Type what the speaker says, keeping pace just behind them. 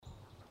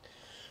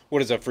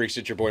What is up, freaks?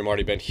 It's your boy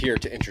Marty Ben here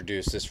to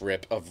introduce this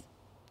rip of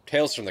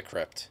Tales from the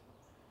Crypt.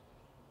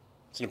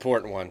 It's an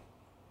important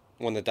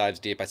one that dives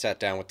deep. I sat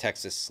down with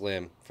Texas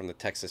Slim from the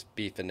Texas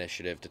Beef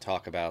Initiative to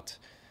talk about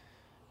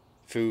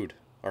food,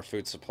 our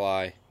food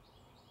supply,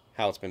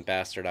 how it's been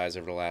bastardized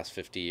over the last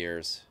 50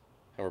 years,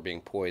 how we're being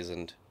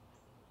poisoned,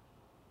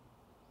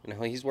 and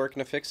how he's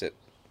working to fix it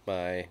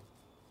by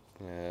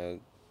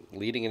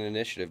leading an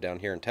initiative down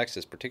here in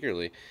Texas,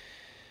 particularly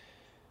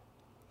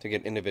to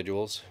get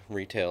individuals,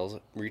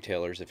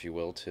 retailers, if you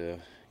will, to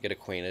get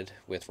acquainted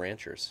with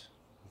ranchers,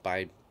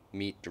 buy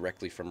meat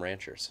directly from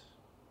ranchers,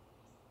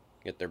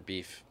 get their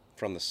beef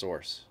from the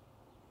source.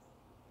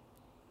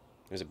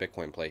 There's a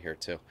Bitcoin play here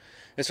too.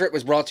 This rip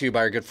was brought to you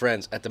by our good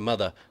friends at the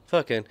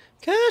motherfucking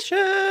Cash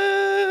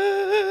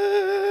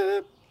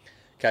App.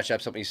 Cash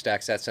App's helping you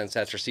stack sats, send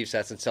sats, receive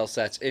sats, and sell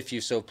sats if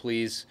you so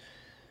please.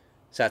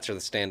 Sats are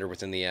the standard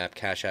within the app.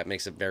 Cash App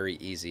makes it very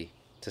easy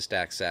to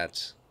stack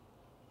sats.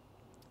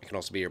 It can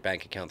also be your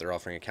bank account. They're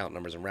offering account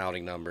numbers and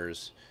routing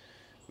numbers.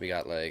 We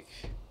got like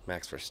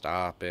Max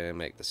Verstappen,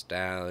 Meg the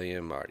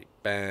Stallion, Marty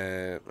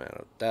Bent, Man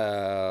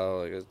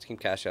O'Dell. Team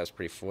Cash App's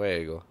pretty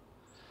fuego.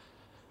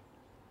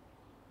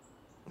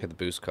 Get the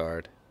boost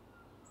card.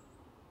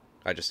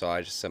 I just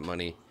sent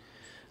money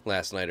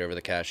last night over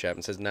the Cash App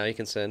and says now you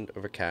can send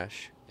over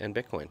cash and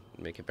Bitcoin.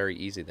 Make it very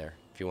easy there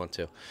if you want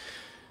to.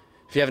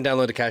 If you haven't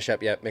downloaded Cash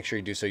App yet, make sure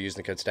you do so using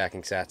the code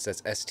STACKINGSATS.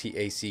 That's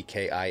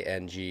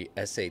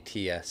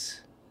STACKINGSATS.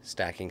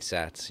 Stacking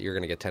sats. You're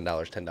going to get $10.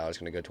 $10 going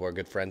to go to our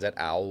good friends at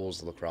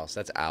Owls Lacrosse.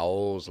 That's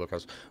Owls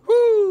Lacrosse.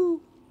 Woo!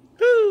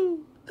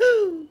 Woo!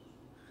 Woo!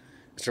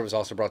 This show was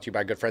also brought to you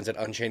by good friends at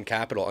Unchained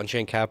Capital.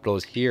 Unchained Capital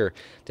is here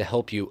to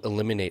help you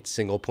eliminate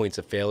single points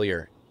of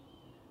failure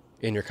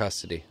in your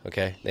custody,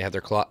 okay? They have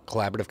their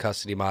collaborative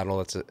custody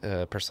model. It's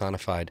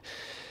personified.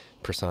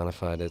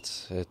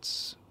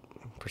 It's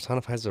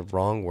personified is the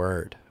wrong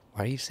word.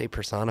 Why do you say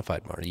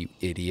personified, Marty, you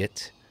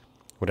idiot?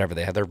 Whatever,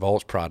 they have their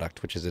Vault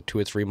product, which is a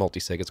 2 of 3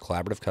 multi-sig. It's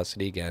collaborative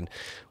custody again.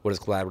 What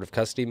does collaborative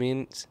custody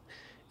means?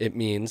 It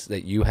means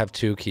that you have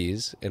 2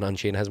 keys and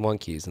Unchained has 1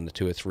 keys in the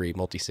 2 of 3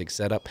 multi-sig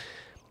setup.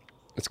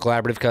 It's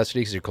collaborative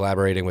custody because you're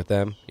collaborating with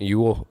them. You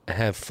will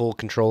have full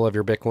control of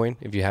your Bitcoin.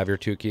 If you have your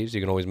 2 keys,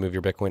 you can always move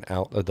your Bitcoin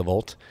out of the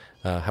Vault.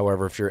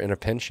 However, if you're in a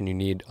pinch and you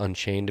need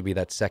Unchained to be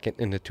that second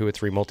in the 2 of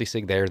 3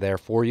 multi-sig, they're there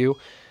for you.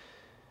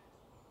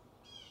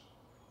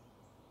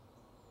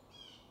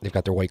 They've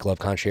got their white glove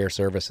concierge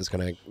service. It's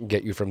going to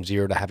get you from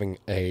 0 to having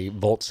a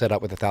Vault set up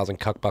with 1,000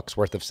 bucks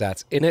worth of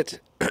sats in it.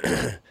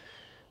 The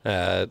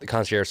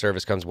concierge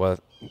service comes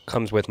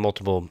with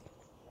multiple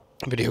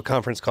video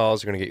conference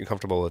calls. They're going to get you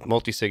comfortable with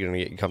multi-sig. They're going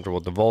to get you comfortable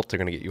with the Vault. They're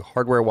going to get you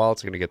hardware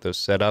wallets. They're going to get those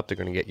set up. They're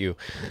going to get you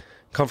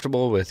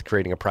comfortable with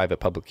creating a private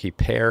public key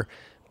pair,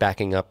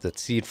 backing up the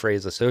seed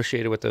phrase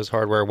associated with those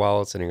hardware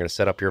wallets, and you're going to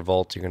set up your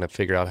Vault. You're going to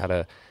figure out how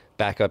to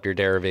back up your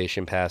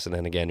derivation pass, and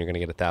then again, you're going to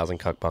get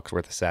 1,000 bucks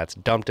worth of sats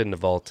dumped into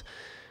Vault.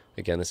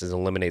 Again, this is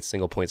eliminate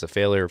single points of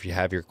failure. If you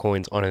have your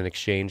coins on an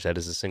exchange, that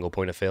is a single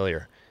point of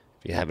failure.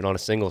 If you have it on a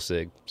single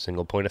sig,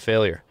 single point of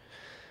failure.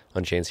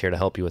 Unchained's here to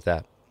help you with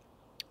that.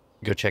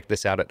 Go check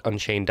this out at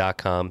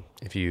unchained.com.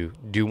 If you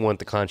do want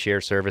the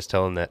concierge service,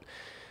 tell them that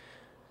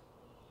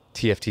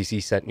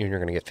TFTC sent you and you're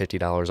going to get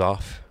 $50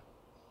 off.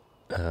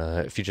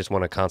 If you just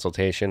want a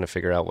consultation to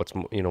figure out want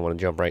to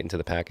jump right into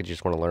the package, you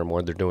just want to learn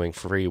more, they're doing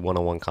free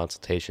one-on-one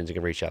consultations. You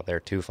can reach out there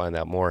too, find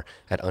out more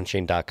at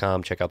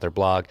unchained.com. Check out their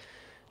blog,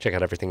 check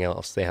out everything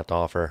else they have to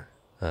offer.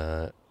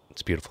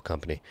 It's a beautiful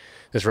company.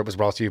 This rip was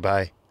brought to you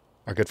by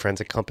our good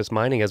friends at Compass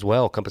Mining as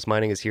well. Compass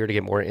Mining is here to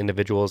get more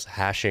individuals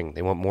hashing.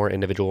 They want more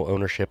individual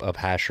ownership of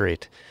hash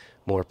rate,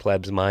 more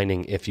plebs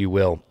mining, if you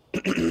will.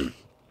 The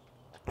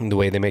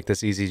way they make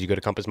this easy is you go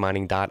to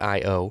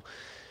compassmining.io.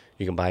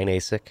 You can buy an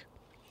ASIC.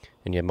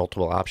 And you have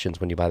multiple options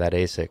when you buy that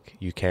ASIC.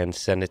 You can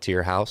send it to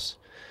your house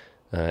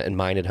and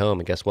mine at home.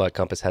 And guess what?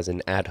 Compass has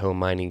an at-home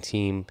mining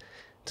team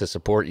to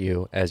support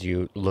you as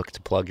you look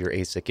to plug your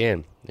ASIC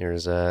in.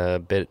 There's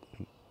a bit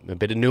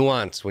of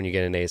nuance when you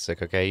get an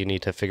ASIC, okay? You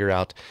need to figure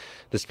out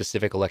the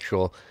specific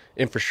electrical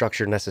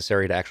infrastructure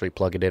necessary to actually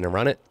plug it in and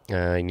run it.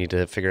 You need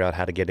to figure out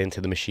how to get into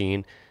the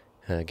machine,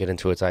 get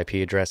into its IP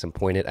address and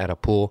point it at a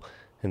pool,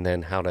 and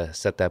then how to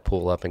set that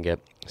pool up and get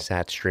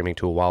sats streaming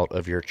to a wallet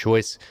of your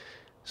choice.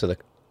 So the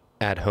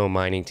at-home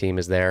mining team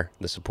is there.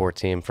 The support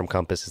team from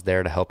Compass is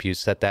there to help you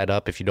set that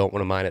up if you don't want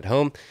to mine at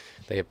home.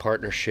 They have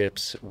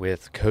partnerships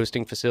with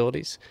hosting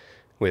facilities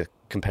with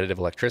competitive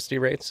electricity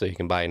rates, so you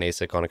can buy an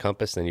ASIC on a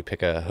Compass, then you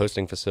pick a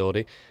hosting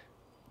facility.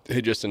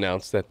 They just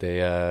announced that they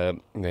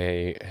have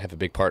a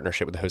big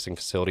partnership with a hosting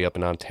facility up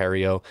in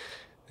Ontario.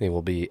 They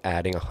will be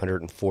adding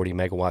 140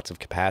 megawatts of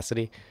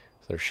capacity.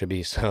 So there should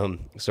be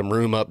some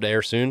room up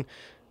there soon.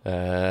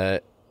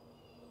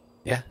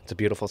 Yeah, it's a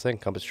beautiful thing.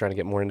 Compass trying to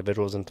get more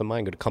individuals into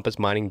mine. Go to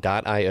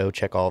compassmining.io.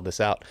 Check all of this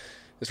out.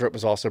 This rip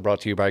was also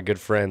brought to you by good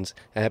friends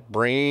at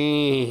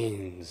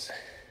Braiins.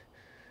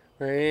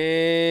 Braiins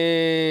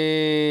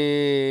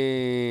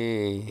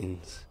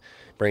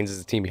is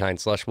the team behind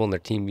Slushable and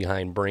their team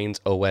behind Braiins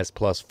OS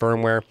Plus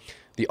firmware.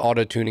 the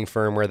auto-tuning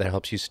firmware that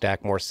helps you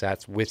stack more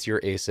sats with your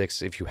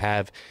ASICs. If you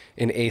have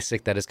an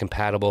ASIC that is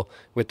compatible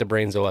with the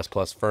Brains OS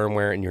Plus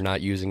firmware and you're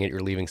not using it, you're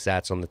leaving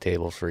sats on the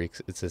table,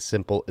 freaks. It's as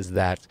simple as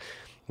that.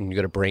 You can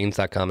go to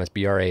brains.com, that's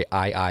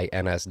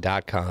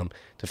BRAIINS.com,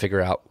 to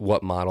figure out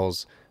what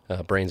models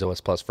Brains OS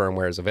Plus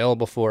firmware is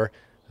available for.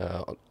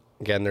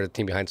 Again, they're the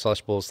team behind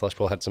Slushpool.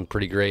 Slushpool had some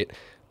pretty great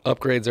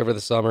upgrades over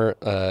the summer,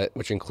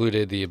 which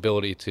included the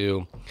ability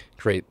to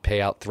create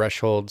payout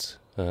thresholds,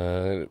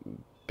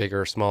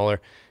 bigger or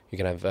smaller. You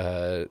can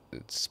have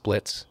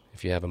splits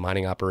if you have a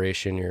mining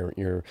operation.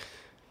 You're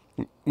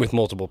with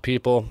multiple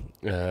people,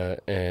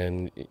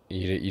 and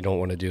you don't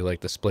want to do like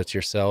the splits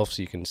yourself,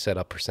 so you can set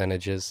up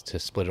percentages to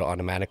split it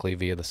automatically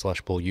via the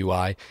Slushpool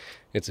UI.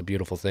 It's a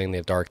beautiful thing. They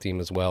have Dark Theme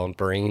as well, and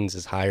Brains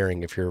is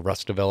hiring. If you're a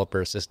Rust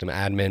developer, system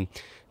admin,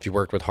 if you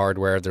worked with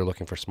hardware, they're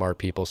looking for smart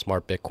people,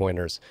 smart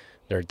Bitcoiners.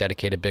 They're a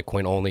dedicated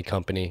Bitcoin-only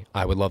company.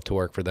 I would love to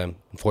work for them.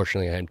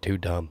 Unfortunately, I am too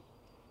dumb.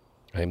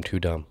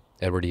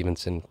 Edward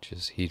Evenson,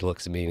 he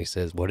looks at me and he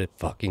says, "What a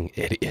fucking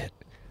idiot.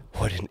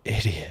 What an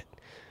idiot.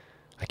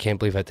 I can't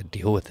believe I have to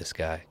deal with this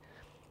guy."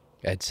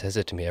 Ed says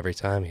it to me every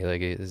time. I'm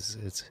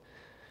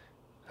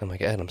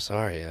like, "Ed, I'm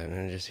sorry.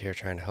 I'm just here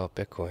trying to help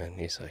Bitcoin."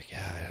 He's like,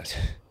 "Yeah,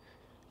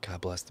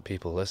 God bless the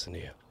people who listen to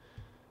you."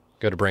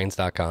 Go to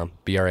brains.com,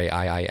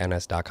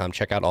 BRAIINS.com.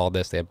 Check out all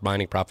this. They have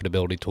mining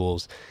profitability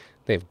tools.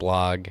 They have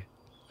blog.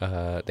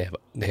 They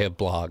have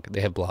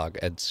blog.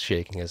 Ed's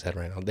shaking his head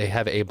right now. They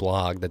have a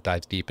blog that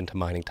dives deep into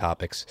mining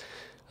topics,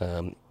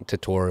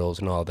 tutorials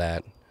and all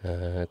that.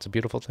 It's a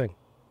beautiful thing.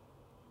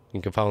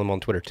 You can follow them on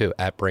Twitter too,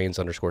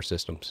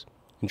 @brains_systems.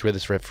 Enjoy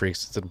this riff,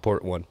 freaks. It's an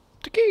important one.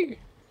 Tiki!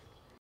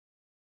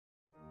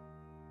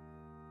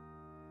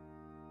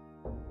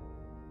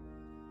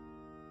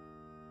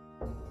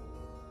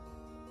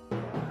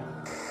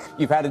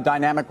 You've had a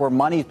dynamic where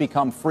money's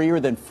become freer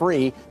than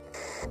free.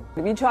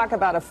 If you talk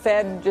about a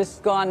Fed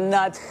just gone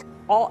nuts,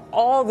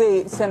 all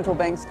the central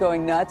banks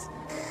going nuts.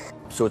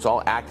 So it's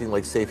all acting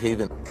like safe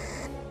haven.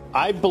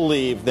 I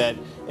believe that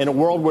in a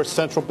world where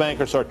central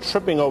bankers are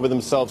tripping over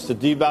themselves to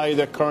devalue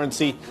their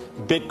currency,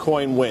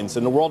 Bitcoin wins.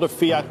 In the world of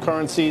fiat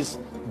currencies,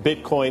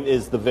 Bitcoin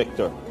is the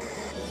victor.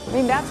 I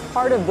mean, that's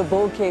part of the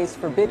bull case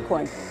for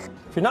Bitcoin.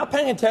 If you're not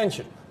paying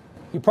attention,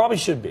 you probably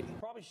should be.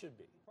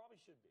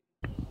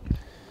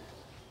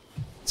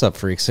 What's up,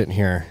 freaks? Sitting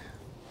here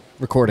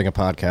recording a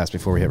podcast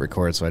before we hit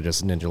record, so I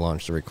just ninja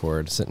launched to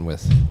record, sitting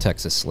with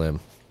Texas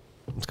Slim.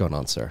 What's going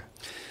on, sir?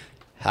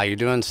 How you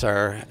doing,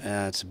 sir?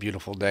 It's a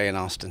beautiful day in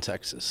Austin,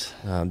 Texas.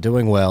 I'm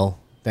doing well.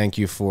 Thank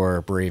you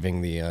for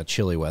braving the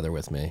chilly weather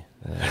with me.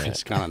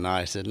 It's kind of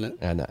nice, isn't it?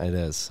 And it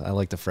is. I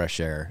like the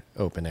fresh air,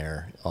 open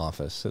air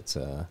office.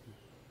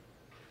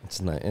 It's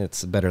nice.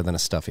 It's better than a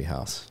stuffy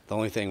house. The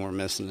only thing we're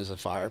missing is a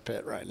fire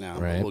pit right now.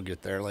 Right. But we'll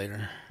get there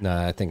later. No,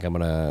 I think I'm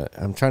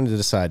trying to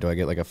decide, do I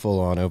get like a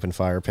full-on open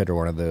fire pit or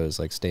one of those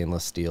like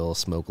stainless steel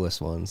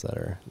smokeless ones that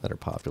are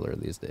popular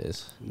these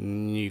days?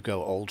 You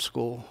go old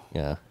school.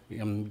 Yeah.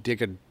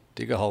 Dig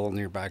a hole in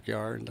your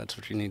backyard. That's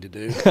what you need to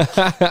do.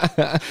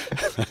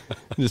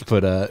 just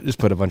put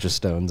a bunch of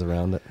stones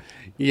around it.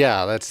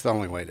 Yeah, that's the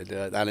only way to do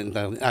it. I didn't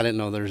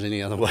know there was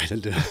any other way to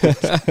do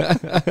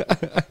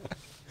it.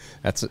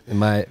 That's in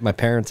my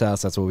parents'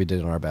 house. That's what we did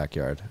in our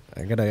backyard.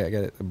 I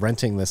gotta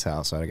renting this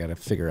house. So I gotta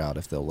figure out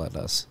if they'll let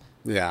us.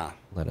 Yeah.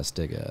 Let us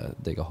dig a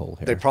hole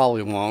here. They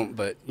probably won't,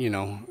 but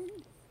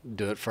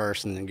do it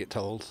first and then get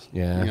told.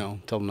 Yeah.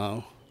 Told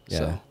no. Yeah.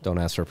 So Don't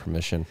ask for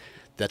permission.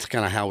 that's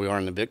kind of how we are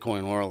in the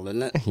Bitcoin world,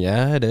 isn't it?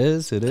 Yeah, it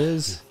is. It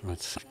is.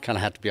 It's kind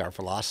of have to be our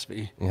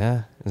philosophy.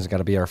 Yeah. It's got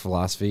to be our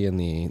philosophy in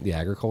the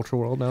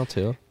agricultural world now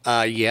too.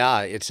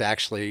 Yeah, it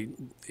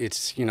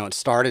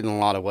started in a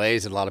lot of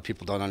ways that a lot of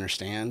people don't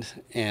understand.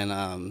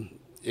 And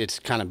it's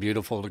kind of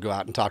beautiful to go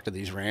out and talk to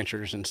these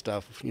ranchers and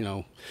stuff,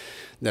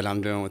 that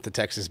I'm doing with the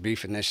Texas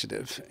Beef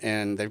Initiative.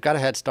 And they've got a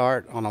head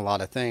start on a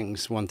lot of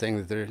things. One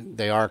thing that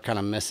they are kind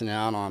of missing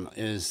out on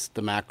is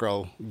the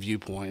macro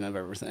viewpoint of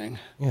everything.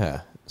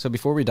 Yeah. So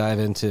before we dive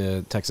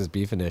into Texas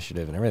Beef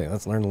Initiative and everything,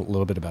 let's learn a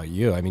little bit about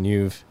you. I mean,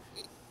 you've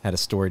had a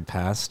storied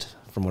past,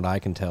 from what I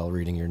can tell,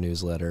 reading your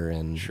newsletter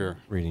and Sure.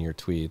 reading your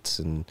tweets.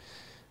 And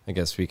I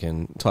guess we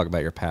can talk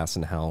about your past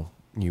and how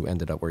you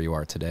ended up where you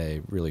are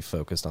today, really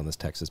focused on this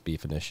Texas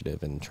Beef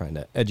Initiative and trying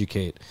to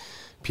educate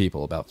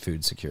people about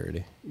food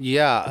security.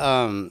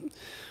 Yeah.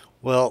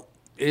 Well,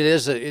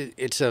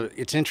 it's an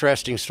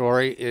interesting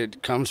story.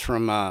 It comes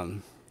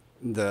from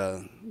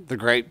the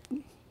great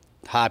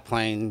high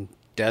plain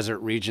desert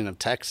region of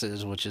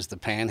Texas, which is the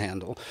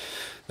Panhandle.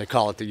 They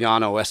call it the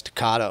Llano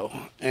Estacado,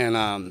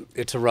 and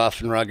it's a rough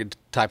and rugged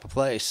type of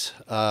place.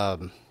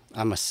 I'm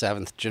a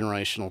seventh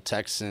generational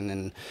Texan,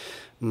 and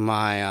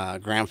my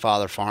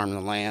grandfather farmed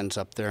the lands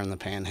up there in the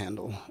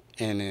Panhandle,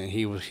 and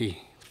he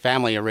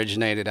family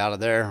originated out of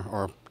there,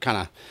 or kind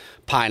of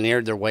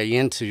pioneered their way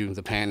into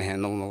the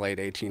Panhandle in the late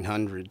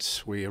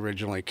 1800s. We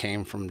originally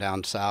came from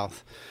down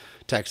south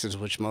Texas,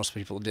 which most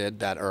people did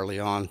that early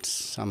on.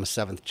 I'm a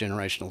seventh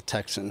generational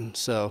Texan.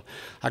 So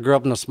I grew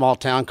up in a small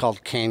town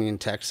called Canyon,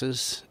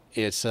 Texas,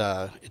 It's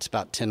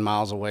about 10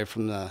 miles away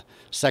from the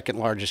second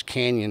largest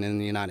canyon in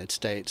the United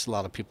States. A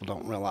lot of people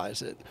don't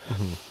realize it.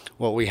 Mm-hmm.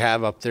 What we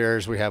have up there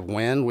is we have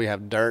wind, we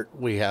have dirt,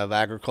 we have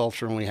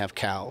agriculture, and we have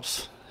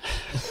cows.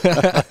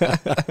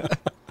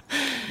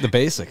 The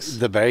basics.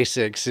 The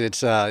basics.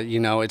 It's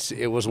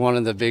it was one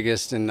of the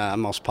biggest and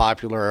most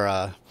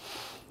popular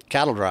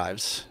cattle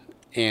drives,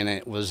 and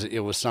it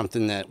was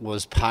something that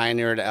was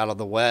pioneered out of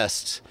the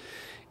West.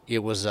 It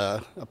was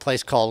a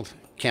place called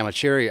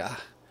Camacheria,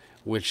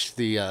 which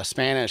the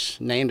Spanish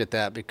named it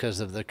that because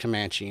of the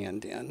Comanche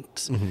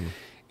Indians. Mm-hmm.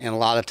 And a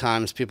lot of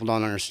times people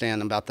don't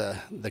understand about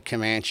the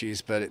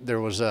Comanches, but there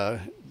was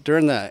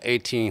during the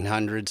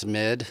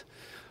 1800s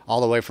all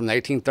the way from the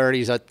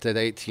 1830s up to the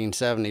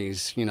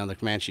 1870s, the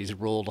Comanches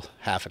ruled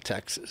half of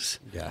Texas.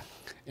 Yeah.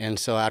 And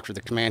so after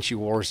the Comanche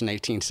Wars in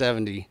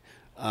 1870,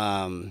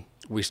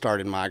 we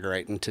started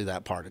migrating to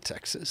that part of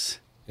Texas.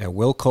 Yeah,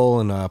 Will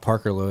Cole and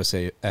Parker Lewis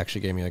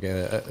actually gave me like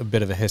a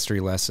bit of a history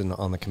lesson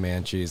on the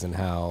Comanches and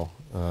how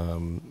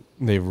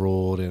they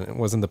ruled, and it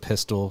wasn't the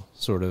pistol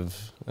sort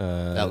of.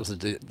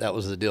 That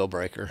was the deal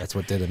breaker. That's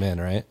what did them in,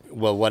 right?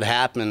 Well, what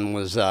happened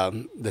was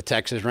the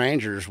Texas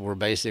Rangers were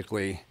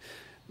basically.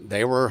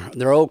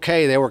 They're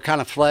okay. They were kind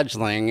of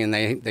fledgling, and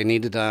they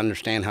needed to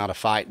understand how to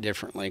fight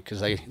differently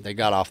because they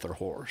got off their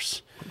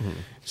horse. Mm-hmm.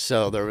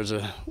 So there was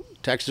a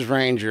Texas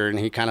Ranger, and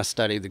he kind of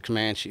studied the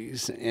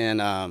Comanches,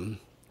 and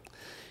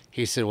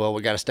he said, "Well,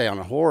 we got to stay on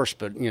a horse,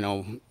 but we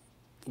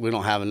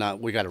don't have enough.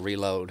 We got to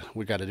reload.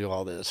 We got to do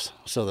all this."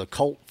 So the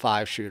Colt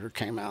 5-shooter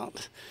came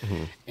out,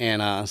 mm-hmm.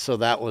 and so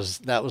that was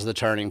the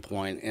turning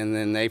point. And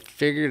then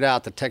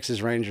the Texas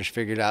Rangers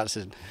figured out,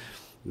 said,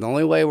 the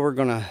only way we're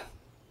gonna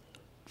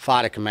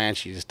fight a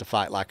Comanche is to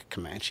fight like a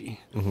Comanche.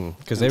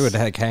 Because they would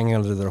hang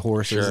onto their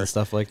horses and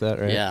stuff like that,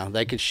 right? Yeah,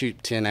 they could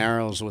shoot 10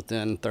 arrows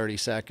within 30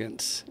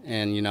 seconds.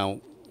 And,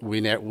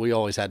 we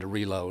always had to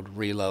reload,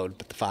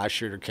 but the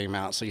 5-shooter came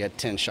out, so you had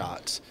 10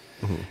 shots.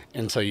 Mm-hmm.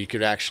 And so you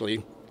could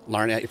actually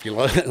learn, if you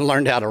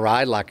learned how to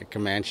ride like a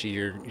Comanche,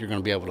 you're going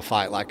to be able to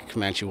fight like a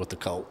Comanche with the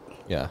Colt.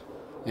 Yeah.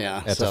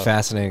 Yeah. That's a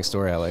fascinating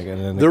story. I like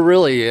it. There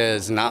really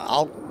is. And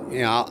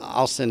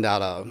I'll send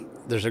out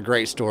there's a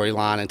great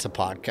storyline. It's a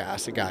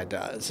podcast a guy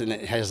does, and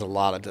it has a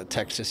lot of the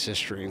Texas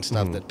history and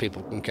stuff that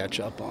people can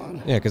catch up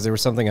on. Yeah, because there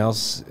was something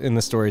else in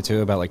the story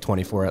too about like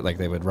 24. Like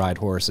they would ride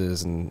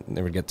horses, and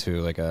they would get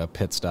to like a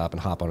pit stop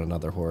and hop on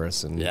another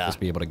horse, and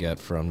just be able to get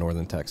from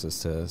northern Texas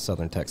to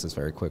southern Texas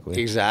very quickly.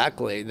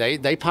 Exactly.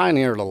 They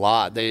pioneered a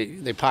lot.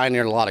 They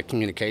pioneered a lot of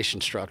communication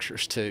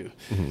structures too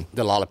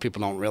that a lot of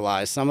people don't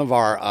realize. Some of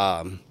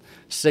our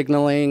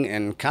signaling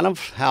and kind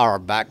of how our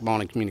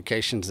backbone of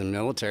communications in the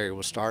military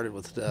was started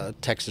with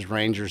Texas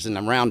Rangers in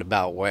a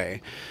roundabout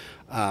way.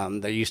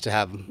 They used to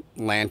have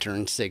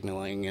lantern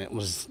signaling, and it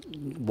was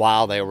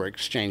while they were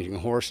exchanging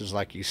horses,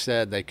 like you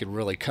said, they could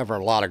really cover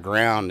a lot of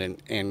ground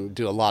and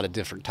do a lot of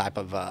different type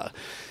of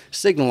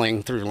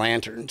signaling through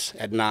lanterns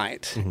at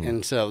night. Mm-hmm.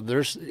 And so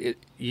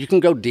you can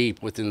go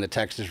deep within the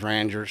Texas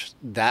Rangers,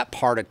 that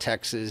part of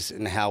Texas,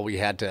 and how we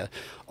had to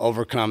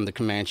overcome the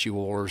Comanche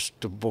Wars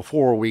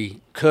before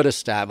we could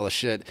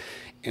establish it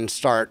and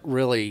start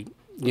really,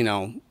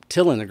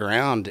 tilling the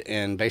ground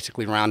and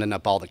basically rounding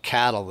up all the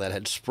cattle that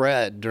had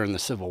spread during the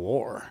Civil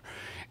War.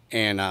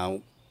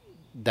 And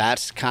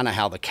that's kind of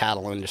how the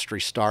cattle industry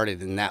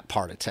started in that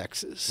part of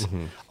Texas.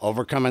 Mm-hmm.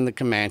 Overcoming the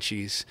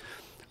Comanches,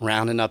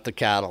 rounding up the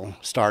cattle,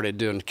 started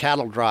doing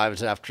cattle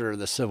drives after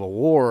the Civil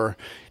War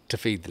to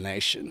feed the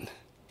nation.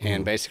 Mm-hmm.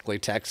 And basically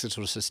Texas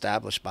was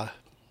established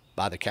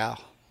by the cow.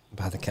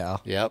 By the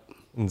cow? Yep.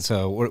 And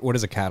so what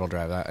is a cattle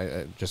drive?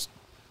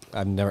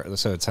 I've never,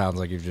 so it sounds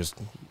like you've just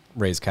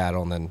raised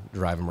cattle and then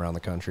drive them around the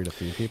country to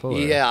feed people? Or?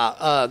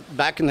 Yeah.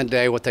 Back in the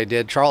day, what they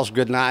did, Charles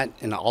Goodnight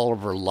and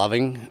Oliver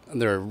Loving,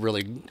 they're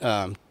really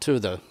two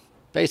of the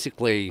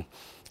basically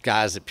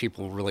guys that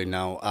people really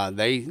know.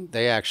 They're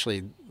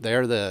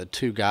the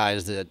two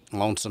guys that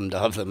Lonesome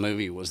Dove, the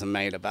movie, was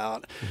made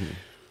about. Mm-hmm.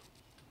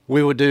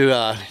 We would do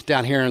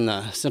down here in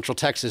the Central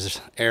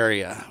Texas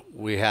area,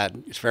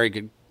 it's very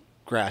good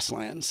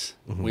grasslands.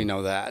 Mm-hmm. We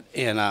know that.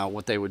 And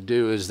what they would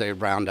do is they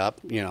would round up,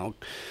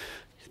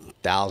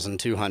 1,000,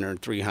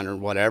 200, 300,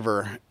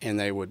 whatever, and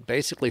they would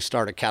basically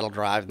start a cattle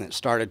drive, and it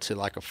started to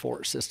like a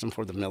fort system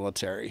for the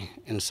military.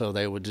 And so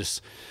they would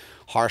just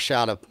harsh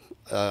out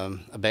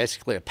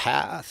basically a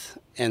path,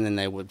 and then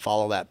they would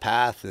follow that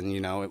path, and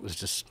it was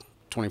just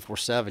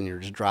 24/7. You're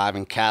just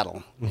driving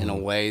cattle in a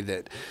way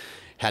that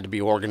had to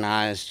be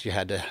organized. You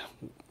had to,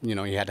 you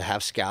had to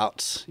have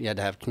scouts. You had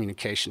to have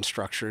communication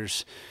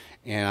structures,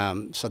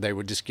 and so they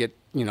would just get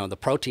the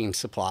protein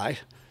supply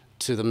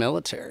to the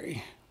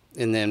military.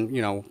 And then,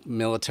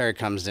 military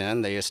comes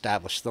in, they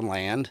establish the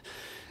land.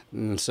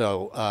 And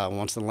so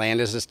once the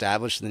land is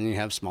established, then you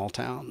have small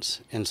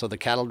towns. And so the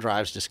cattle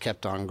drives just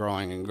kept on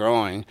growing and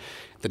growing.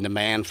 The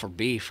demand for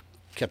beef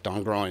kept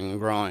on growing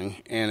and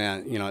growing. And,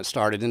 it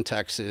started in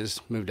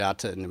Texas, moved out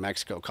to New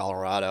Mexico,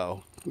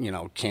 Colorado,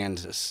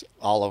 Kansas,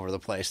 all over the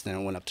place. Then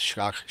it went up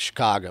to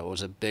Chicago. It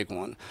was a big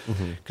one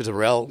because the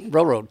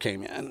railroad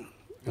came in.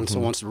 And so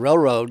once the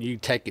railroad, you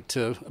take it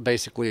to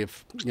basically,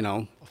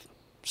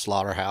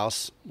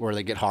 slaughterhouse where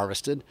they get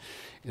harvested,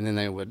 and then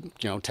they would,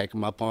 take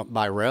them up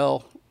by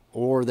rail,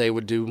 or they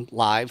would do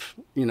live,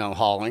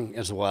 hauling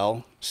as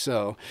well.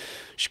 So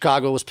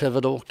Chicago was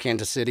pivotal,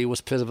 Kansas City was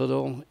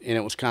pivotal, and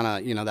it was kind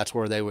of, that's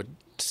where they would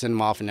send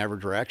them off in every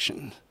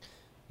direction.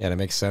 Yeah, and it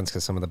makes sense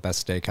because some of the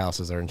best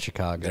steakhouses are in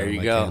Chicago. There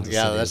you go. Kansas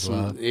City that's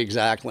well.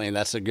 Exactly.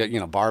 That's a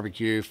good,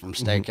 barbecue from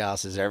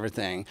steakhouses,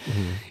 everything.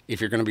 If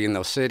you're going to be in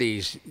those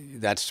cities,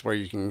 that's where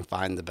you can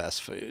find the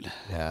best food.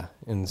 Yeah,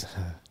 and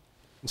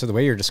so the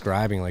way you're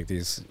describing like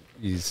these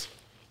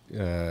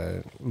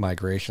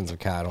migrations of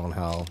cattle and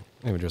how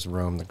they would just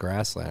roam the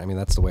grassland. I mean,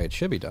 that's the way it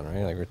should be done,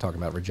 right? Like we're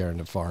talking about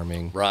regenerative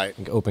farming, right?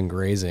 Like open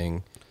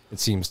grazing. It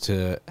seems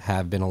to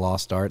have been a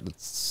lost art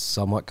that's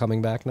somewhat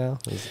coming back now.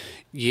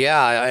 Yeah,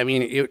 I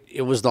mean,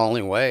 it was the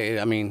only way.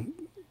 I mean,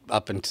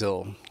 up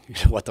until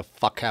what the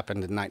fuck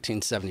happened in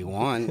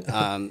 1971,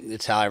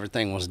 it's how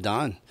everything was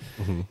done,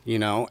 and,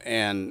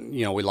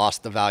 we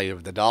lost the value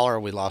of the dollar.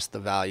 We lost the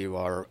value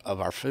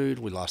of our food.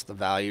 We lost the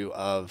value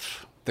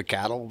of the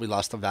cattle. We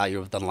lost the value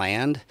of the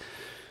land,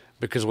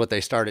 because what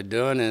they started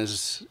doing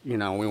is, we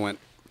went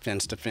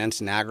fence to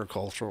fence and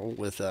agricultural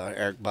with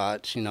Eric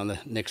Butch, the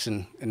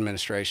Nixon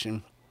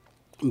administration.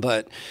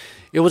 But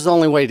it was the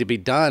only way to be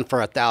done for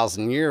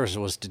 1,000 years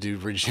was to do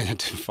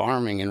regenerative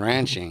farming and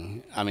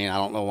ranching. I mean, I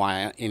don't know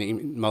why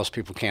most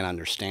people can't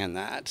understand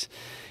that.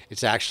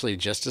 It's actually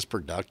just as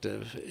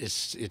productive.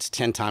 It's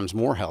 10 times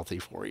more healthy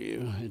for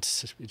you.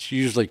 It's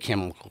usually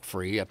chemical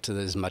free up to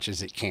as much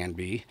as it can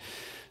be.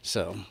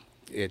 So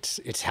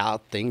it's how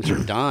things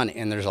are done,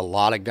 and there's a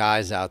lot of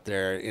guys out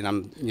there, and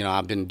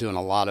I've been doing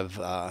a lot of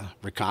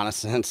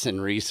reconnaissance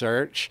and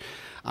research.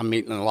 I'm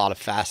meeting a lot of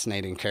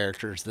fascinating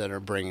characters that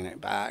are bringing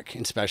it back,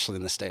 especially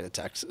in the state of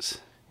Texas.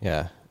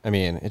 Yeah, I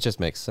mean, it just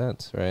makes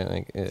sense, right?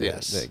 Like,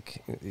 yes.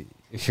 Like,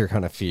 if you're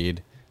gonna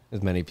feed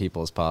as many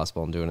people as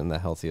possible and do it in the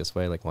healthiest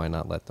way, like why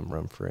not let them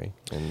roam free?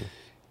 And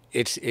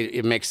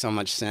it makes so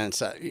much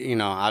sense.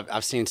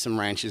 I've seen some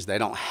ranches, they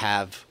don't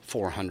have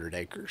 400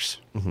 acres.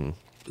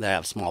 They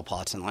have small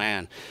plots of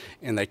land,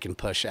 and they can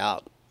push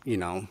out,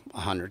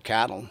 100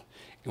 cattle.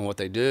 And what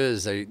they do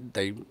is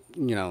they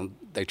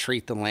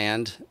treat the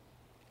land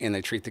and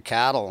they treat the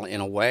cattle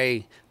in a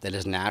way that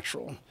is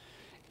natural,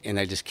 and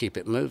they just keep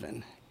it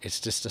moving. It's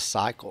just a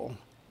cycle,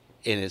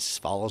 and it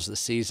follows the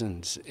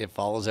seasons. It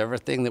follows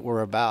everything that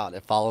we're about.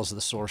 It follows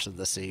the source of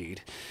the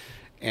seed,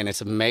 and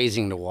it's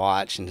amazing to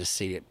watch and to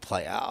see it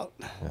play out.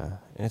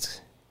 Yeah,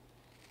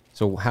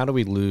 so how do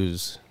we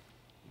lose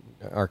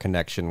our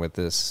connection with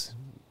this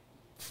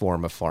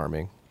form of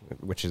farming,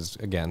 which is,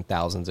 again,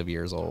 thousands of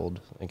years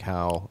old? Like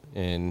how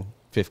in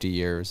 50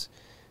 years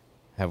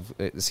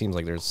it seems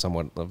like there's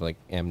somewhat of like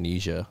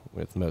amnesia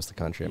with most of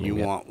the country. I mean,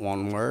 you want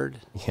one word?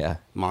 Yeah.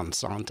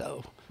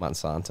 Monsanto.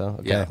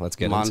 Okay, yeah. Let's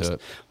get into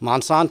it.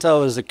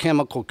 Monsanto is a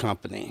chemical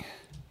company.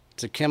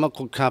 It's a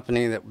chemical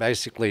company that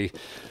basically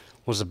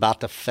was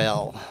about to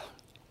fail,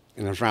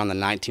 and it was around the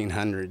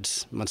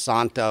 1900s.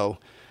 Monsanto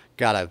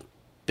got a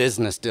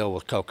business deal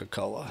with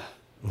Coca-Cola.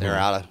 They're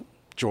out of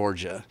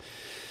Georgia.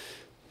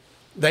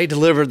 They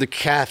delivered the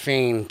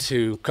caffeine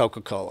to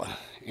Coca-Cola,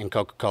 and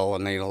Coca-Cola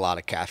needed a lot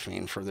of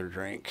caffeine for their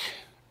drink.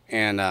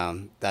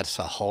 And that's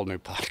a whole new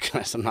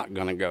podcast. I'm not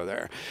going to go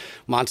there.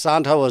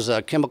 Monsanto was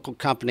a chemical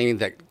company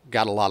that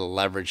got a lot of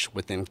leverage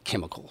within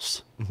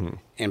chemicals,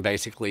 and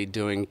basically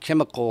doing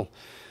chemical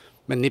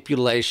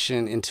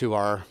manipulation into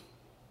our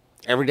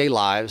everyday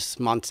lives.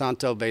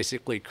 Monsanto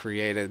basically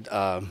created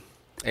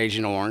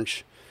Agent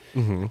Orange.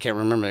 I can't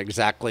remember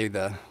exactly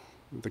the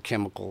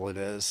chemical it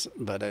is,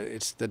 but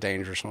it's the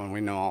dangerous one.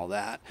 We know all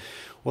that.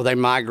 Well, they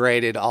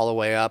migrated all the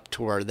way up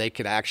to where they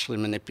could actually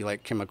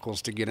manipulate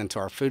chemicals to get into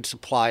our food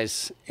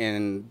supplies,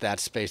 and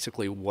that's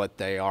basically what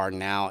they are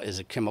now, is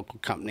a chemical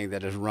company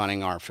that is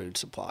running our food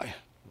supply.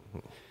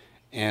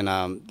 And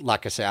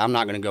like I say, I'm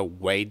not going to go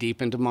way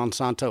deep into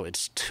Monsanto.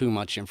 It's too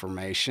much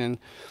information,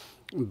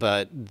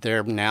 but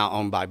they're now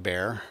owned by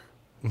Bayer,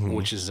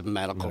 which is a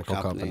medical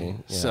company.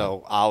 Yeah.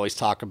 So I always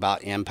talk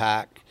about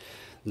impact.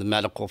 The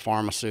medical,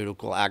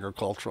 pharmaceutical,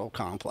 agricultural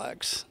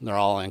complex. They're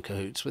all in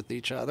cahoots with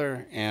each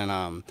other.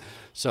 And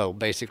so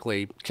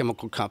basically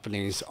chemical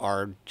companies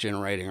are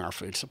generating our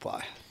food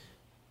supply.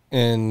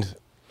 And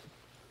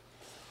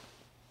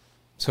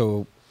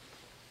so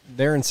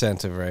their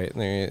incentive, right?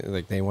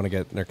 They want to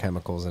get their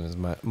chemicals in as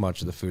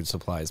much of the food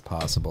supply as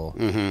possible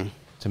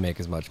to make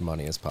as much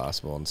money as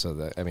possible. And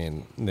so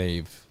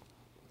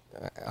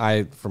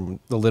from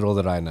the little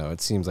that I know,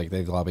 it seems like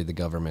they've lobbied the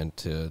government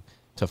to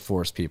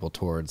force people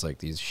towards like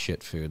these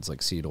shit foods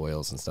like seed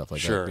oils and stuff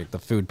like that. Like the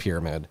food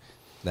pyramid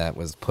that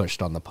was pushed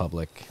on the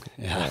public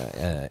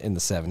in the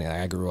 70s.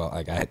 I grew up,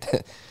 I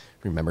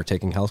remember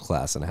taking health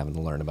class and having to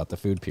learn about the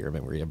food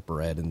pyramid where you have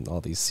bread and all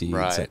these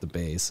seeds at the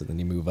base, and then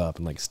you move up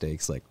and like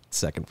steaks like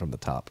second from the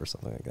top or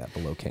something like that,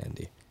 below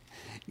candy.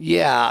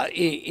 Yeah,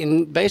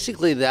 and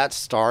basically that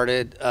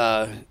started,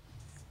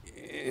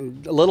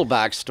 in a little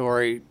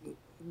backstory,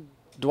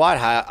 Dwight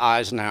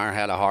Eisenhower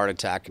had a heart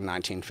attack in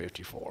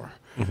 1954.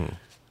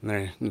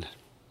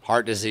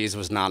 Heart disease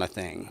was not a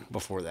thing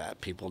before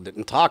that. People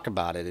didn't talk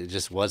about it. It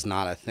just was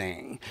not a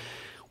thing.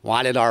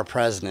 Why did our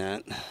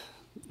president,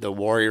 the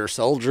warrior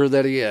soldier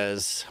that he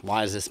is,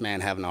 why is this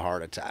man having a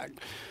heart attack?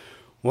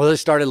 Well, they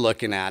started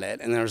looking at it,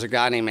 and there was a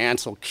guy named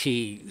Ancel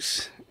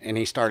Keys, and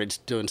he started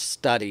doing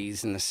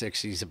studies in the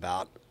 60s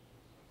about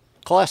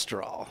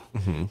cholesterol.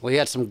 Well, he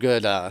had some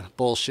good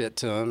bullshit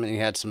to him, and he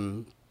had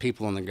some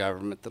people in the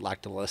government that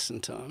liked to listen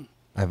to him.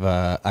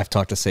 I've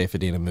talked to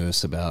Seyfedina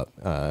Moose about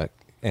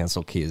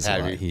Ancel Keys.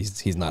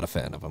 He's not a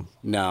fan of him.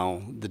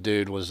 No, the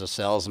dude was a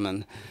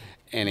salesman,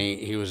 and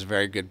he was a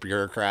very good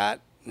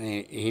bureaucrat.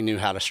 He knew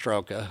how to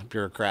stroke a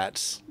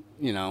bureaucrat's,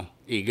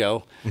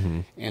 ego.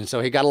 And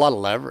so he got a lot of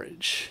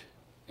leverage.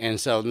 And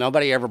so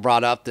nobody ever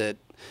brought up that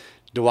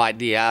Dwight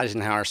D.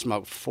 Eisenhower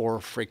smoked 4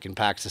 freaking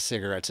packs of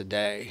cigarettes a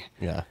day.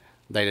 Yeah.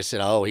 They just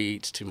said, oh, he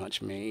eats too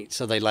much meat.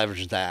 So they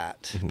leveraged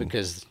that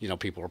because,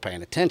 people were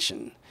paying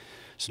attention.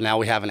 So now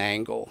we have an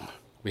angle.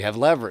 We have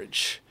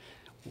leverage.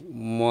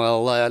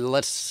 Well,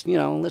 let's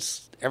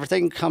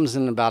everything comes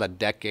in about a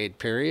decade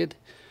period.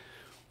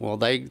 Well,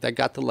 they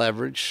got the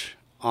leverage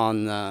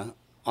on the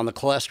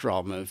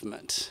cholesterol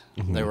movement.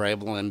 They were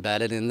able to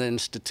embed it in the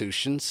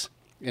institutions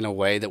in a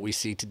way that we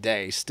see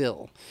today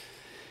still.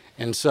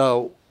 And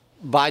so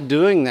by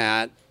doing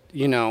that,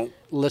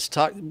 let's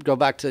go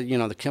back to,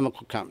 the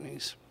chemical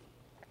companies.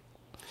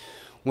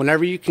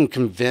 Whenever you can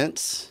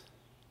convince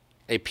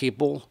a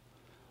people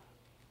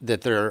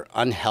that they're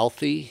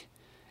unhealthy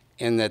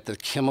and that the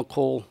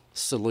chemical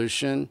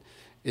solution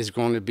is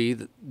going to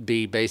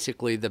be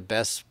basically the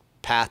best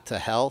path to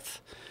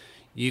health,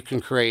 you can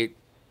create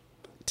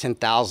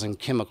 10,000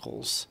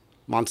 chemicals.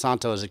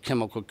 Monsanto is a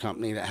chemical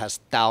company that has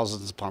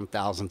thousands upon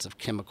thousands of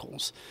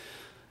chemicals.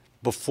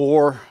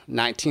 Before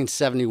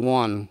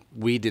 1971,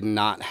 we did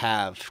not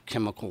have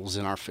chemicals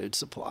in our food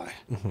supply.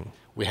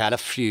 We had a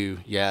few,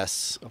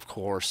 yes, of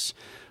course.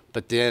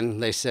 But then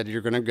they said,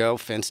 you're going to go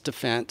fence to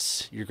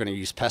fence. You're going to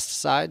use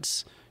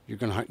pesticides. You're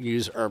going to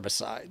use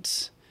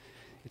herbicides.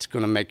 It's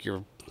going to make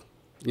you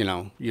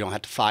don't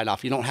have to fight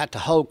off. You don't have to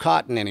hoe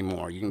cotton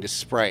anymore. You can just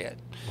spray it.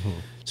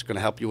 It's going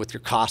to help you with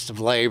your cost of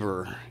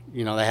labor.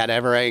 They had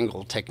every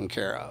angle taken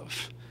care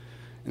of.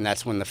 And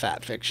that's when the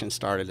fat fiction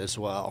started as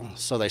well.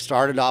 So they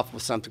started off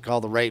with something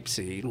called the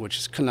rapeseed, which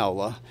is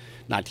canola.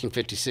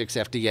 1956,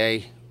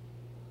 FDA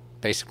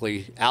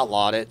basically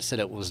outlawed it, said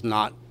it was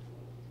not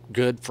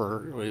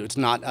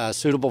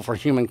suitable for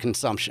human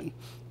consumption.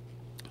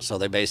 So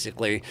they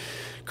basically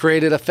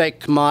created a fake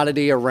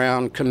commodity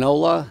around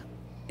canola,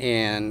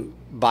 and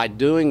by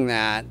doing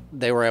that,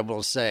 they were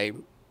able to say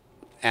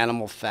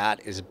animal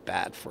fat is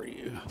bad for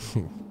you.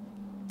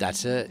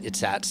 That's it.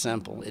 It's that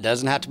simple. It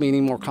doesn't have to be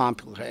any more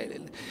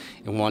complicated.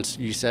 And once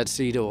you said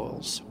seed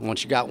oils,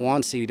 once you got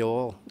one seed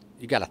oil,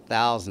 you got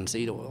 1,000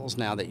 seed oils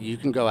now that you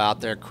can go out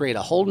there, create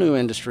a whole new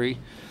industry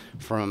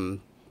from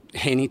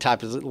any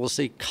type of, we'll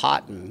see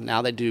cotton.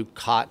 Now they do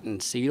cotton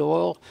seed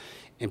oil,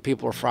 and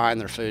people are frying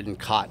their food in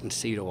cotton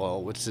seed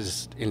oil, which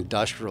is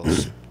industrial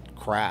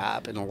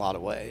crap in a lot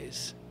of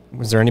ways.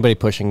 Was there anybody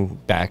pushing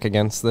back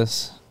against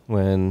this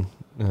when...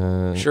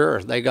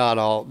 Sure,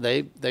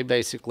 they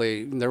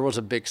basically, there was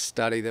a big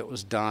study that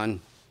was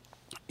done,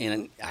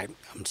 and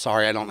I'm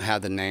sorry I don't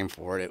have the name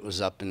for it. It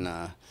was up in,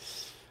 I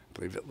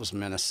believe it was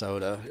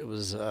Minnesota. It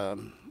was,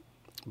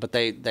 but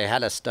they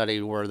had a study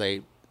where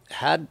they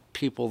had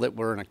people that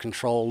were in a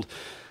controlled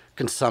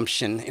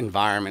consumption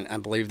environment. I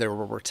believe they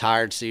were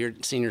retired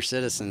senior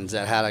citizens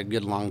that had a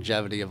good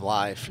longevity of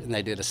life, and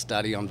they did a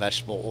study on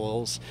vegetable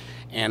oils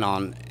and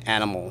on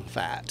animal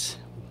fats.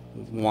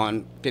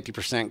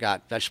 50%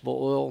 got vegetable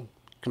oil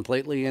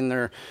completely in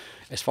their,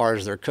 as far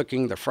as their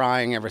cooking, their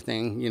frying,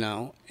 everything,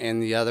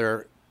 and the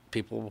other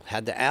people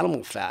had the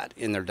animal fat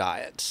in their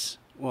diets.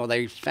 Well,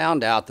 they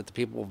found out that the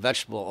people with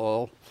vegetable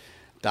oil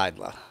died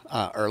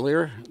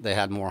earlier. They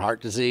had more heart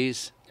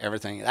disease,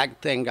 everything.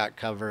 That thing got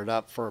covered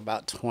up for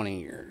about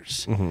 20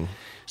 years.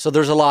 So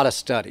there's a lot of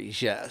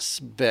studies, yes,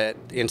 but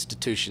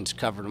institutions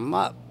covered them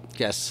up.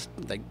 Yes,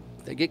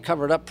 they get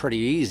covered up pretty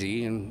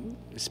easy, and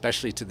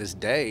especially to this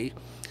day,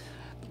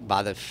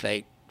 by the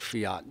fake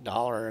fiat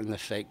dollar and the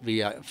fake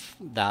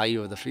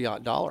value of the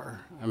fiat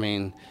dollar. I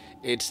mean,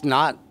 it's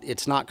not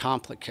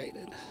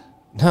complicated.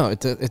 No,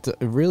 it's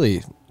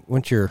really,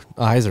 once your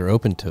eyes are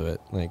open to it,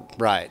 like,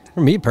 right.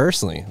 For me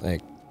personally,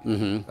 like,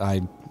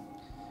 I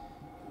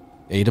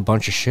ate a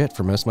bunch of shit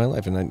for most of my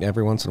life, and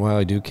every once in a while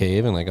I do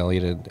cave, and like I'll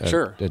eat a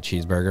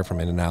cheeseburger from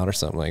In-N-Out or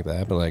something like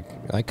that. But like,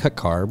 I cut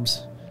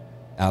carbs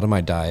out of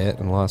my diet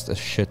and lost a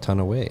shit ton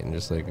of weight, and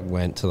just like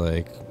went to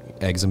like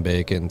eggs and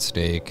bacon,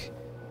 steak,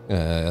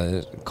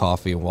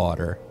 coffee,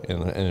 water,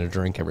 and a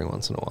drink every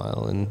once in a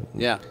while. And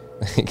yeah,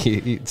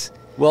 it's,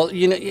 well,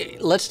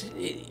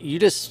 you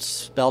just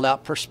spelled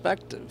out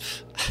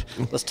perspective.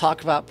 Let's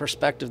talk about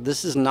perspective.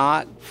 This is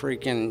not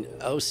freaking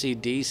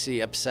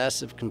OCD,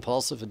 obsessive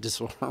compulsive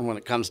disorder when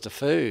it comes to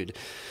food.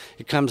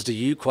 It comes to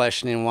you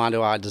questioning, why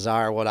do I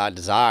desire what I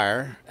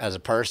desire as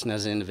a person,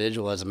 as an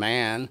individual, as a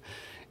man,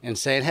 and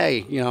saying,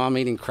 hey, I'm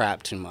eating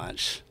crap too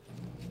much.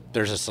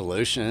 There's a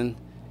solution.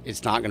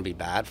 It's not going to be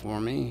bad for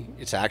me.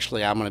 It's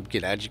actually, I'm going to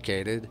get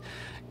educated.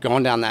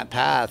 Going down that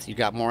path, you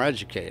got more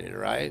educated,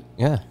 right?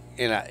 Yeah.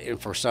 And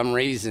for some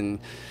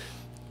reason,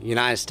 the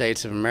United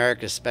States of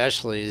America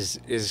especially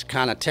is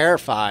kind of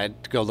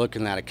terrified to go look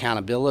in that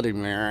accountability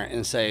mirror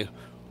and say,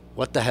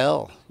 what the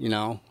hell, you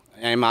know?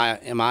 Am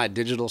I a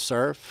digital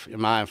serf?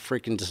 Am I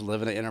freaking just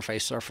living an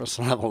interface surface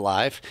level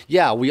life?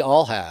 Yeah, we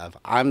all have.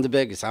 I'm the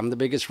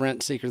biggest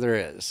rent seeker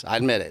there is. I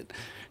admit it.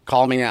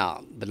 Call me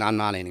out, but I'm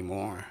not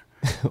anymore.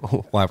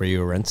 Why were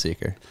you a rent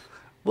seeker?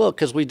 Well,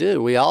 because we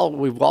do. We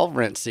all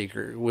rent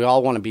seeker. We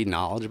all want to be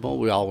knowledgeable.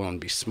 We all want to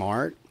be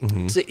smart.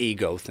 Mm-hmm. It's an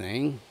ego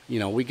thing. You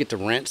know, we get to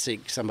rent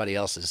seek somebody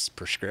else's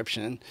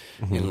prescription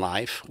in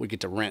life. We get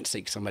to rent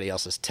seek somebody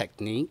else's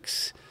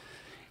techniques.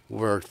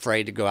 We're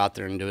afraid to go out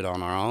there and do it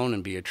on our own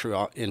and be a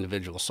true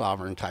individual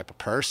sovereign type of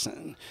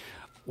person.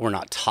 We're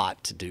not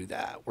taught to do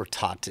that. We're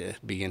taught to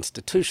be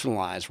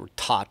institutionalized. We're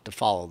taught to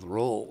follow the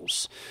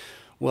rules.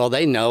 Well,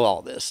 they know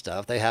all this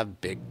stuff. They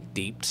have big,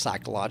 deep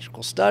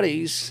psychological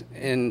studies.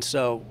 And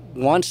so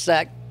once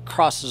that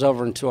crosses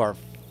over into our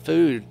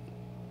food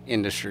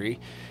industry,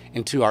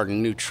 into our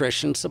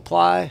nutrition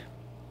supply,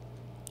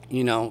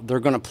 you know, they're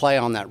going to play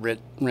on that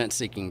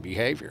rent-seeking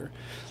behavior.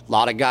 A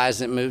lot of guys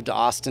that moved to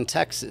Austin,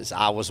 Texas,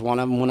 I was one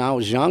of them when I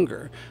was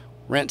younger,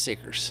 rent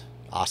seekers.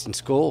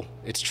 Austin's cool.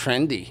 It's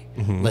trendy.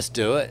 Let's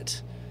do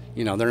it.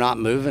 You know, they're not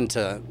moving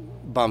to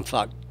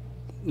bumfuck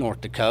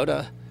North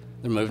Dakota.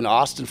 They're moving to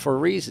Austin for a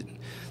reason.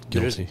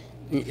 Guilty.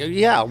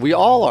 Yeah, we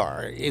all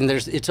are. And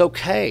it's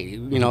okay.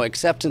 You know,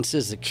 acceptance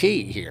is the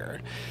key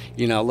here.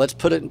 You know, let's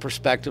put it in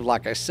perspective.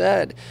 Like I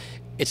said,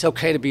 it's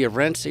okay to be a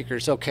rent seeker.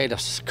 It's okay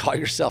to call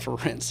yourself a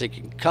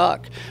rent-seeking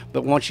cuck.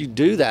 But once you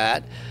do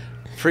that,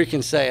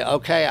 freaking say,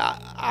 okay,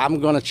 I'm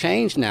going to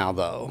change now,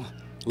 though.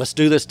 Let's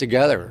do this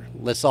together.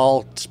 Let's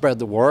all spread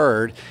the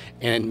word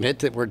and admit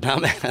that we're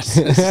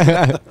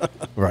dumbasses.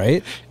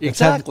 Right?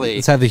 Exactly.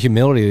 Let's have the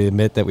humility to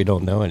admit that we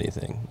don't know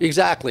anything.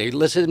 Exactly.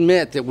 Let's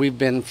admit that we've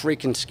been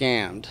freaking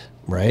scammed.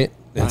 Right?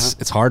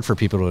 It's hard for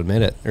people to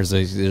admit it.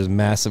 There's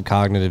massive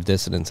cognitive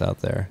dissonance out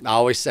there. I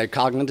always say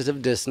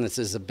cognitive dissonance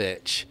is a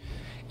bitch.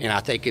 And I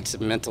think it's a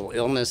mental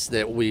illness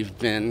that we've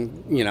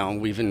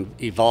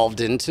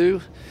evolved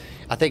into.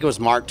 I think it was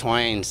Mark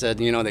Twain said,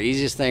 you know, the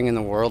easiest thing in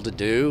the world to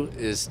do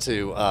is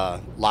to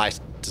lie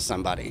to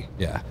somebody.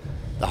 Yeah.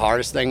 The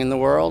hardest thing in the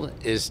world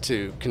is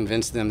to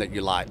convince them that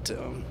you lied to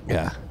them.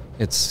 Yeah.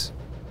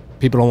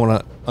 People don't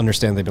want to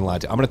understand they've been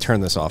lied to. I'm going to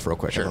turn this off real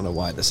quick. Sure. I don't know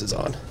why this is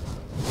on.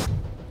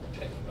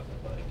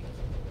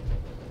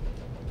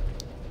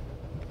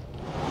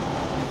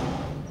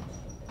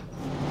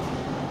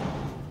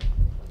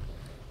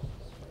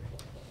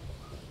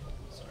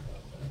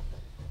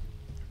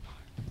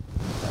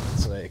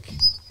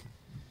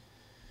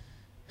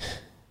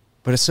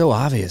 But it's so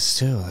obvious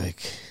too,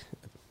 like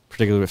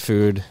particularly with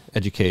food,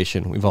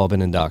 education, we've all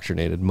been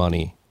indoctrinated.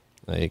 Money,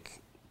 like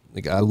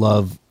I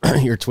love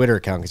your Twitter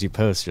account because you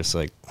post just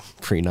like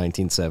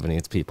pre-1970.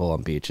 It's people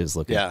on beaches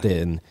looking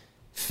thin,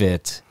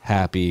 fit,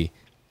 happy,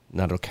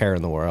 not a care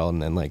in the world.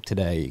 And then like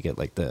today, you get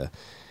like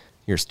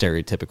your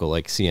stereotypical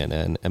like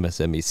CNN,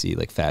 MSNBC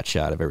like fat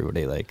shot of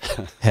everybody like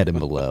head and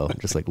below,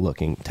 just like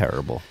looking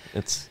terrible.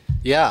 And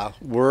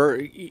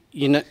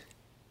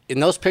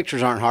those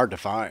pictures aren't hard to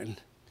find.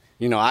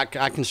 You know, I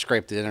can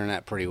scrape the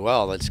internet pretty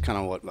well. That's kind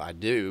of what I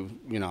do.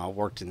 You know, I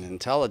worked in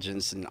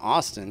intelligence in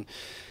Austin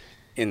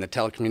in the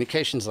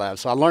telecommunications lab.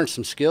 So I learned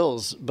some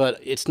skills, but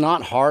it's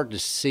not hard to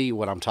see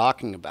what I'm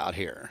talking about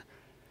here.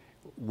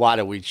 Why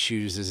do we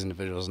choose as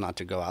individuals not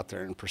to go out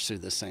there and pursue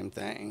the same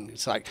thing?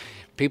 It's like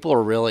people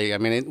are really,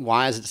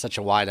 why is it such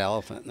a white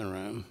elephant in the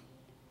room?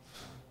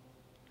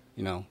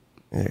 You know?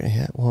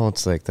 Yeah, well,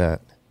 it's like that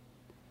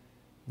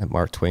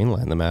Mark Twain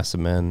line, the mass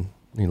of men.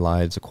 He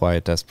lies a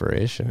quiet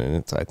desperation,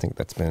 and I think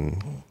that's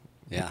been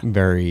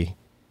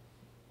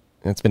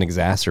it's been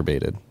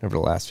exacerbated over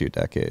the last few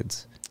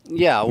decades.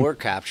 Yeah, we're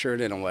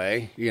captured in a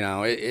way. You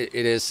know, it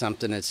is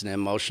something that's an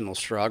emotional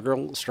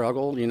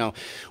struggle. You know,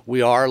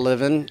 we are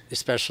living,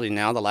 especially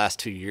now the last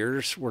 2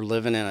 years, we're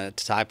living in a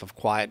type of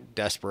quiet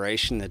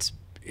desperation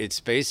it's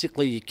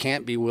basically you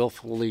can't be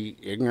willfully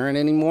ignorant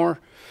anymore.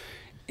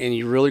 And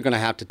you're really going to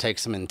have to take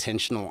some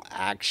intentional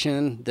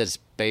action that's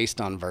based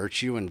on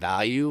virtue and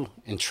value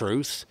and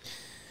truth.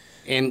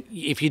 And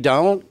if you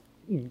don't,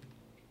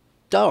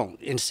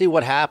 and see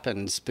what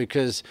happens,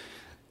 because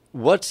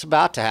what's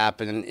about to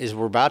happen is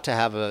we're about to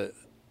have a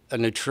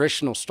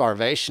nutritional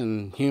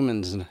starvation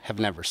humans have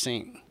never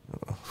seen.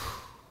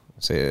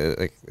 See,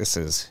 like it's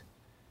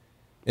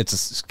a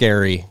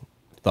scary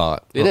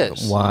thought. It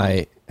is.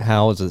 Why?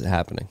 How is it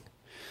happening?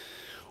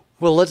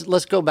 Well,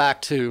 let's go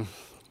back to.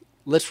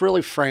 Let's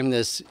really frame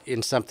this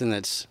in something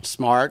that's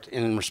smart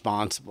and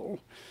responsible.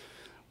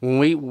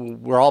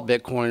 When we're all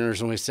Bitcoiners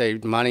and we say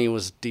money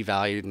was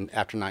devalued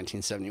after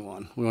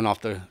 1971. We went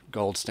off the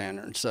gold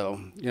standard.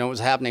 So, you know, it was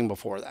happening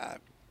before that.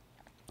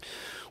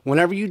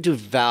 Whenever you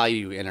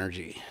devalue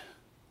energy,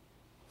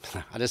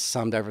 I just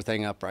summed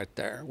everything up right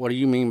there. What do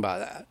you mean by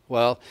that?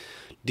 Well,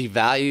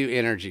 devalue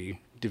energy,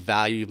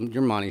 devalue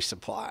your money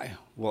supply.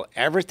 Well,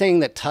 everything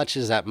that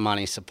touches that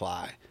money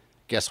supply,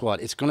 guess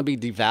what? It's going to be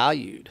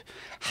devalued.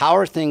 How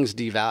are things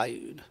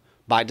devalued?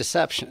 By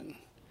deception.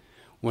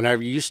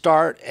 Whenever you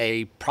start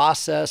a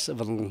process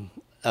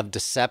of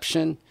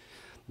deception,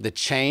 the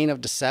chain of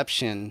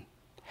deception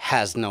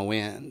has no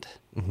end.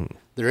 Mm-hmm.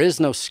 There is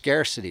no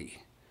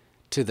scarcity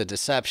to the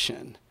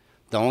deception.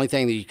 The only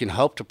thing that you can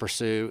hope to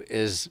pursue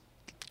is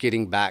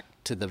getting back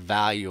to the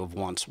value of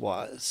once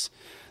was.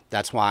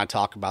 That's why I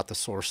talk about the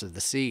source of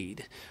the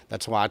seed.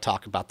 That's why I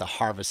talk about the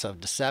harvest of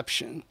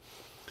deception.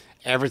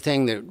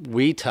 Everything that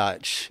we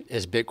touch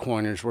as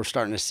Bitcoiners, we're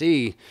starting to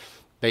see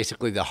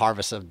basically the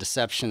harvest of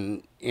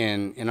deception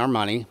in our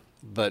money,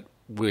 but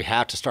we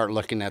have to start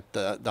looking at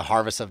the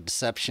harvest of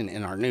deception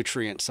in our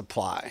nutrient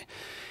supply.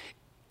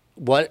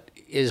 What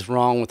is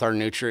wrong with our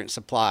nutrient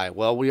supply?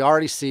 Well, we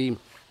already see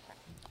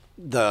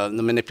the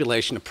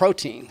manipulation of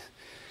protein,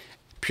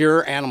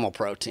 pure animal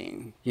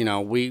protein. You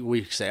know,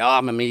 we say, oh,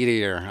 I'm a meat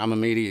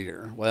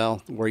eater.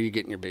 Well, where are you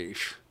getting your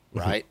beef,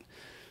 right?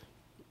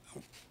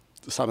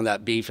 Some of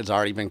that beef has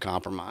already been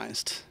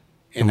compromised,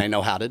 and they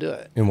know how to do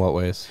it. In what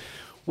ways?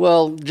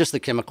 Well, just the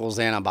chemicals,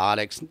 the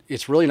antibiotics.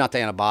 It's really not the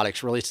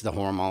antibiotics, really it's the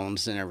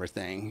hormones and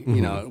everything. Mm-hmm.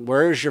 You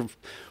know,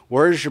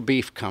 where's your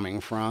beef coming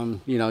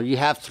from? You know, you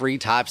have three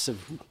types of,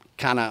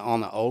 kind of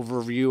on the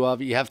overview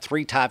of it, you have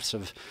three types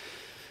of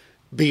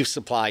beef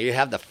supply. You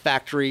have the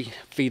factory,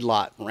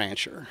 feedlot,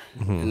 rancher.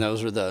 Mm-hmm.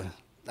 And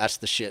that's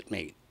the shit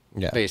meat,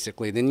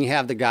 basically. Then you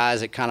have the guys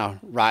that kind of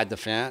ride the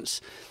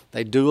fence.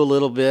 They do a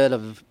little bit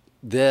of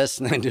this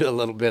and they do a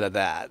little bit of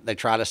that. They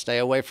try to stay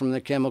away from the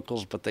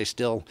chemicals, but they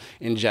still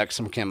inject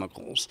some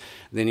chemicals.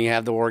 Then you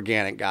have the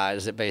organic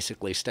guys that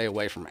basically stay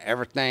away from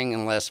everything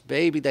unless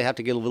maybe they have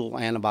to get a little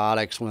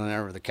antibiotics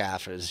whenever the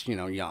calf is, you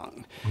know,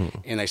 young.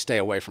 And they stay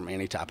away from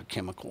any type of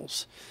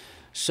chemicals.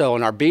 So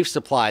in our beef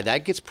supply,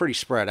 that gets pretty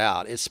spread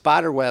out. It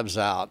spider webs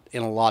out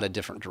in a lot of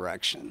different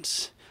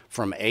directions,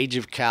 from age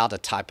of cow to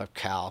type of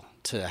cow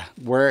to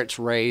where it's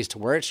raised, to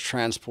where it's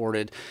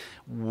transported.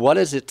 What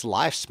is its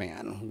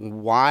lifespan?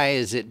 Why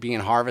is it being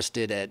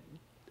harvested at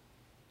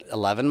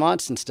 11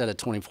 months instead of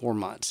 24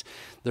 months?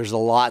 There's a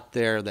lot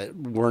there that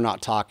we're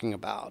not talking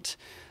about.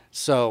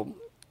 So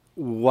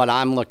what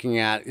I'm looking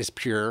at is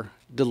pure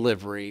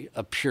delivery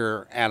of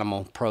pure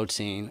animal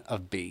protein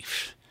of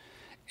beef.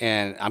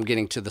 And I'm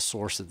getting to the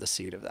source of the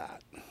seed of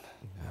that.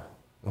 Yeah.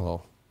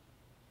 Well,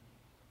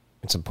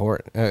 it's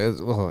important.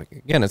 Well,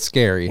 again, it's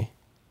scary,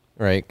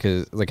 right?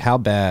 Because, like, how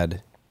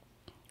bad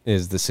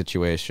is the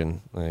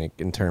situation, like,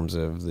 in terms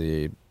of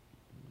the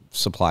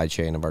supply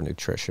chain of our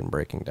nutrition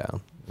breaking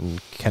down?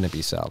 And can it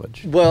be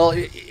salvaged? Well,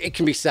 it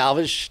can be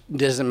salvaged. It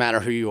doesn't matter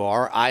who you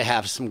are. I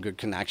have some good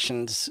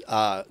connections,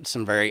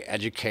 some very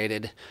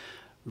educated,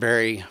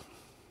 very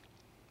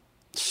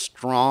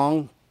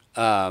strong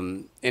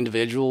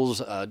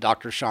individuals.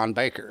 Dr. Sean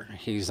Baker,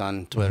 he's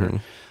on Twitter.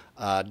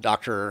 Mm-hmm.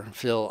 Dr.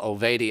 Phil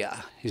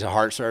Ovadia, he's a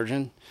heart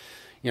surgeon.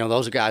 You know,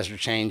 those guys are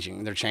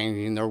changing. They're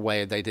changing their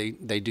way they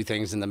do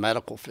things in the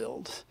medical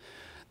field.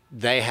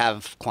 They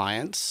have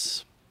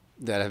clients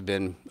that have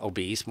been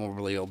obese,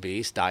 morbidly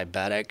obese,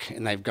 diabetic,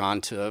 and they've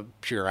gone to a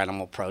pure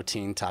animal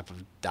protein type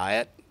of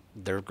diet.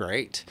 They're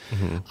great.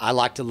 Mm-hmm. I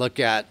like to look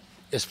at,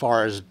 as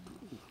far as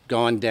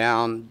going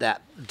down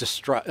that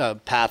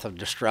path of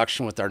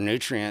destruction with our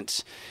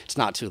nutrients, it's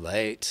not too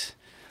late.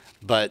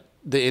 But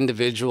the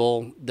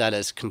individual that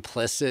is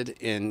complicit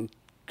in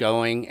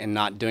going and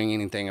not doing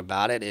anything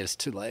about it, is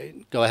too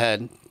late. Go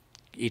ahead,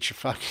 eat your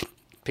fucking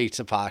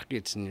pizza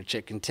pockets and your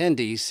chicken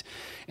tendies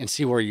and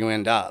see where you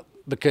end up.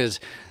 Because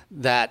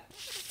that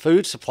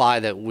food supply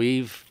that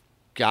we've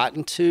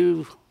gotten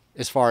to,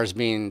 as far as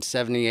being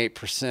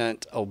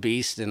 78%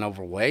 obese and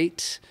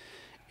overweight,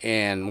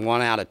 and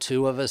 1 out of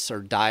 2 of us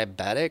are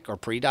diabetic or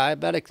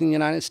pre-diabetic in the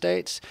United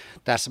States,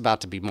 that's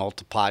about to be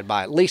multiplied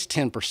by at least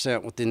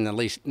 10% within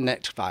the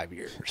next 5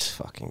 years. It's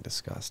fucking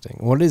disgusting.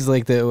 What is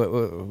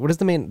what is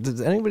the main, does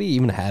anybody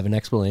even have an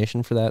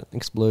explanation for that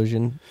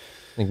explosion?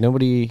 Like,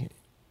 nobody,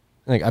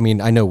 like, I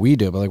mean, I know we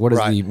do, but like, what is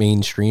the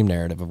mainstream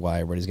narrative of why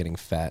everybody's getting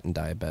fat and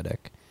diabetic?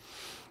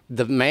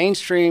 The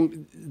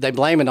mainstream, they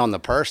blame it on the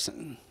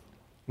person.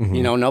 Mm-hmm.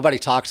 You know, nobody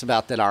talks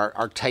about that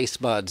our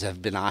taste buds have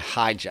been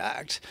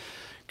hijacked.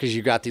 Because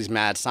you got these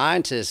mad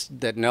scientists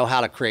that know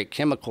how to create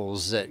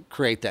chemicals that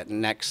create that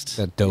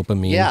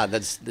dopamine. Yeah,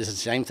 that's the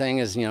same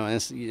thing as,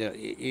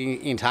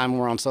 anytime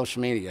we're on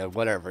social media,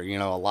 whatever,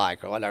 a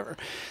like or whatever.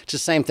 It's the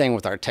same thing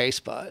with our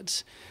taste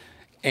buds.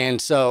 And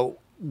so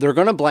they're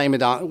going to blame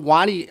it on,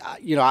 why do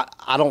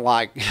I don't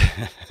like,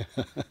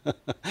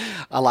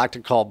 I like to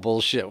call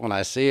bullshit when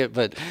I see it,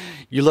 but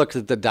you look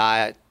at the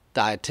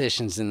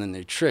dietitians and the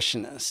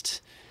nutritionists,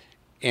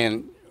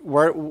 and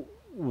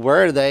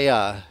where are they,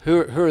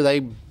 who are they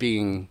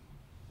being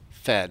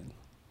fed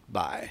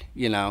by?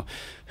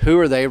 Who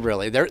are they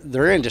really?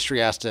 Their industry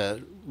has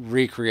to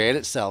recreate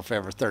itself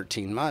every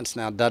 13 months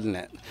now, doesn't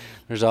it?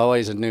 There's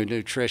always a new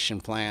nutrition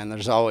plan.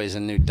 There's always a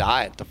new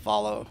diet to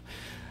follow.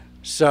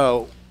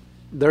 So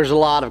there's a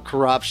lot of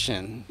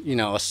corruption,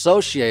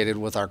 associated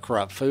with our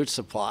corrupt food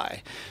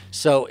supply.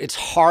 So it's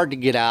hard to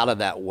get out of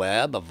that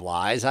web of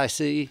lies I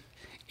see,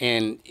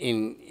 and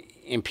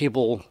in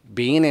people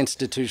being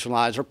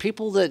institutionalized, or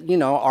people that,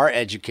 are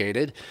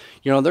educated,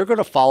 they're going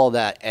to follow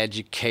that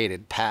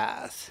educated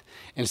path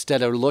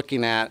instead of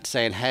looking at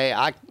saying,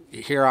 hey,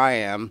 here I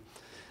am.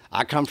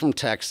 I come from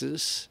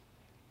Texas.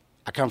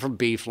 I come from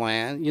beef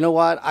land. You know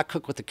what? I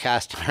cook with a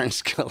cast iron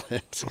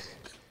skillet.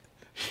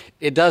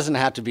 It doesn't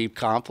have to be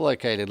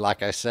complicated,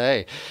 like I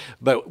say,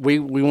 but we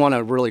want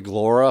to really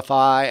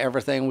glorify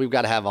everything. We've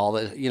got to have all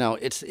the,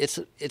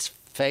 it's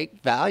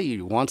fake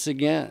value once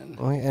again.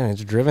 Well, and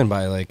it's driven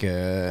by like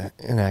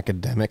an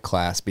academic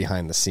class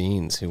behind the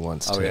scenes who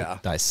wants to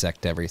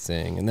dissect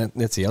everything. And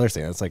that's the other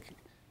thing. It's like,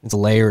 it's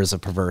layers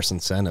of perverse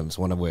incentives,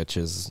 one of which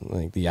is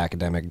like the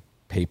academic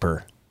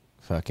paper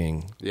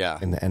fucking,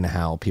 and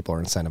how people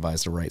are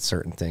incentivized to write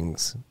certain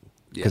things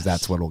because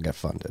that's what will get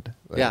funded.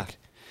 Like,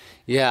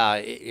 Yeah,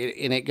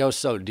 and it goes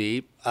so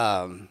deep.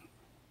 And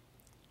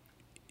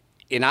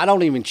I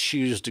don't even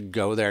choose to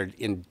go there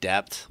in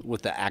depth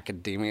with the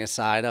academia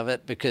side of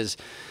it, because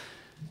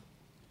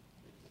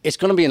it's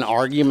going to be an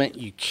argument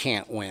you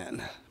can't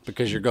win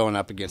because you're going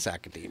up against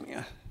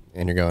academia.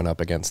 And you're going up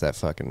against that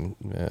fucking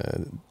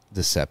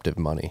deceptive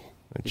money,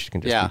 which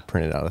can just be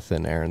printed out of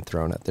thin air and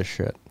thrown at this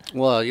shit.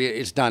 Well,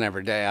 it's done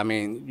every day. I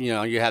mean,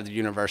 you have the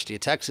University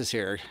of Texas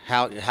here.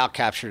 How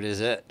captured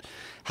is it?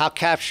 How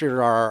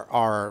captured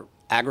are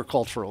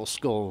agricultural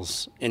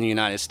schools in the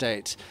United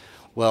States?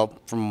 Well,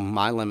 from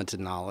my limited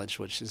knowledge,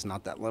 which is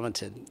not that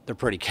limited, they're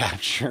pretty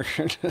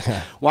captured.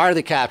 Why are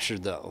they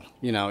captured, though?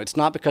 It's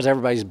not because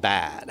everybody's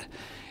bad.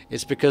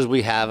 It's because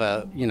we have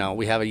a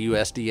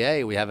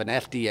USDA, we have an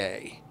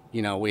FDA.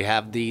 We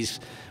have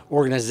these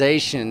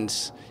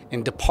organizations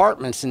and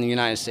departments in the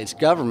United States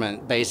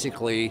government,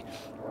 basically,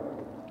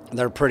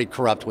 they're pretty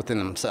corrupt within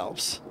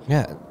themselves.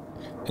 Yeah.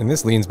 And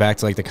this leans back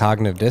to like the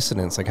cognitive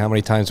dissonance. Like how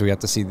many times we have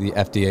to see the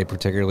FDA,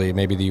 particularly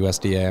maybe the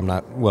USDA. I'm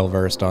not well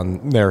versed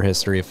on their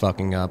history of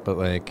fucking up, but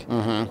like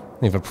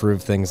they've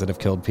approved things that have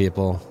killed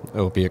people,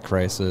 opiate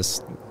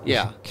crisis.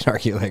 Yeah. You can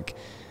argue like,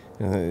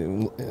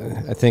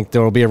 I think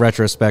there will be a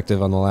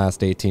retrospective on the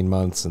last 18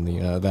 months and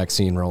the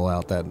vaccine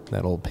rollout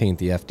that'll paint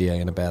the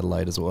FDA in a bad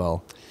light as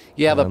well.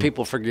 Yeah, but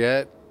people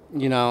forget,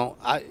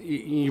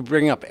 you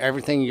bring up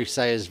everything you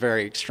say is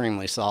very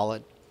extremely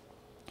solid.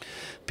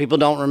 People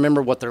don't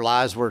remember what their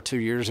lives were 2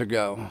 years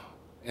ago,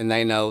 and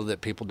they know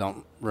that people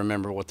don't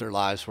remember what their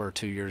lives were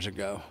 2 years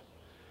ago.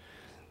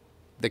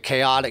 The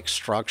chaotic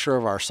structure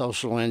of our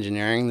social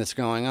engineering that's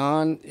going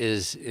on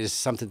is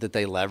something that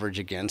they leverage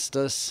against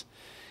us,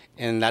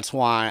 and that's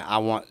why I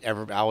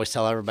always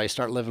tell everybody,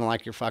 start living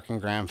like your fucking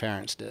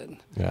grandparents did.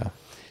 Yeah.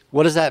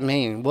 What does that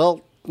mean?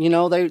 Well,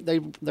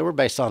 they were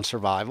based on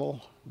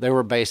survival. They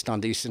were based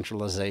on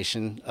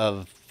decentralization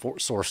of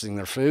sourcing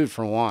their food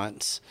for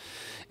once.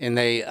 And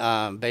they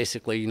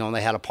basically,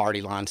 they had a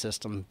party line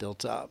system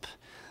built up.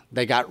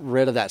 They got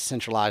rid of that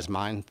centralized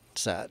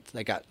mindset.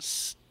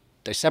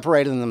 They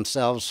separated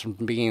themselves from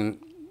being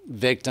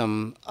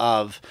victim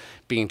of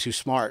being too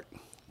smart,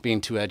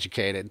 being too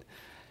educated,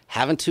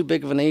 having too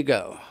big of an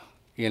ego,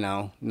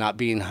 not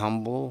being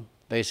humble,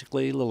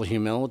 basically, a little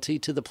humility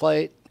to the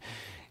plate.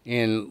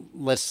 And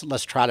let's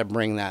try to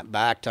bring that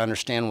back to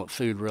understand what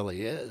food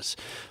really is.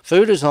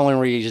 Food is the only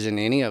reason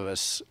any of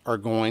us are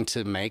going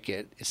to make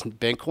it.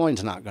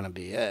 Bitcoin's not going to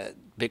be it.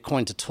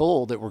 Bitcoin's a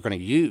tool that we're going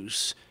to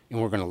use and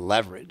we're going to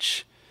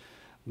leverage.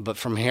 But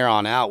from here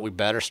on out, we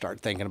better start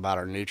thinking about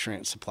our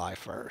nutrient supply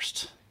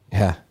first.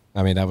 Yeah,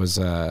 I mean that was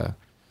one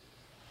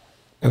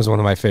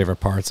of my favorite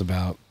parts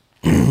about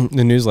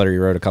the newsletter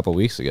you wrote a couple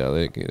weeks ago,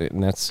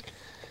 and that's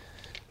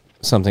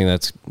something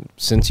that's,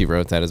 since you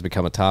wrote that, has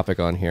become a topic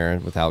on here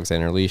with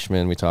Alexander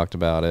Leishman. We talked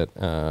about it,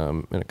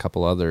 and a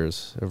couple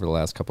others over the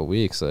last couple of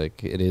weeks.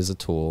 Like, it is a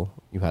tool.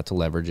 You have to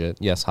leverage it.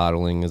 Yes,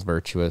 hodling is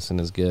virtuous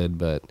and is good,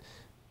 but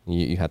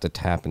you have to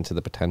tap into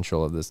the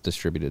potential of this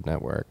distributed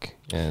network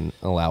and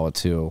allow it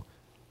to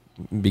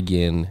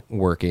begin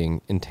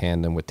working in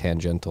tandem with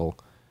tangential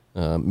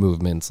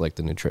movements like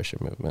the nutrition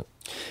movement.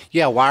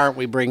 Yeah, why aren't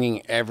we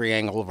bringing every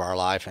angle of our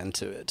life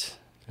into it?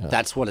 Yeah.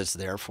 That's what it's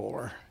there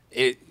for.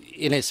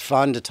 And it's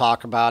fun to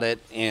talk about it,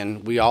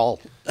 and we all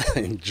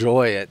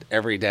enjoy it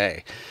every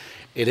day.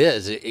 It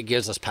is. It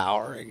gives us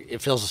power.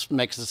 It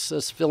makes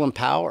us feel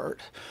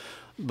empowered.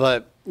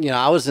 But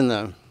I was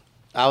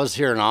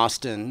here in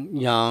Austin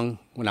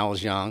when I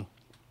was young,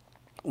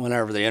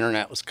 whenever the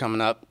internet was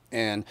coming up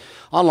and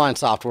online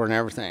software and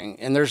everything.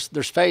 And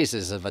there's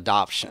phases of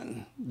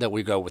adoption that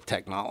we go with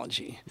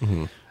technology.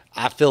 Mm-hmm.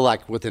 I feel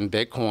like within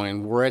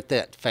Bitcoin, we're at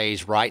that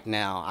phase right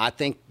now. I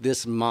think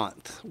this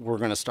month we're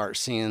going to start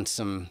seeing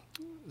some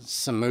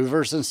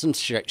movers and some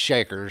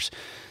shakers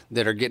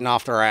that are getting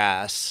off their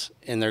ass,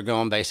 and they're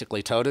going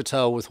basically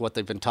toe-to-toe with what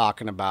they've been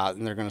talking about,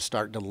 and they're going to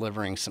start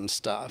delivering some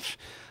stuff.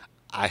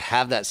 I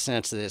have that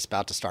sense that it's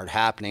about to start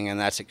happening, and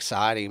that's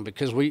exciting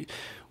because we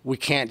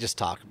can't just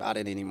talk about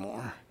it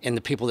anymore. And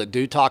the people that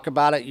do talk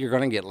about it, you're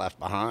going to get left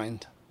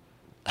behind.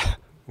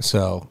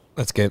 So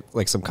let's get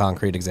like some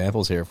concrete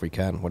examples here if we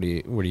can. What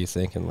are you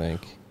thinking,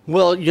 like?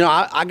 Well,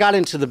 I got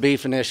into the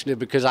beef initiative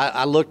because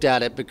I looked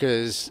at it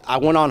because I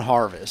went on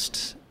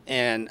harvest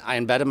and I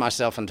embedded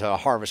myself into a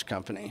harvest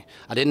company.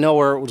 I didn't know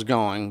where it was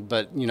going,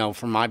 but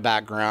from my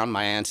background,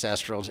 my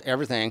ancestrals,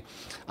 everything,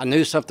 I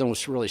knew something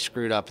was really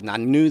screwed up, and I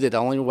knew that the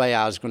only way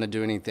I was going to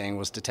do anything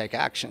was to take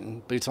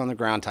action, boots on the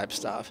ground type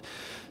stuff.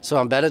 So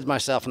I embedded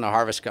myself in a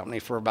harvest company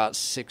for about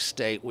 6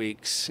 to 8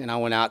 weeks, and I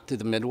went out through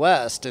the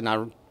Midwest, and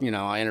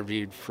I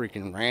interviewed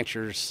freaking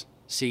ranchers,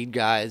 seed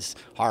guys,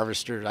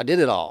 harvesters. I did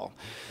it all.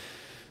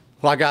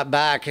 Well, I got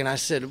back and I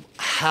said,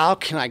 how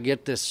can I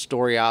get this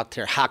story out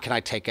there? How can I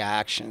take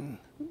action?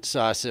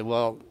 So I said,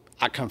 well,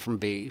 I come from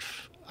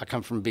beef. I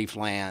come from beef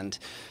land.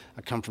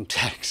 I come from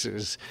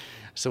Texas.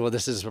 So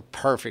this is a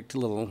perfect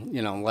little,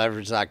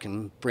 leverage that I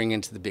can bring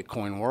into the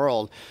Bitcoin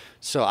world.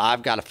 So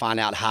I've got to find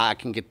out how I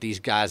can get these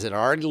guys that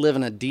are already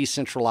living a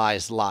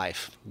decentralized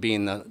life,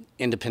 being the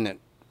independent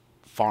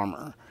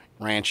farmer,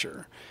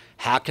 rancher.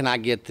 How can I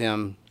get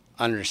them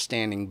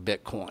understanding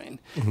Bitcoin?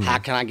 Mm-hmm. How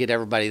can I get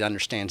everybody that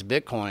understands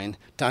Bitcoin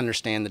to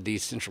understand the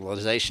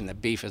decentralization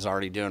that beef is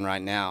already doing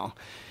right now?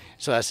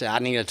 So I said, I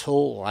need a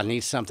tool. I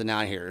need something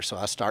out here. So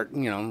I start,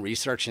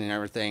 researching and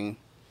everything.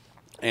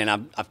 And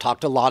I've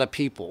talked to a lot of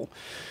people.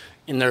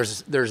 And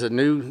there's a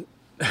new,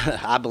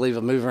 I believe,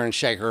 a mover and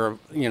shaker,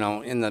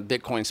 in the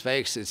Bitcoin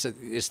space. It's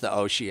the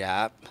Oshi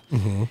app.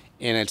 Mm-hmm.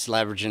 And it's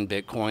leveraging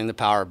Bitcoin, the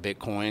power of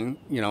Bitcoin,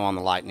 on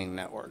the Lightning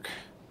Network.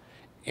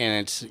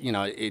 And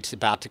it's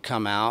about to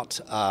come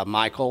out.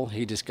 Michael,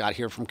 he just got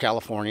here from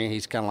California.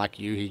 He's kind of like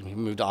you. He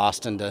moved to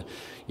Austin to,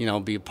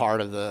 be a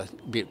part of the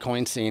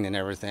Bitcoin scene and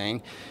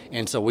everything.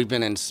 And so we've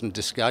been in some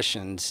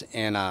discussions,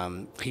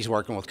 and he's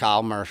working with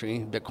Kyle Murphy,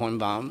 Bitcoin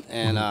Bum,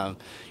 and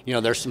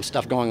there's some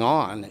stuff going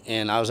on.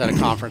 And I was at a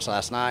conference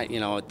last night,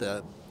 at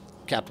the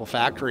Capital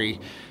Factory.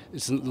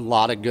 There's a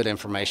lot of good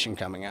information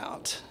coming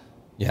out.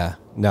 Yeah,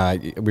 no,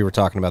 we were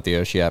talking about the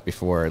Oshi app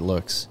before. It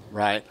looks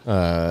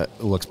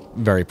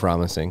very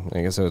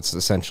promising. So it's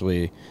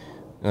essentially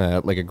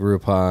like a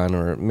Groupon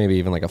or maybe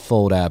even like a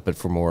Fold app, but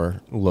for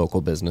more local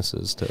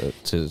businesses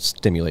to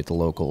stimulate the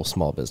local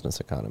small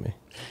business economy.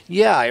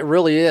 Yeah, it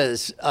really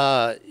is.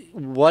 I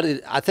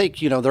think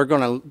they're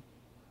going to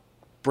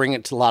bring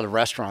it to a lot of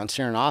restaurants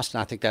here in Austin.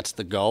 I think that's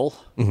the goal.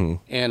 Mm-hmm.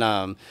 And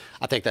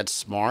I think that's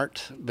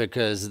smart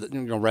because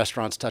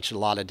restaurants touch a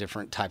lot of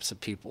different types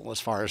of people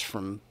as far as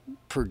from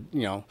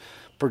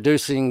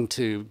producing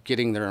to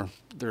getting their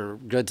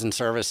goods and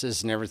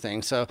services and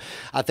everything. So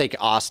I think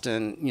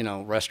Austin,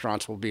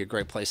 restaurants will be a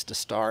great place to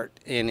start.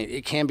 And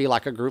it can be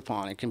like a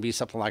Groupon. It can be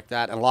something like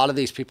that. And a lot of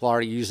these people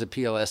already use the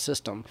POS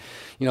system.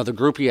 The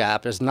Groupie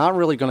app is not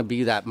really going to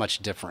be that much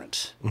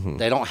different. Mm-hmm.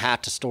 They don't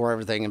have to store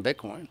everything in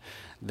Bitcoin.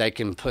 They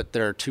can put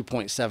their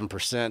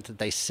 2.7% that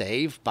they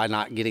save by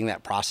not getting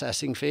that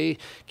processing fee,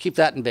 keep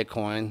that in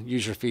Bitcoin,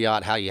 use your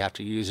fiat how you have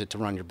to use it to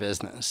run your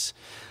business.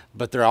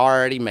 But they're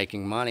already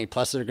making money,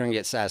 plus they're going to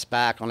get sats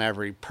back on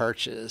every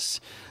purchase.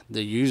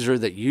 The user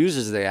that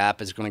uses the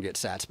app is going to get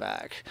sats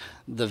back.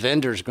 The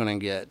vendor's going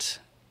to get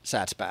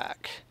sats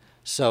back.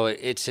 So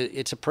it's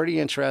a pretty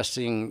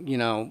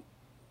interesting,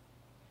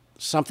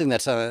 something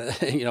that's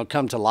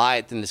come to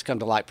light, and it's come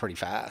to light pretty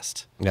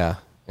fast. Yeah,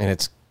 and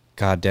it's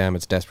goddamn,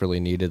 it's desperately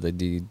needed.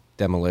 The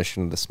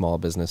demolition of the small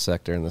business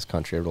sector in this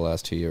country over the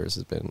last 2 years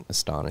has been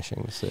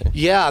astonishing to see.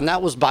 Yeah, and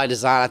that was by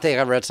design. I think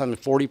I read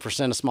something,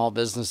 40% of small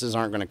businesses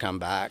aren't going to come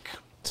back.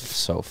 It's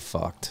so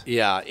fucked.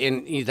 Yeah,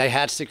 and they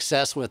had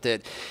success with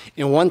it.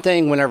 And one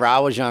thing, whenever I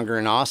was younger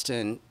in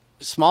Austin,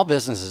 small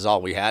business is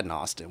all we had in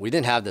Austin. We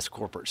didn't have this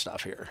corporate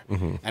stuff here.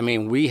 Mm-hmm. I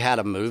mean, we had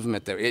a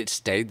movement that it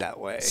stayed that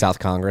way. South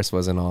Congress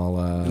wasn't all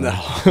no.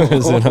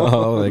 wasn't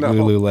all like no.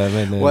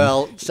 Lululemon.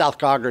 Well, South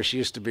Congress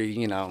used to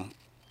be,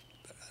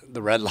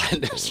 the red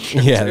light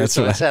district. Yeah, that's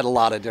so right. It's had a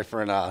lot of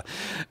different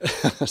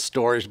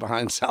stories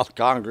behind South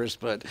Congress,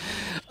 but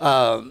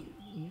Austin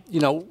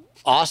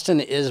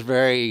is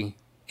very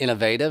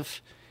innovative.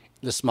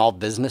 The small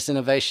business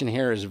innovation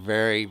here is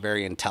very,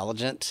 very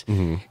intelligent,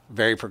 mm-hmm.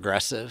 very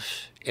progressive.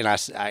 And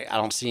I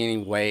don't see any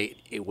way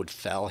it would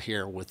fail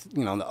here with, the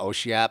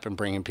Oshi app and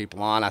bringing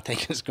people on. I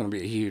think it's going to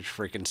be a huge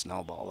freaking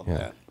snowball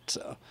event.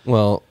 So,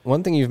 well,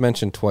 one thing you've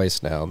mentioned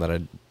twice now that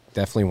I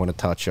definitely want to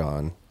touch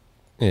on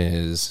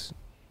is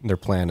their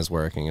plan is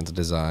working. It's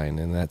design.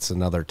 And that's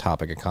another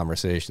topic of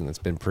conversation that's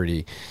been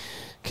pretty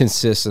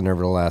consistent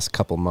over the last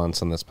couple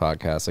months on this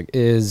podcast. Like,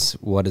 is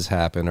what has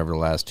happened over the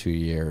last 2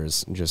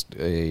 years just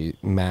a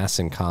mass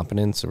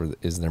incompetence, or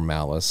is there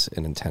malice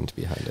and intent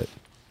behind it?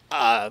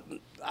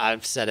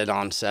 I've said it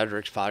on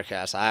Cedric's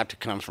podcast. I have to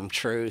come from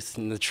truth,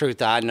 and the truth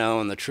that I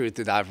know and the truth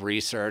that I've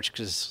researched,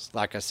 because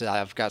like I said,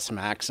 I've got some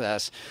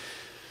access.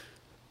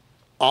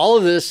 All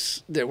of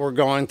this that we're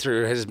going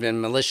through has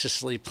been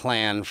maliciously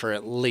planned for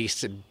at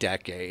least a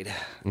decade,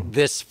 mm-hmm.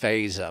 this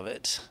phase of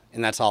it.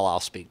 And that's all I'll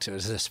speak to,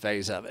 is this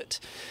phase of it.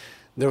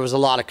 There was a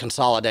lot of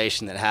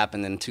consolidation that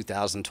happened in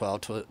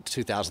 2012 to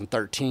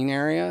 2013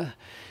 area.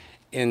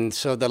 And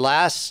so the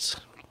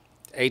last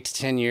 8 to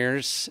 10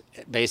 years,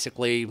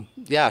 basically,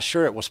 yeah,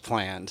 sure, it was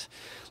planned.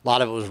 A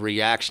lot of it was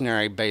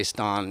reactionary based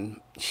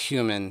on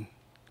human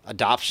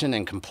adoption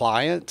and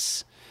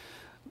compliance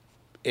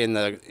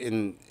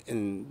in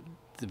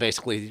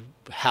basically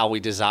how we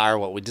desire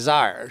what we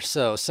desire.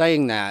 So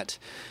saying that,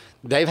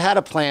 they've had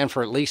a plan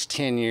for at least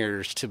 10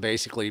 years to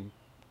basically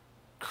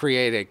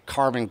create a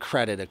carbon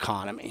credit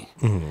economy.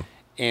 Mm-hmm.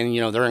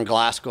 And, they're in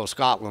Glasgow,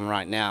 Scotland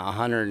right now.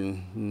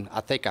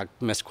 I think I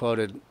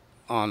misquoted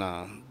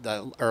on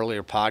the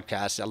earlier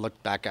podcast. I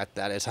looked back at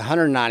that. It's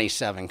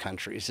 197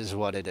 countries is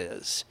what it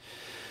is.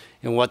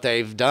 And what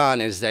they've done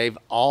is they've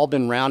all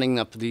been rounding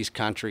up these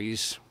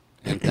countries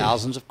and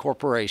thousands of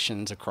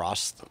corporations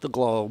across the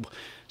globe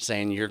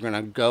saying, you're going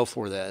to go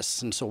for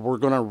this. And so we're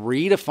going to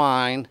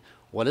redefine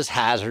what is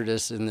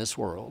hazardous in this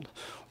world.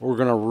 We're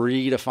going to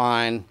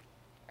redefine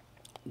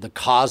the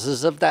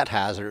causes of that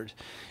hazard.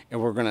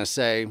 And we're going to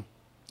say,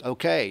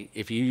 okay,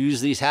 if you use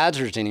these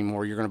hazards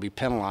anymore, you're going to be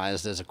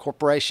penalized as a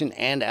corporation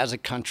and as a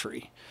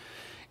country.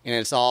 And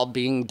it's all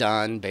being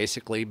done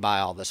basically by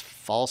all this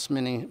false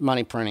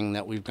money printing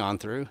that we've gone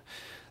through.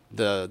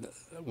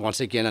 Once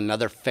again,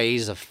 another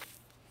phase of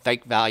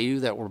fake value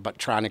that we're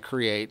trying to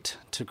create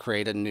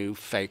a new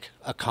fake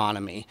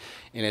economy.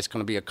 And it's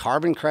going to be a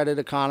carbon credit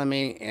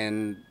economy,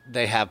 and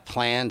they have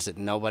plans that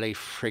nobody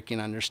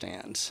freaking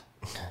understands.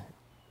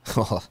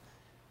 Well,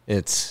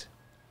 it's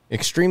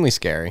extremely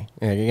scary.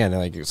 And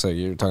again, so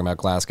you're talking about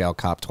Glasgow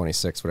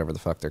COP26, whatever the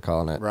fuck they're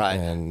calling it. Right.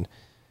 And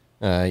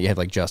you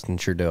have Justin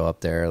Trudeau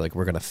up there,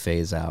 we're going to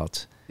phase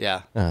out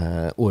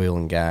oil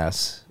and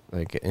gas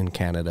in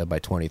Canada by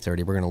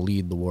 2030. We're going to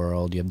lead the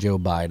world. You have Joe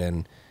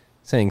Biden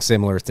saying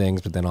similar things,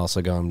 but then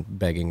also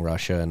begging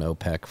Russia and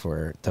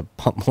OPEC to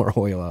pump more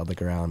oil out of the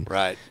ground.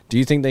 Right. Do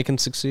you think they can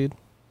succeed?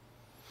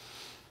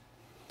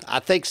 I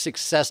think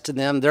success to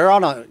them,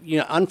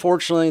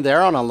 unfortunately,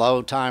 they're on a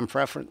low time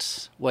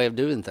preference way of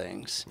doing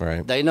things.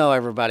 Right. They know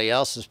everybody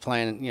else is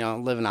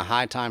living a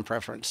high time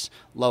preference,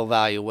 low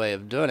value way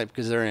of doing it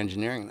because they're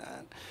engineering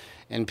that.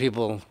 And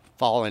people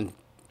fall in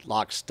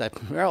lockstep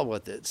and barrel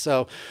with it.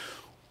 So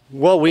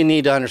what we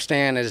need to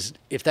understand is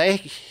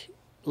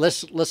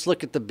let's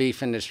look at the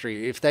beef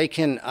industry. If they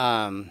can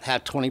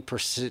have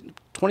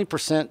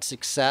 20%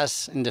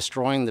 success in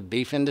destroying the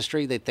beef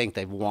industry, they think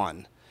they've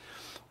won.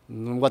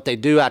 What they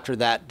do after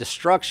that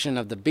destruction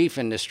of the beef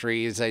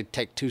industry is they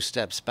take 2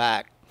 steps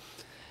back.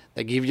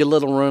 They give you a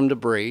little room to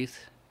breathe.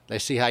 They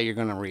see how you're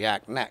going to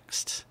react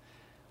next.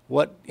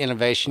 What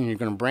innovation you're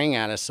going to bring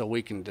at us so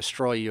we can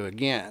destroy you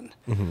again.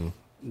 Mm-hmm.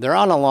 They're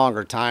on a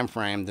longer time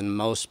frame than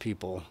most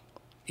people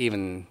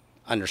even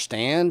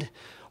understand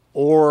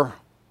or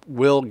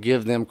will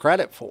give them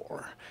credit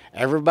for.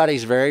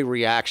 Everybody's very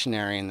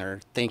reactionary in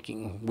their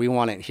thinking. We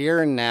want it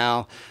here and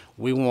now.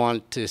 We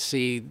want to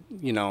see,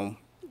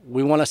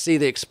 we want to see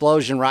the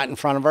explosion right in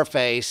front of our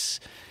face.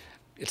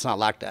 It's not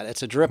like that.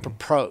 It's a drip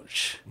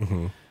approach.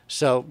 Mm-hmm.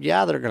 So,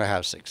 they're going to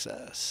have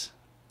success.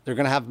 They're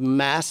going to have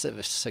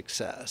massive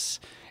success.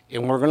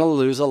 And we're going to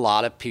lose a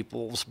lot of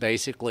people's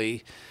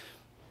basically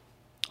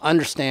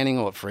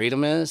understanding what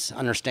freedom is,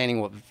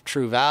 understanding what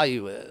true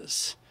value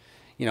is.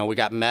 We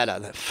got Meta,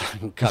 that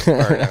fucking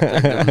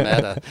cuckbird.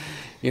 Meta.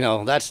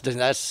 That's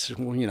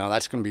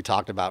going to be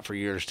talked about for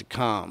years to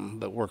come.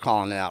 But we're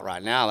calling it out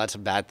right now. That's a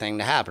bad thing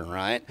to happen,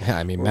 right? Yeah,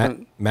 I mean, Matt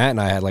and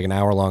I had an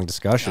hour-long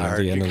discussion at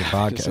the end of the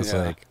podcast.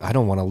 Yeah. I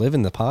don't want to live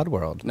in the pod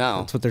world.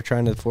 No. That's what they're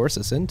trying to force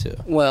us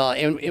into. Well,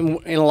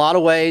 in a lot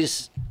of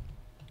ways,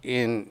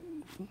 a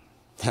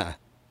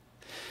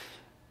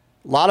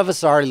lot of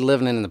us are already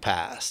living in the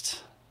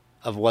past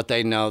of what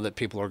they know that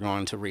people are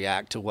going to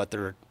react to what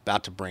they're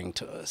about to bring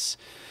to us.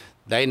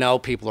 They know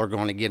people are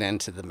going to get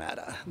into the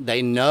meta.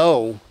 They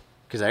know,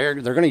 because they're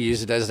going to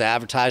use it as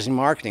advertising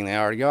marketing. They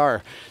already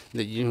are.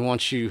 That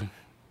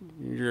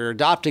you're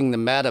adopting the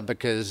meta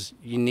because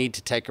you need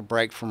to take a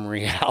break from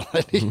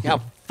reality.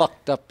 How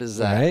fucked up is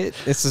that? Right?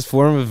 It's this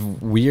form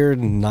of weird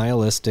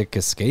nihilistic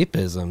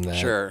escapism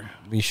that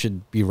we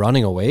should be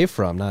running away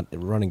from, not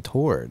running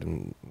toward.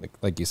 And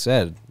like you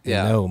said, you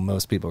know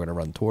most people are going to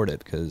run toward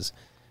it because,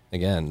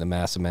 again, the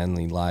mass of men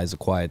lies a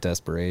quiet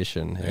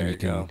desperation. There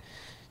and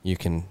you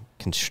can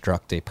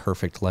construct a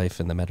perfect life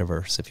in the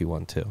metaverse if you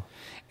want to.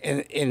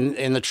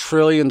 In the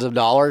trillions of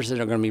dollars that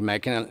are going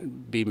to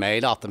be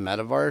made off the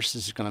metaverse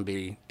is going to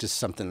be just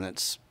something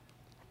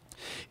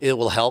it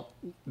will help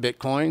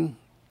Bitcoin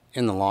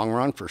in the long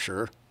run for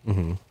sure,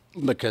 mm-hmm.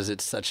 because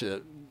it's such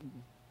a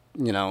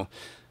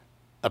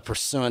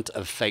pursuit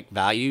of fake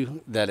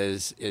value that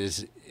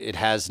it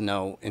has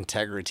no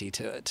integrity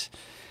to it.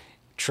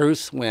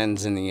 Truth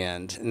wins in the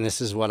end, and this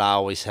is what I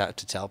always have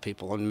to tell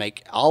people and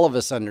make all of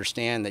us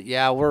understand that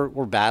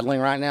we're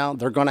battling right now.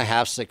 They're going to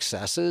have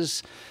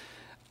successes.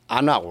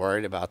 I'm not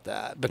worried about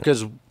that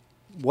because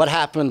what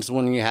happens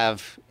when you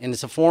have, and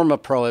it's a form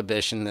of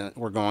prohibition that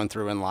we're going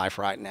through in life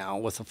right now,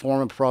 with a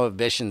form of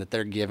prohibition that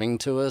they're giving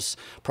to us,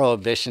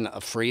 prohibition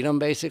of freedom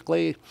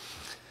basically.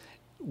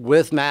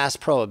 With mass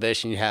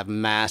prohibition, you have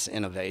mass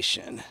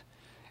innovation.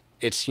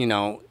 It's,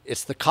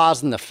 it's the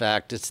cause and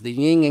effect. It's the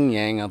yin and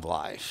yang of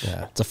life.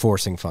 Yeah, it's a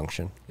forcing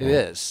function. It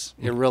is.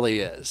 It really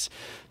is.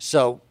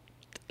 So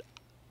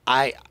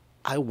I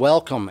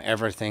welcome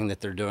everything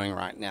that they're doing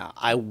right now.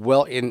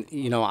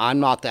 I'm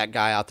not that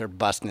guy out there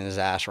busting his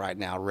ass right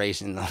now,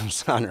 raising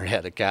those 100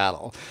 head of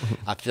cattle.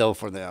 I feel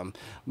for them,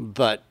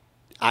 but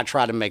I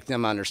try to make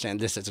them understand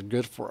this is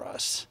good for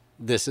us.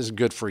 This is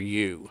good for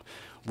you.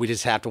 We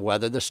just have to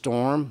weather the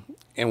storm,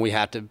 and we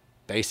have to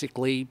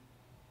basically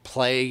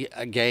play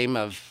a game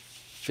of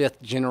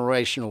fifth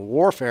generational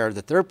warfare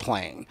that they're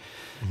playing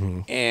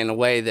in a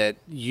way that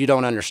you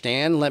don't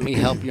understand. Let me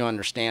help you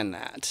understand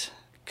that.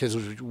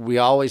 Because we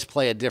always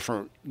play a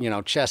different,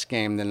 chess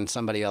game than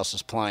somebody else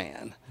is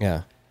playing.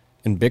 Yeah.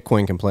 And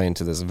Bitcoin can play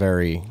into this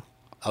very,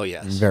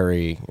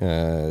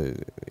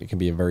 it can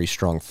be a very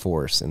strong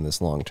force in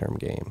this long-term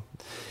game.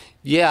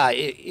 Yeah,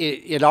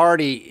 it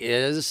already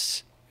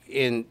is.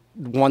 And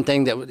one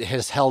thing that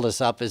has held us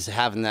up is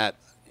having that,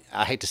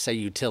 I hate to say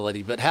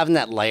utility, but having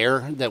that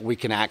layer that we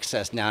can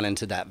access down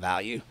into that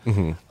value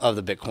of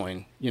the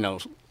Bitcoin,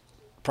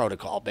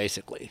 protocol,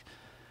 basically.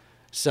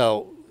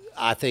 So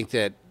I think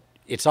that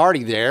it's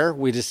already there.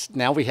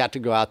 Now we have to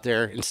go out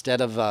there,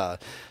 instead of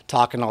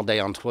talking all day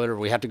on Twitter,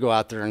 we have to go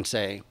out there and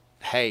say,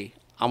 hey,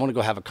 I want to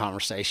go have a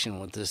conversation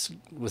with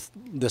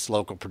this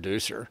local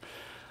producer.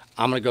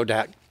 I'm going to go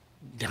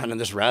down to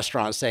this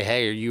restaurant and say,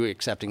 hey, are you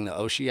accepting the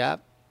Oshi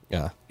app?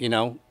 Yeah.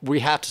 We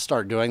have to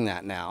start doing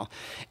that now.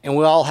 And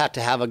we all have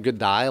to have a good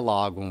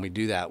dialogue when we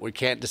do that. We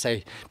can't just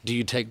say, do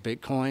you take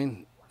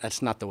Bitcoin?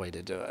 That's not the way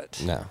to do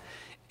it. No.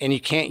 And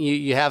you can't,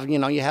 you have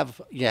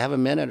a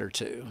minute or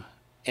two.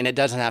 And it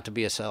doesn't have to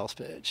be a sales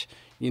pitch.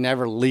 You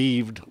never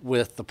lead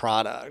with the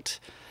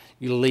product.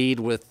 You lead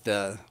with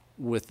the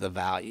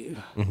value.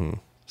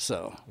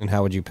 So. And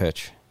how would you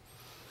pitch?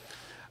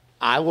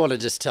 I want to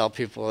just tell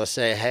people to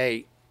say,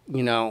 hey,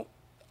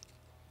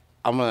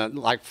 I'm gonna,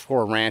 like,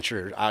 for a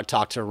rancher. I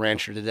talked to a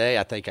rancher today.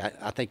 I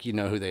think you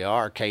know who they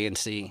are.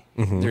 KNC.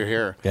 They're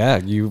here. Yeah,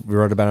 you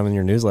wrote about them in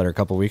your newsletter a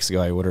couple of weeks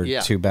ago. I ordered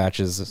 2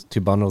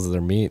 bundles of their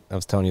meat. I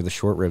was telling you the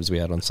short ribs we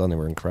had on Sunday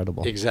were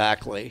incredible.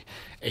 Exactly.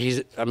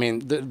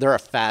 They're a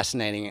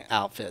fascinating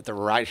outfit. They're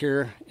right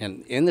here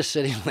in the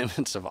city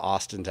limits of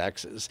Austin,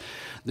 Texas.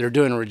 They're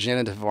doing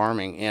regenerative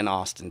farming in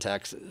Austin,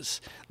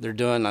 Texas. They're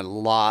doing a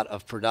lot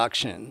of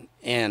production.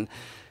 And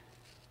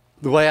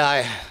the way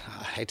I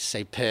hate to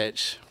say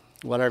pitch,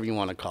 whatever you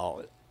want to call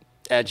it,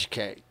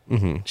 educate,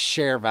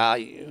 share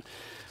value.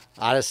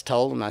 I just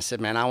told them, I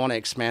said, man, I want to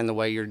expand the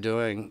way you're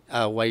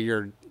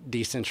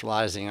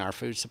decentralizing our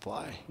food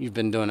supply. You've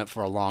been doing it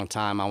for a long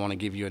time. I want to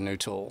give you a new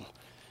tool.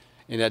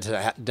 It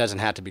doesn't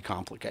have to be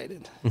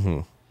complicated.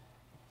 And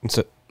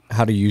so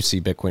how do you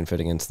see Bitcoin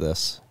fitting into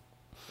this?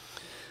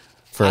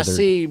 I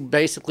see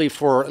basically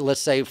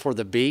let's say for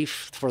the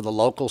beef, for the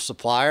local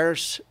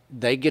suppliers,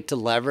 they get to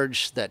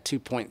leverage that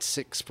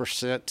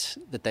 2.6%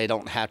 that they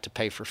don't have to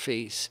pay for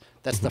fees.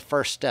 That's the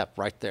first step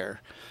right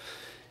there.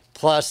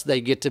 Plus,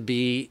 they get to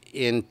be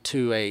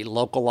into a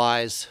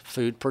localized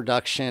food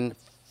production,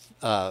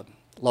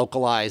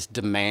 localized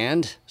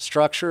demand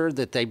structure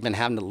that they've been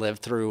having to live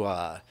through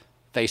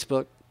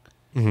Facebook,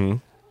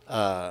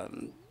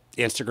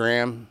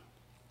 Instagram,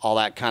 all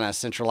that kind of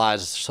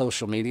centralized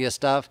social media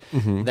stuff.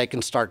 They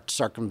can start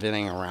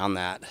circumventing around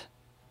that.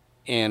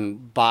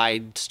 And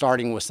by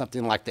starting with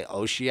something like the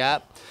Oshi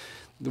app,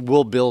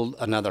 we'll build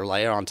another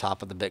layer on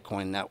top of the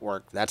Bitcoin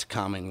network. That's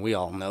coming. We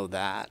all know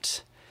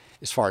that.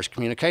 As far as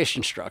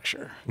communication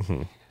structure,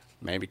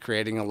 maybe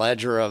creating a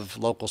ledger of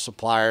local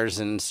suppliers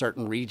in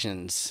certain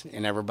regions,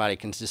 and everybody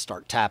can just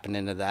start tapping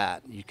into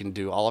that. You can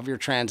do all of your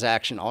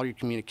transaction, all your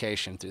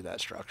communication through that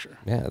structure.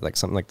 Yeah, like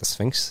something like the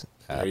Sphinx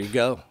app. There you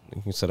go.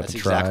 You can set up That's a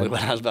tribe. exactly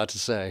what I was about to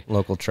say.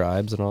 Local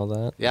tribes and all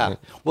that. Yeah.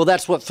 Well,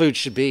 that's what food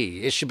should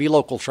be. It should be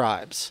local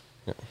tribes.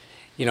 Yeah.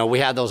 We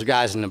had those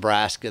guys in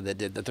Nebraska that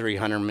did the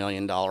 $300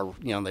 million,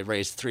 they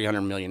raised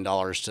 $300 million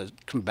to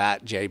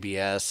combat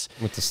JBS.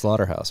 With the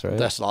slaughterhouse, right?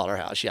 The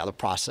slaughterhouse, yeah, the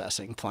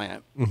processing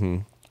plant.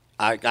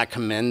 I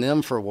commend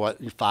them for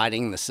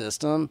fighting the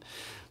system.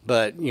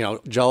 But,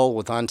 Joel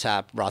with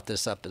Untapped brought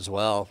this up as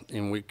well,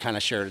 and we kind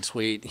of shared a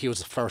tweet. He was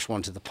the first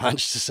one to the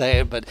punch to say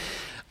it, but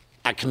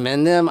I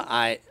commend them.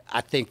 I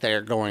think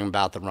they're going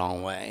about the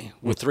wrong way.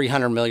 With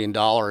 $300 million,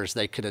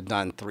 they could have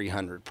done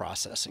 300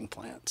 processing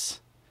plants.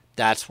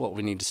 That's what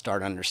we need to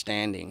start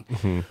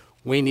understanding.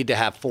 We need to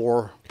have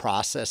 4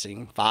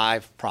 processing,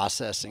 5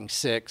 processing,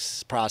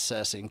 6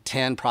 processing,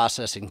 10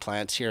 processing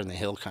plants here in the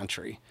Hill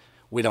Country.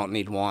 We don't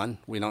need 1.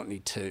 We don't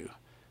need 2.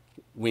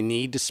 We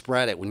need to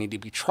spread it. We need to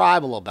be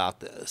tribal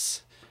about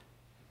this.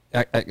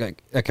 I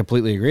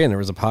completely agree. And there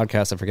was a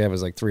podcast, I forget, it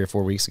was like 3 or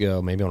 4 weeks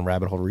ago, maybe on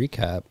Rabbit Hole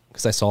Recap,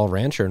 because I saw a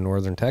rancher in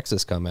northern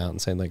Texas come out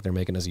and saying like they're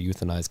making us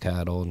euthanize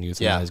cattle and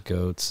euthanize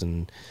goats,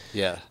 and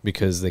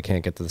because they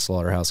can't get to the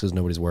slaughterhouse because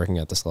nobody's working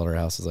at the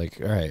slaughterhouse. It's like,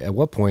 all right, at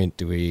what point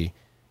do we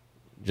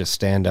just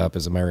stand up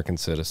as American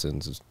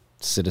citizens, as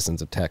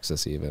citizens of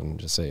Texas even, and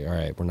just say, all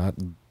right, we're not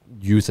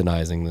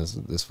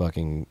euthanizing this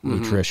fucking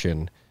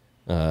nutrition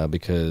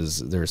because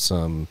there's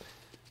some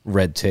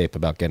red tape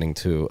about getting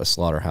to a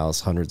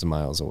slaughterhouse hundreds of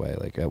miles away.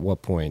 Like, at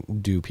what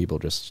point do people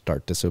just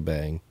start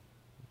disobeying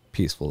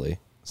peacefully?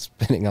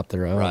 spinning up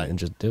their own Right. and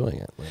just doing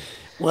it. Like,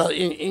 Well,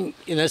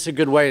 it's a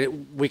good way.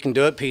 We can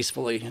do it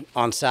peacefully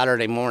on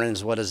Saturday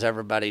mornings. What is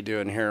everybody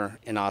doing here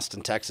in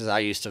Austin, Texas? I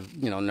used to,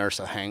 nurse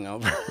a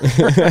hangover,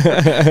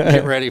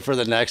 get ready for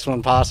the next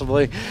one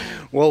possibly.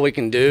 What we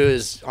can do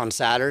is on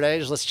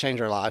Saturdays, let's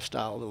change our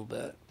lifestyle a little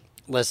bit.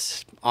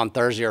 On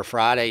Thursday or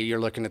Friday, you're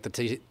looking at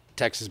the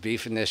Texas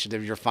Beef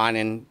Initiative. You're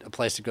finding a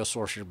place to go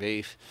source your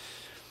beef.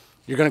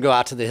 You're going to go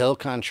out to the hill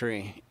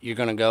country. You're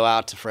going to go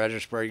out to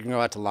Fredericksburg. You're going to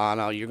go out to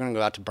Llano. You're going to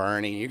go out to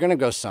Bernie. You're going to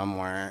go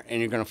somewhere, and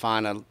you're going to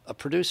find a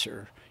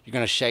producer. You're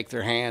going to shake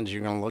their hands.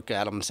 You're going to look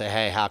at them and say,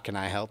 hey, how can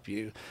I help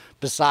you?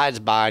 Besides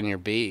buying your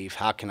beef,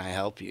 how can I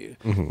help you?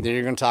 Mm-hmm. Then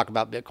you're going to talk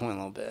about Bitcoin a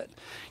little bit.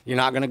 You're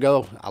not going to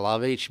go, I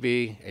love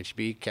HB.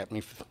 HB kept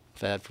me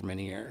fed for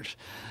many years.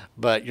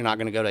 But you're not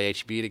going to go to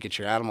HB to get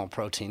your animal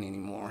protein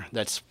anymore.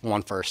 That's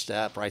one first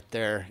step right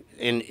there.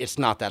 And it's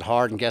not that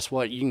hard. And guess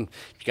what? If you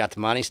got the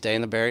money, stay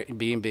in the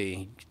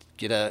B&B,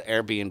 get an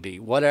Airbnb,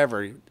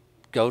 whatever.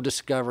 Go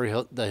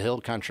discover the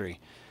hill country.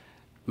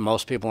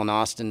 Most people in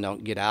Austin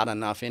don't get out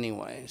enough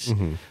anyways.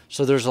 Mm-hmm.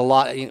 So there's a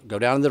lot. Go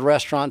down to the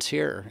restaurants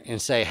here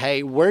and say,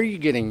 hey, where are you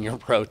getting your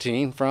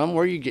protein from?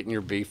 Where are you getting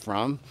your beef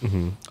from?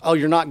 Mm-hmm. Oh,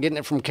 you're not getting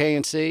it from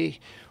KNC?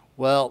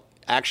 Well,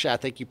 actually, I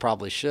think you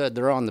probably should.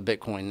 They're on the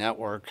Bitcoin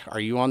network. Are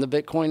you on the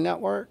Bitcoin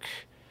network?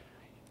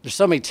 There's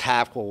so many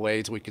tactical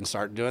ways we can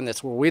start doing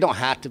this where we don't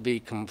have to be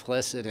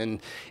complicit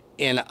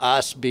in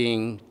us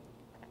being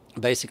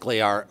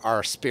basically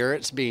our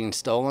spirits being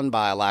stolen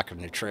by a lack of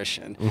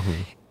nutrition.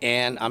 Mm-hmm.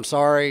 And I'm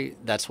sorry,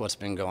 that's what's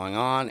been going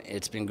on.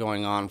 It's been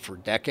going on for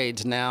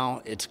decades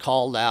now. It's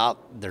called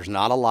out. There's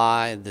not a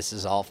lie. This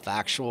is all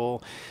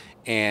factual.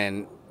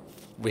 And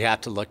we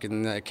have to look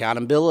in the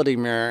accountability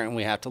mirror, and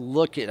we have to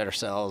look at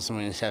ourselves, and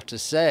we just have to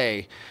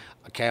say,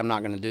 okay, I'm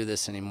not going to do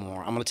this anymore.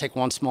 I'm going to take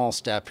one small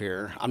step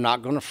here. I'm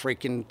not going to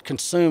freaking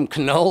consume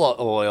canola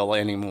oil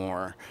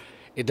anymore.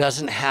 It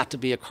doesn't have to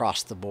be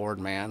across the board,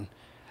 man.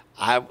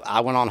 I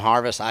went on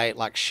harvest. I ate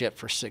like shit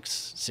for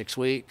six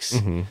weeks.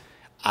 Mm-hmm.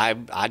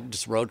 I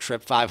just road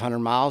tripped 500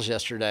 miles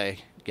yesterday.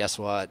 Guess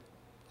what?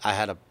 I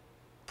had a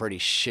pretty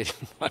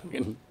shitty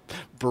fucking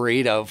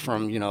burrito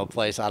from, a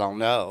place I don't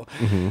know.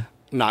 Mm-hmm.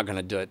 Not going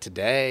to do it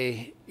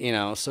today,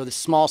 So the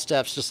small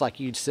steps, just like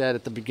you said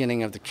at the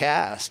beginning of the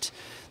cast,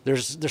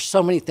 there's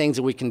so many things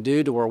that we can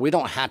do to where we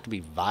don't have to be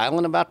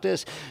violent about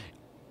this.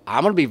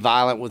 I'm going to be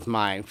violent with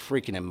my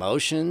freaking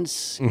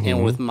emotions mm-hmm.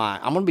 and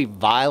I'm going to be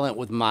violent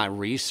with my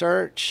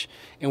research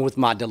and with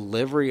my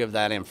delivery of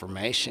that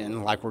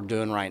information like we're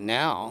doing right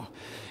now.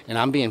 And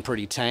I'm being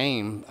pretty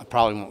tame. I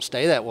probably won't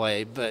stay that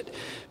way, but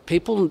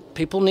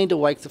people need to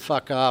wake the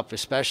fuck up,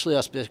 especially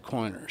us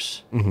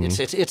Bitcoiners. Mm-hmm.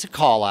 It's a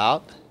call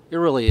out. It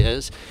really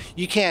is.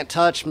 You can't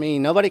touch me.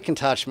 Nobody can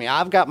touch me.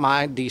 I've got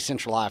my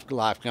decentralized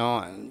life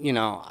going.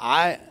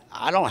 I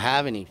don't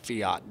have any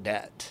fiat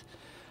debt.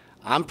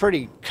 I'm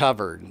pretty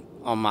covered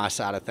on my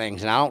side of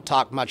things, and I don't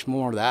talk much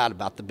more of that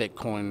about the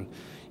Bitcoin,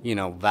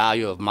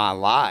 value of my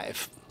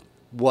life.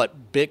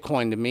 What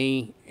Bitcoin to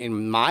me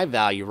and my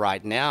value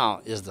right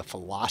now is the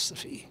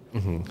philosophy.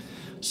 Mm-hmm.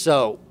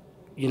 So,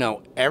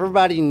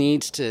 everybody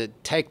needs to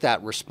take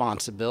that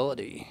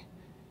responsibility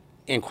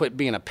and quit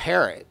being a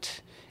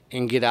parrot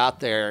and get out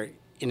there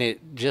and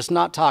it just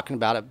not talking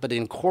about it, but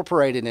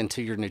incorporate it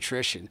into your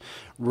nutrition.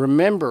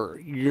 Remember,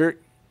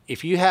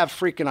 if you have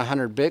freaking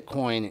 100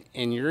 Bitcoin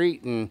and you're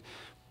eating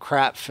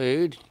crap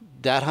food,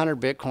 that 100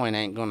 Bitcoin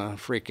ain't gonna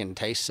freaking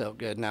taste so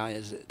good now,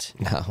 is it?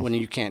 No. When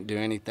you can't do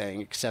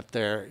anything except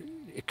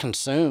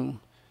consume,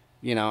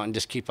 and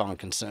just keep on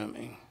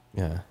consuming.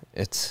 Yeah,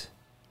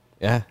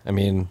 I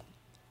mean,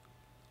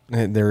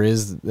 there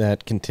is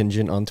that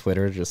contingent on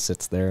Twitter just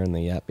sits there and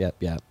the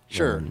yap.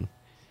 Sure.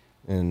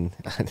 And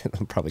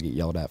I'll probably get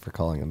yelled at for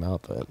calling them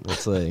out, but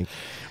it's like,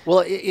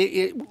 well,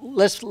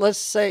 let's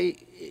say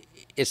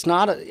it's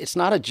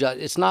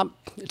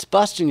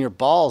busting your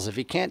balls. If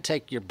you can't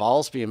take your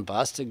balls being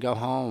busted, go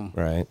home.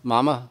 Right.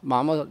 Mama,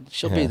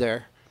 she'll be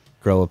there.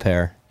 Grow a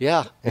pair.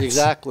 Yeah,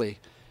 exactly.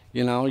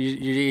 You're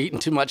eating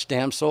too much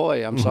damn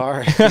soy. I'm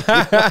sorry.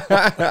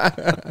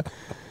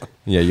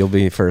 Yeah, you'll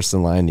be first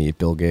in line to eat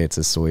Bill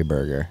Gates' soy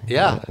burger.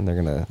 Yeah. And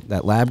they're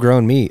that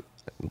lab-grown meat.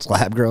 It's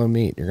lab-grown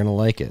meat. You're going to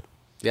like it.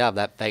 Yeah,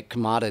 that fake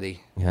commodity.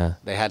 Yeah.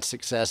 They had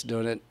success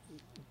doing it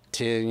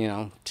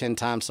 10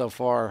 times so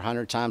far,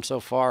 100 times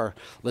so far.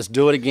 Let's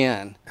do it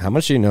again. How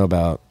much do you know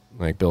about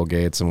Bill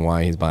Gates and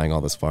why he's buying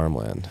all this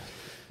farmland?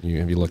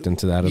 Have you looked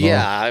into that at all?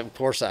 Yeah, of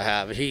course I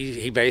have.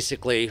 He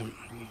basically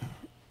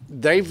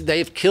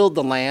they've killed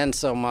the land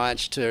so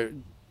much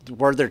to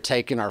where they're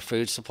taking our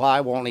food supply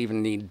won't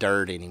even need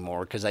dirt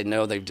anymore because they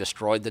know they've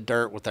destroyed the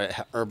dirt with the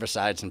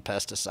herbicides and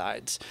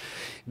pesticides.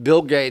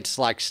 Bill Gates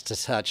likes to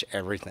touch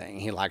everything.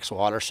 He likes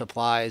water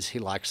supplies. He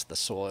likes the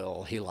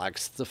soil. He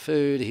likes the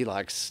food. He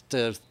likes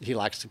to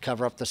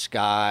cover up the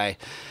sky.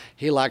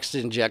 He likes to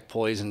inject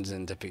poisons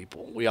into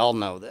people. We all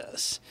know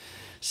this.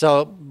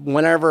 So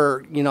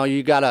whenever,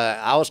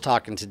 I was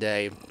talking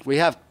today, we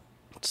have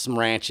some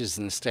ranches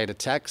in the state of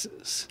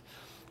Texas.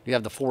 We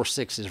have the 4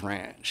 Sixes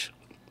Ranch.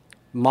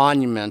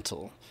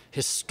 Monumental,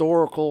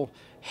 historical,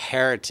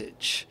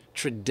 heritage,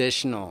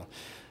 traditional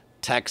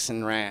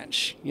Texan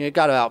ranch. It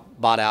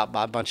got bought out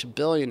by a bunch of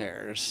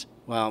billionaires.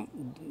 Well,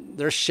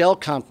 there's shell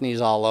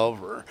companies all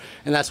over,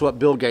 and that's what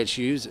Bill Gates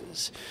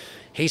uses.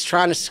 He's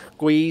trying to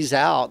squeeze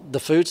out the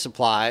food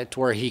supply to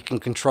where he can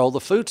control the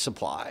food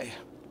supply.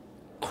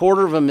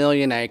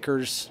 250,000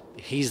 acres.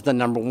 He's the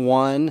number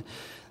one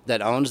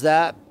that owns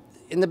that.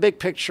 In the big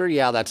picture,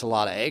 yeah, that's a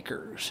lot of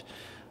acres.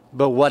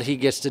 But what he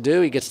gets to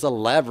do, he gets to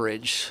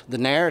leverage the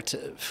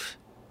narrative.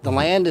 The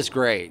land is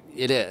great.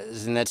 It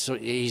is. And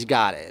he's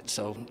got it.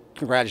 So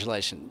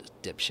congratulations,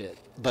 dipshit.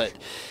 But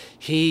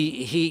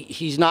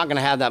he's not going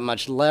to have that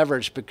much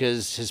leverage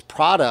because his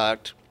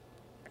product,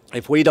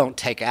 if we don't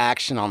take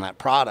action on that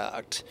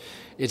product,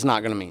 it's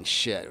not going to mean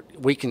shit.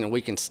 We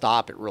can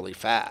stop it really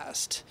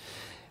fast.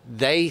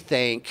 They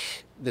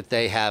think that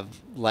they have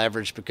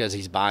leverage because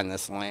he's buying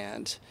this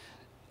land.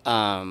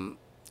 And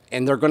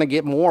they're going to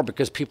get more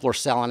because people are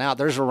selling out.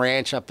 There's a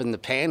ranch up in the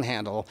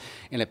Panhandle,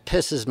 and it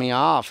pisses me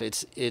off.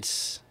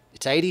 It's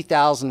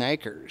 80,000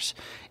 acres,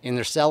 and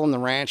they're selling the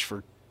ranch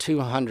for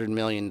 $200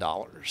 million.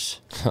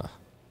 Huh.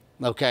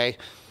 Okay?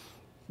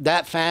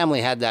 That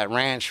family had that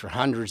ranch for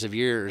hundreds of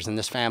years, and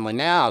this family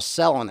now is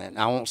selling it.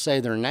 I won't say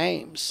their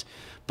names,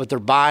 but they're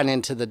buying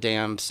into the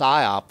damn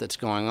psyop that's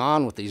going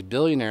on with these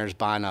billionaires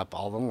buying up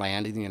all the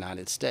land in the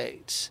United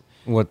States.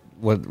 What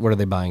are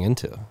they buying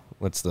into?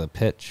 What's the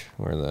pitch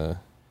or the...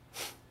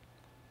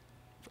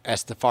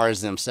 As far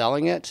as them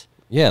selling it?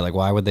 Yeah, like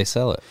why would they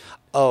sell it?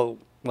 Oh,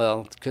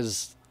 well,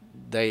 because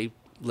they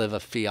live a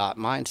fiat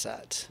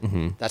mindset.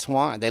 Mm-hmm. That's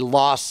why. They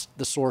lost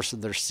the source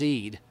of their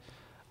seed,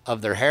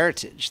 of their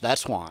heritage.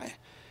 That's why.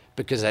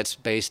 Because that's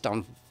based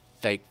on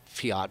fake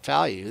fiat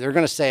value. They're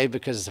going to say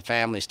because the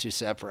family's too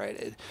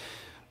separated.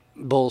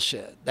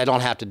 Bullshit. They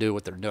don't have to do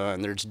what they're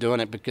doing. They're just doing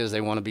it because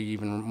they want to be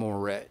even more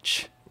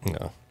rich.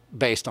 Yeah.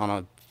 Based on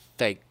a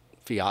fake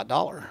fiat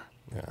dollar.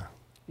 Yeah.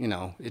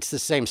 It's the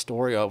same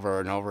story over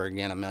and over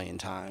again 1,000,000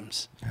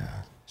 times.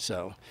 Yeah.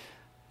 So.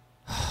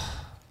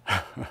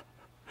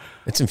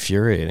 It's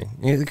infuriating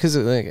because,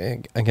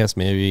 I guess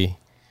maybe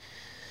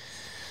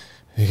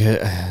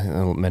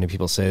many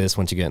people say this: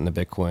 once you get into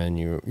Bitcoin,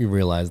 you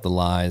realize the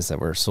lies that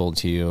were sold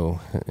to you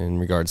in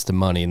regards to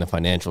money and the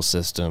financial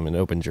system, and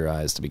opened your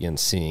eyes to begin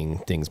seeing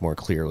things more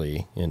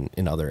clearly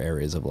in other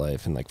areas of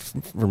life. And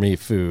for me,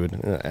 food,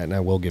 and I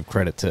will give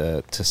credit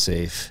to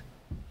Safe.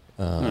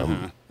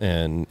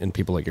 And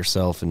people like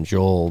yourself and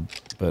Joel,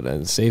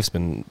 but Safe's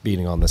been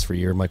beating on this for a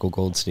year. Michael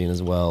Goldstein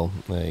as well.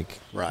 Right.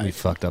 We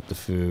fucked up the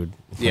food.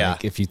 Yeah.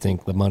 If you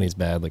think the money's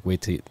bad, wait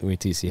till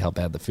you see how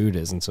bad the food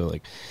is. And so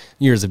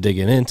years of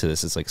digging into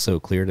this, it's so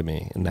clear to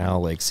me. And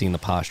now seeing the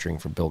posturing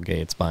for Bill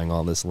Gates buying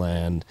all this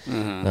land,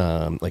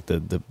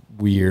 the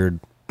weird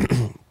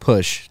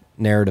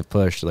narrative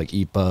push to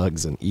eat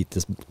bugs and eat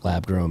this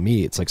lab grown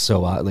meat. It's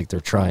so they're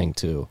trying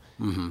to.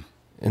 Mm-hmm.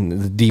 And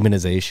the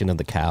demonization of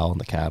the cow and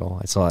the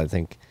cattle. I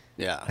think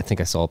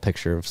I saw a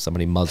picture of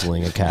somebody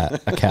muzzling a cow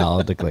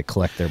to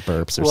collect their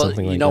burps or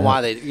something like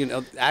that. You know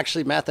why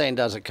actually methane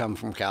doesn't come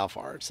from cow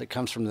farts. It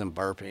comes from them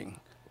burping.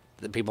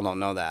 The people don't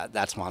know that.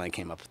 That's why they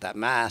came up with that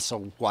mass.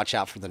 So watch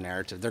out for the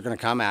narrative. They're going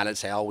to come at it and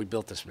say, "Oh, we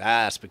built this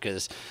mass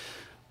because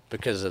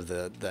of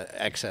the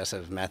excess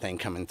of methane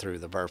coming through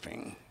the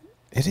burping."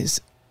 It is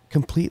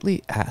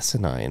completely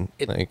asinine.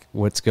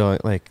 What's going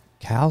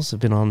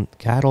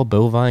cattle,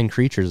 bovine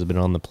creatures have been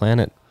on the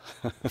planet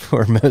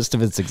for most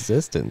of its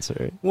existence,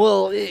 right?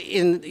 Well,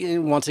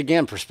 in once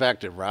again,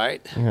 perspective,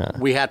 right? Yeah.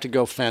 We have to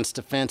go fence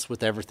to fence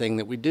with everything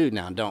that we do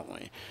now, don't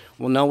we?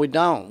 Well, no, we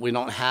don't. We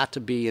don't have to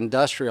be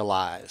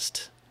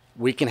industrialized.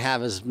 We can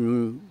have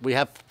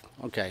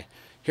okay,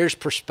 here's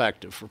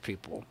perspective for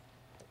people.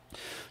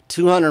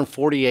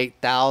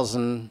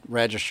 248,000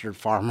 registered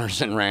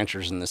farmers and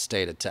ranchers in the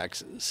state of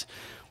Texas.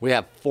 We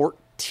have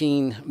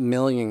 14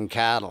 million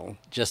cattle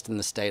just in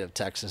the state of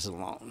Texas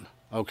alone.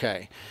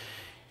 Okay.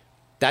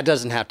 That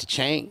doesn't have to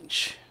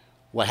change.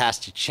 What has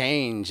to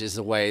change is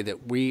the way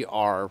that we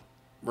are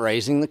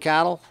raising the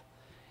cattle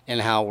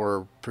and how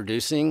we're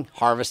producing,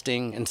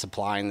 harvesting, and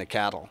supplying the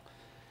cattle.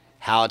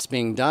 How it's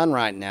being done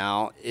right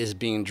now is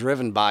being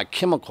driven by a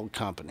chemical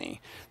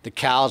company. The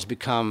cows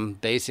become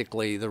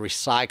basically the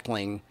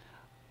recycling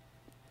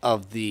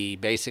of the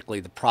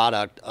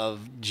product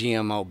of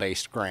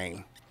GMO-based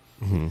grain.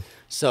 Mm-hmm.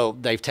 So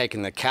they've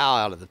taken the cow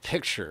out of the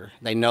picture.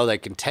 They know they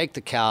can take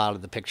the cow out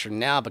of the picture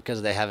now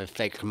because they have a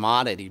fake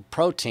commodity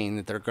protein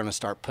that they're going to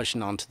start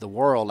pushing onto the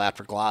world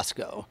after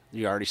Glasgow.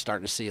 You're already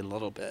starting to see a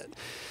little bit.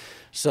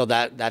 So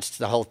that's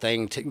the whole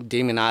thing,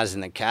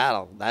 demonizing the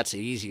cattle. That's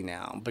easy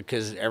now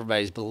because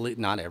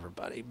not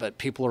everybody, but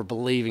people are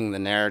believing the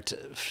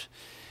narrative.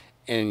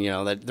 And,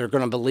 that they're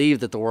going to believe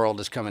that the world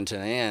is coming to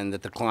an end,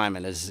 that the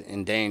climate is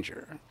in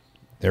danger.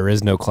 There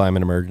is no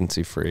climate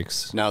emergency,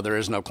 freaks. No, there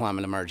is no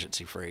climate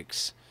emergency,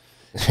 freaks.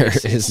 There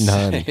is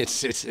none.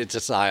 It's a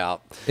psyop.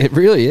 It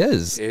really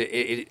is.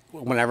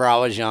 Whenever I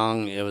was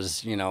young, it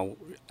was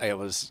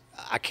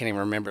I can't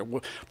even remember.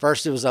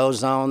 First it was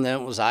ozone,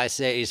 then it was ice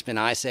age. It's been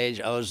ice age,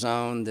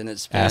 ozone, then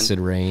it's been acid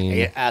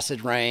rain.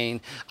 Acid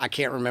rain. I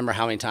can't remember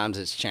how many times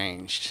it's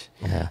changed.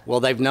 Yeah. Well,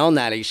 they've known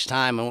that each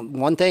time. And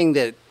one thing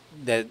that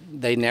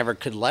they never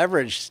could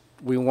leverage,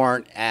 we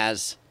weren't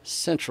as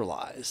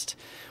centralized.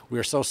 We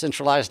are so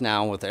centralized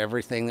now with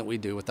everything that we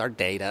do with our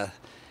data,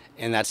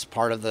 and that's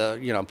part of the,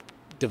 you know,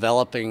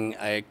 developing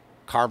a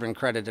carbon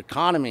credit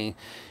economy,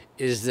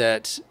 is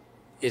that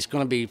it's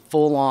going to be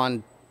full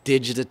on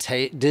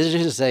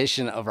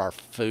digitization of our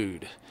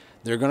food.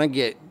 They're going to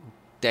get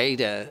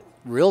data,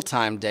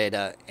 real-time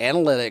data,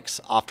 analytics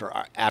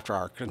after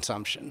our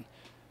consumption.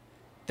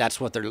 That's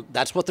what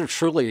they're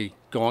truly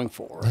going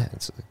for. Yeah,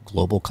 it's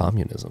global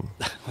communism.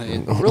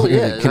 It really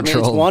is. I mean,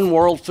 it's one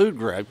world food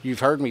group. You've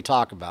heard me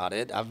talk about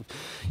it.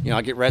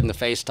 I get red in the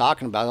face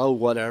talking about, oh,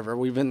 whatever.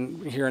 We've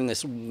been hearing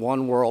this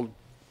one world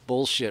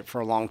bullshit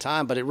for a long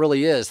time, but it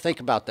really is. Think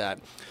about that.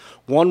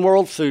 One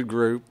world food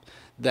group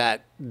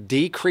that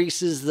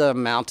decreases the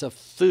amount of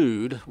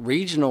food,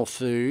 regional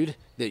food,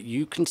 that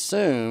you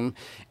consume,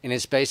 and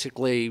it's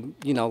basically,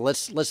 you know,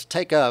 let's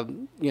take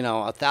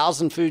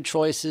 1,000 food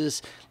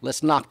choices,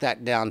 let's knock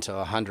that down to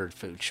 100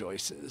 food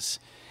choices,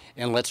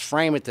 and let's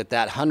frame it that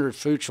 100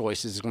 food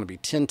choices is going to be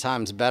 10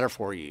 times better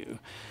for you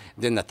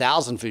than the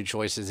 1,000 food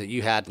choices that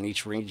you had in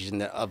each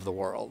region of the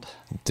world.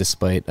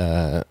 Despite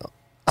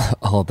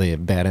all the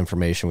bad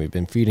information we've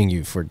been feeding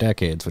you for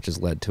decades, which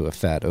has led to a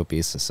fat,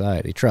 obese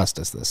society. Trust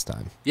us this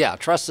time. Yeah,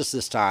 trust us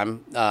this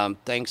time.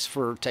 Thanks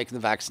for taking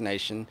the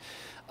vaccination.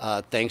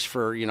 Thanks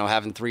for,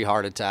 having 3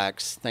 heart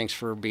attacks. Thanks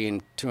for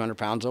being 200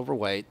 pounds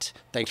overweight.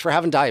 Thanks for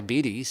having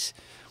diabetes.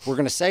 We're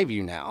going to save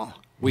you now.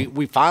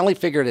 We finally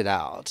figured it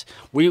out.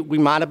 We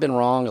might have been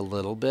wrong a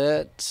little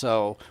bit,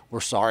 so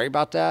we're sorry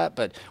about that,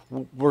 but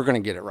we're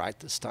going to get it right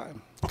this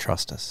time.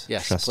 Trust us.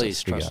 Yes,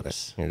 please trust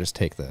us. Here, just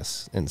take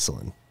this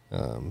insulin.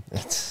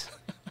 It's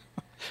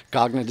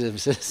cognitive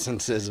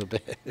dissonance is a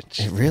bitch.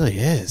 It really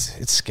is.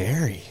 It's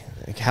scary.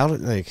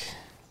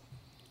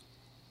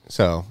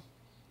 So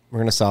we're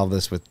going to solve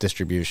this with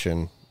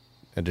distribution,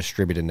 a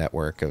distributed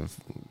network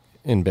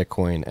in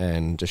Bitcoin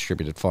and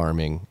distributed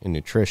farming and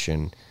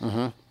nutrition.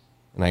 Mm-hmm.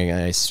 And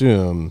I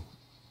assume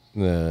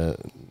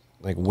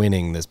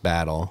winning this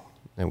battle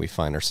that we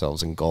find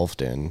ourselves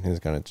engulfed in is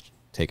going to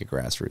take a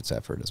grassroots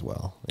effort as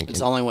well. It's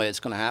the only way it's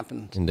going to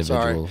happen.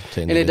 Individual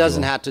to individual. And it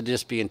doesn't have to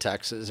just be in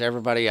Texas.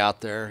 Everybody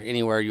out there,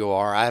 anywhere you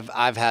are.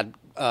 I've had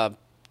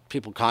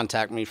people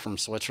contact me from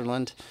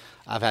Switzerland.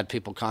 I've had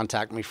people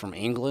contact me from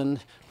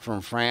England,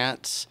 from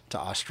France to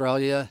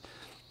Australia.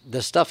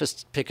 The stuff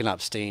is picking up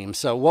steam.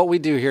 So what we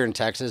do here in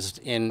Texas,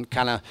 in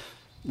kind of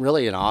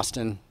really in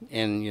Austin,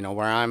 and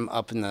where I'm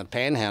up in the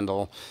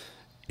Panhandle,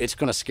 it's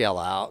going to scale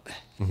out.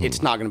 Mm-hmm.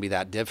 It's not going to be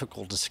that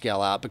difficult to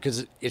scale out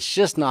because it's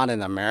just not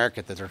in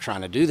America that they're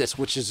trying to do this,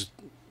 which is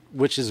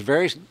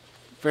very,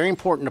 very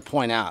important to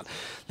point out.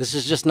 This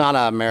is just not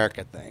an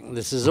America thing.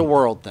 This is a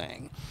world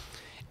thing.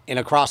 And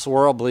across the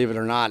world, believe it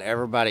or not,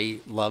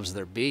 everybody loves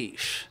their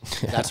beef.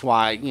 That's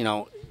why,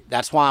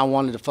 that's why I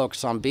wanted to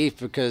focus on beef,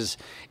 because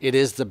it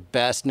is the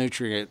best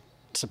nutrient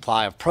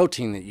supply of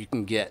protein that you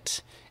can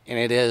get, and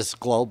it is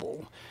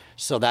global.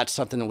 So that's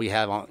something that we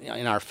have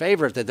in our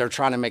favor, that they're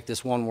trying to make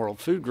this one world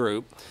food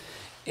group.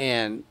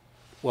 And,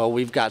 well,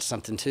 we've got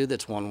something, too,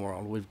 that's one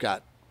world. We've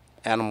got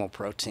animal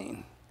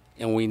protein,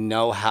 and we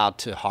know how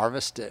to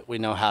harvest it. We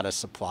know how to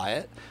supply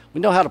it.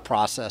 We know how to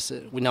process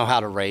it. We know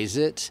how to raise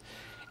it,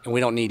 and we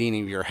don't need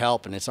any of your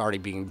help, and it's already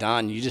being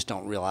done. You just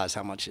don't realize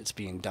how much it's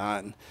being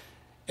done.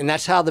 And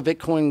that's how the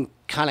Bitcoin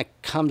kind of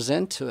comes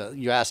into it.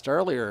 You asked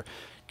earlier,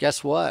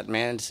 guess what,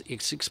 man?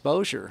 It's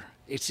exposure.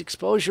 It's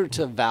exposure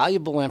to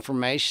valuable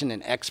information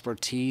and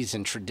expertise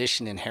and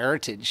tradition and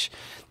heritage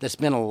that's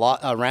been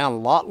around a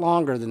lot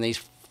longer than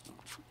these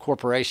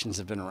corporations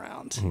have been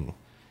around. Mm.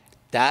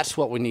 That's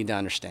what we need to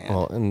understand.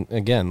 Well, and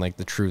again,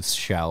 the truth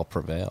shall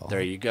prevail.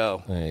 There you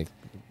go.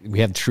 We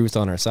have truth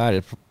on our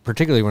side,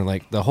 particularly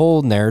when the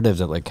whole narrative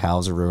that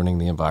cows are ruining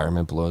the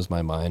environment blows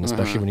my mind,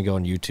 especially when you go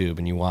on YouTube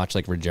and you watch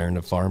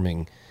regenerative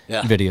farming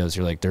videos.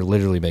 You're they're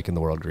literally making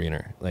the world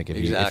greener.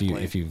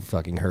 If you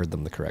fucking heard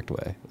them the correct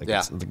way,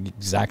 it's the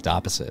exact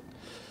opposite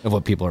of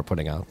what people are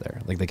putting out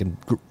there. They can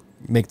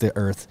make the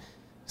earth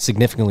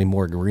significantly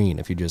more green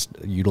if you just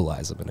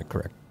utilize them in a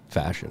correct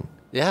fashion.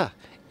 Yeah,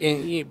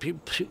 and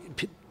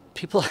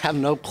people have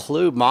no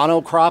clue.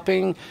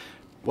 Monocropping.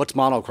 What's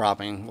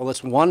monocropping? Well,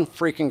 it's one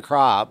freaking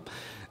crop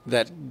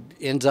that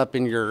ends up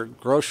in your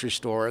grocery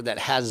store that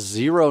has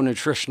zero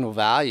nutritional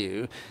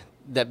value,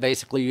 that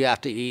basically you have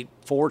to eat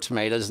 4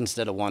 tomatoes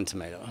instead of 1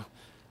 tomato.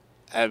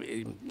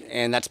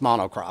 And that's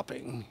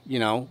monocropping.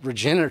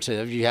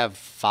 Regenerative, you have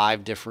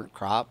 5 different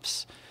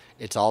crops.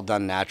 It's all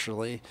done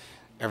naturally.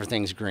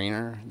 Everything's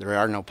greener. There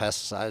are no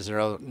pesticides.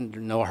 There are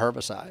no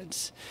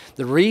herbicides.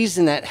 The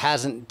reason that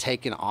hasn't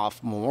taken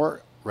off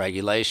more,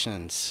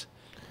 regulations.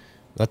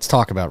 Let's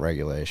talk about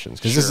regulations,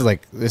 because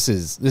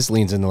this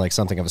leans into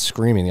something I was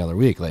screaming the other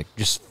week.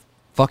 Just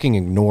fucking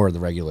ignore the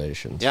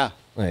regulations. Yeah.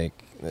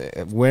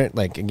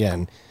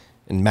 Again,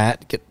 and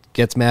Matt,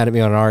 gets mad at me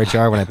on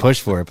RHR when I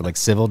push for it, but like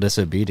civil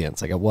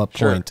disobedience. Like at what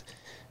point,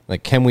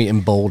 like can we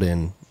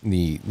embolden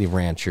the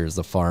ranchers,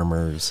 the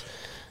farmers,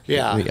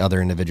 the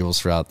other individuals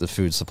throughout the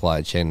food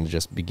supply chain to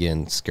just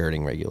begin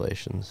skirting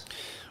regulations?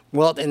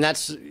 Well, and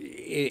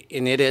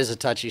it is a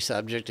touchy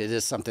subject. It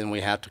is something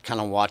we have to kind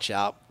of watch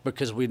out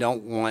because we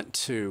don't want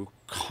to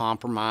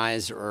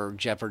compromise or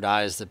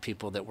jeopardize the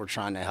people that we're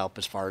trying to help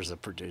as far as the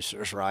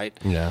producers, right?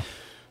 Yeah.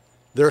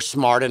 They're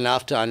smart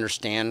enough to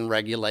understand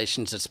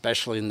regulations,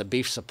 especially in the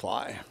beef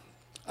supply,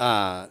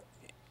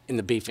 in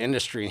the beef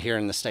industry here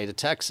in the state of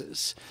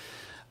Texas.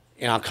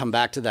 And I'll come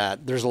back to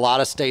that. There's a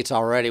lot of states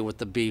already with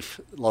the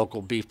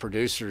local beef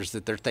producers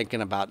that they're thinking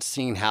about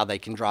seeing how they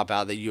can drop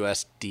out of the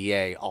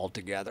USDA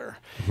altogether.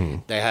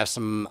 Mm-hmm. They have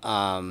some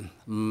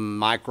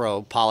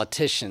micro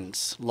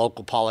politicians,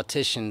 local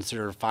politicians that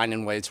are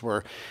finding ways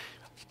where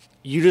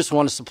you just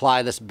want to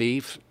supply this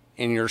beef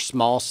in your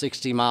small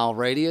 60-mile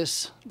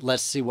radius.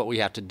 Let's see what we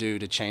have to do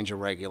to change a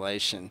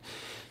regulation.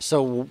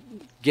 So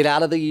get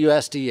out of the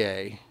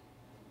USDA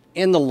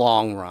in the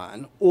long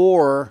run,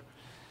 or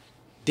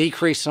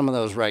decrease some of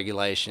those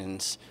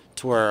regulations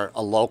to where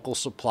a local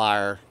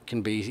supplier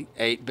can be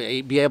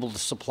able to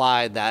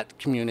supply that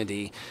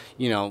community,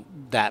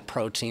 that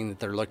protein that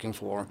they're looking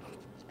for.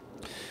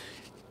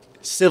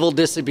 Civil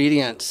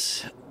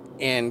disobedience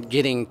and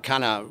getting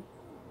kind of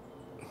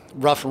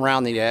rough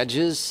around the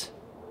edges,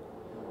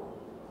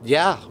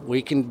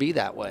 we can be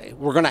that way.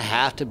 We're going to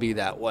have to be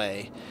that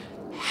way.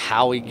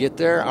 How we get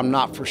there, I'm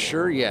not for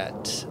sure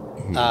yet.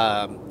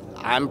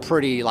 I'm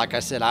pretty, like I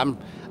said,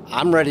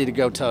 I'm ready to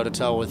go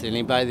toe-to-toe with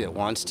anybody that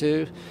wants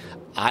to.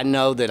 I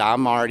know that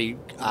I've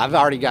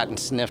already gotten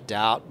sniffed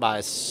out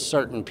by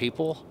certain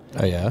people.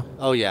 Oh, yeah?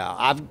 Oh,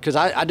 yeah. Because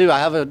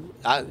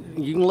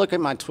you can look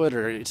at my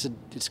Twitter.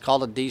 It's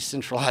called a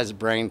decentralized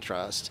brain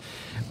trust.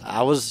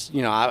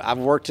 I've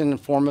worked in the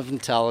form of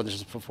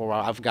intelligence before.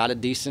 I've got a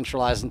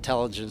decentralized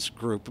intelligence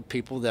group of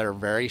people that are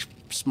very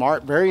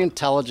smart, very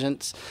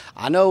intelligent.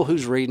 I know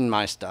who's reading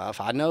my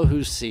stuff. I know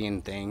who's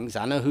seeing things.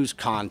 I know who's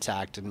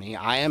contacted me.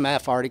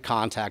 IMF already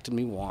contacted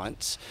me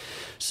once.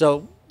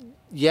 So,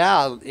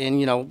 yeah,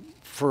 and,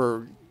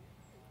 for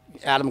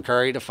Adam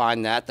Curry to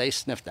find that, they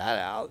sniffed that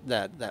out,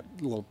 that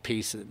little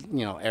piece that,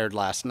 aired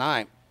last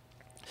night.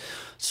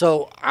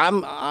 So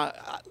I'm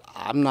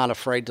not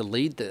afraid to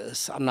lead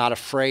this. I'm not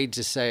afraid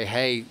to say,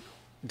 hey,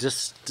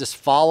 just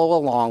follow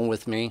along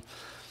with me.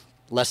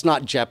 Let's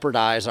not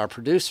jeopardize our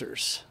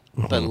producers,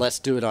 but let's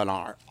do it on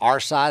our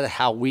side,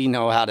 how we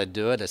know how to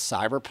do it as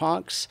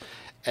cyberpunks,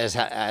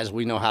 as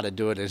we know how to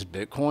do it as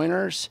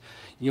Bitcoiners.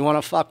 You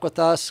want to fuck with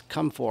us?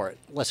 Come for it.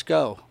 Let's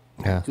go.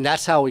 Yeah. And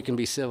that's how we can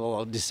be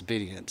civil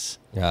disobedience.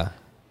 Yeah.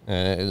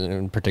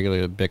 In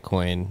particular,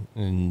 Bitcoin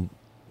and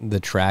the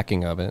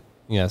tracking of it.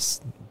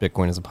 Yes,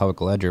 Bitcoin is a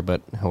public ledger,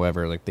 but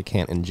however, like they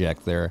can't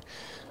inject their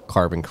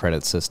carbon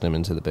credit system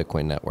into the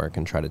Bitcoin network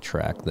and try to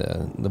track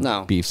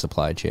the beef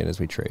supply chain as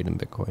we trade in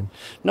Bitcoin.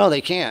 No,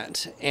 they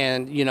can't.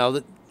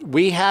 And,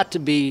 we have to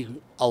be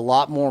a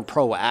lot more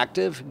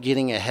proactive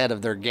getting ahead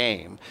of their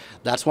game.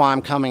 That's why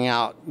I'm coming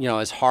out,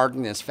 as hard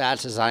and as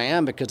fast as I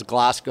am, because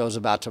Glasgow's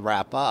about to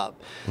wrap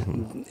up.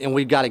 Mm-hmm. And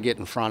we've got to get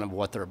in front of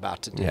what they're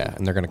about to do. Yeah,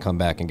 and they're going to come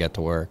back and get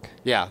to work.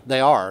 Yeah,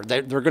 they are.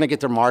 They're going to get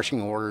their marching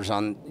orders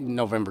on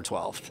November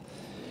 12th.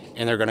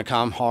 And they're going to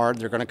come hard.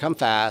 They're going to come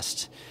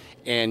fast.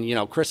 And,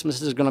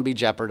 Christmas is going to be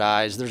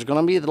jeopardized. There's going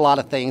to be a lot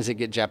of things that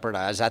get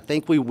jeopardized. I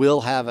think we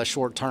will have a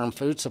short-term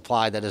food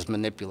supply that is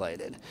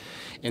manipulated.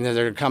 And then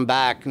they're going to come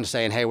back and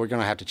saying, hey, we're going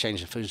to have to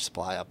change the food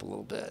supply up a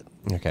little bit.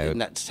 Okay.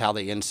 And that's how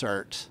they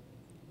insert.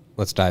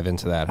 Let's dive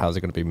into that. How's it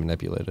going to be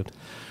manipulated?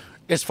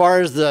 As far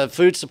as the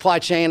food supply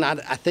chain, I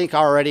think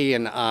already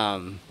it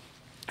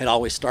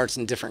always starts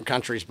in different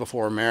countries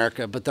before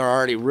America, but they're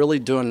already really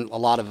doing a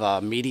lot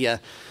of media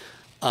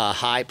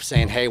hype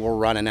saying, hey, we're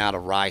running out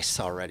of rice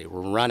already.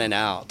 We're running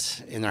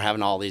out. And they're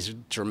having all these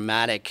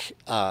dramatic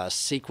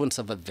sequence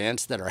of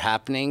events that are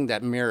happening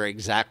that mirror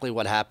exactly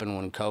what happened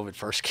when COVID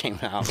first came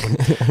out.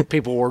 When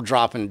people were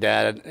dropping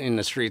dead in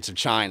the streets of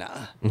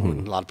China.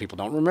 Mm-hmm. A lot of people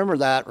don't remember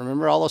that.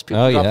 Remember all those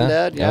people dropping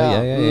dead?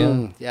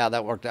 Yeah,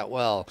 that worked out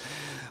well.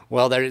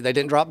 Well, they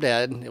didn't drop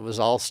dead. It was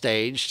all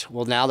staged.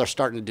 Well, now they're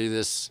starting to do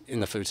this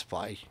in the food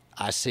supply.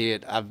 I see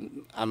it.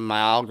 My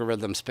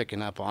algorithm's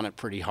picking up on it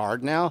pretty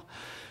hard now.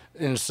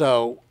 And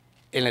so,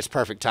 and it's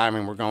perfect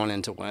timing. We're going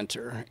into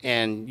winter.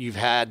 And you've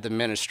had the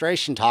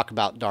administration talk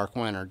about dark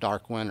winter.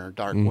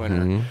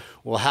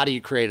 Well, how do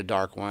you create a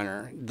dark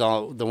winter?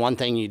 The one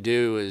thing you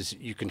do is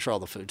you control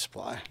the food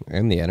supply.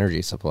 And the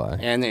energy supply.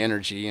 And the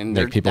energy. And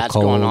that's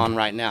cold, going on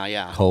right now,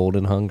 yeah. Cold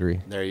and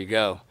hungry. There you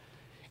go.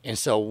 And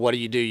so what do?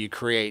 You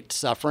create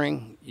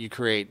suffering. You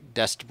create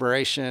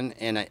desperation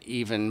and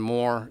even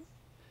more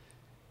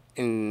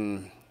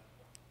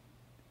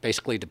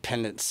basically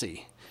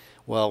dependency.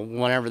 Well,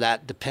 whenever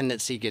that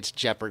dependency gets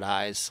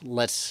jeopardized,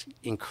 let's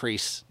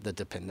increase the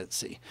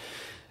dependency.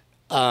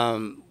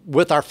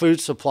 With our food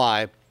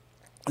supply,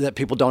 that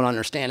people don't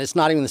understand, it's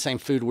not even the same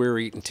food we were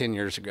eating 10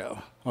 years ago,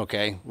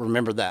 okay?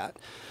 Remember that.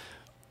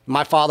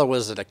 My father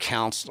was a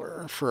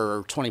counselor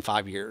for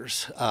 25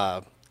 years,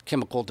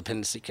 chemical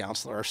dependency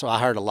counselor. So I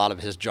heard a lot of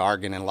his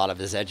jargon and a lot of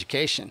his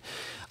education.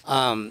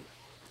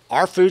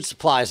 Our food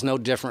supply is no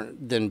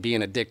different than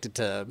being addicted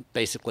to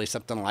basically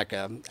something like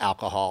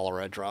alcohol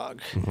or a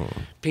drug.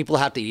 People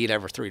have to eat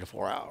every 3 to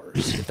 4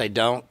 hours. If they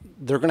don't,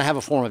 they're going to have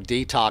a form of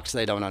detox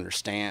they don't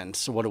understand.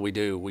 So what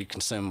do? We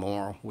consume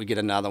more. We get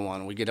another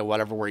one. We get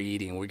whatever we're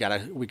eating. We gotta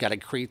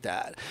accrete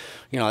that.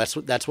 You know,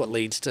 that's what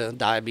leads to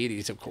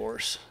diabetes, of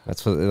course.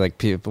 That's what, like,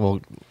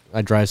 people.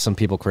 I drive some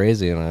people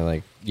crazy, and I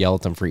like yell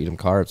at them for eating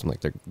carbs. I'm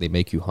like, they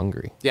make you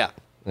hungry. Yeah.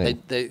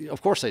 They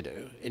of course they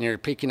do, and you're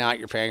peeking out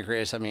your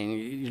pancreas. I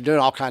mean, you're doing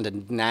all kinds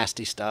of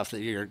nasty stuff that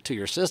you're to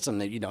your system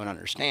that you don't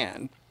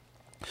understand.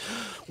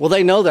 Well,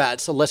 they know that,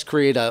 so let's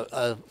create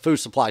a food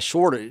supply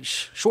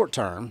shortage, short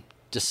term,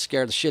 just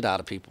scare the shit out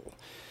of people.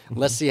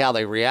 Let's see how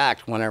they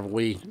react whenever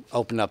we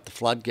open up the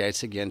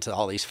floodgates again to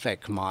all these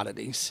fake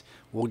commodities.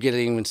 We'll get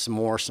even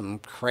some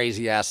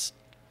crazy ass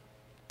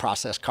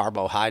processed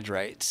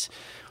carbohydrates.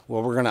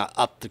 Well, we're gonna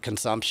up the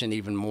consumption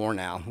even more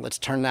now. Let's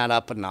turn that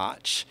up a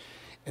notch.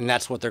 And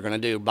that's what they're going to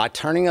do. By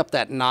turning up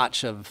that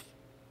notch of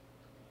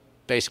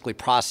basically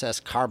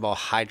processed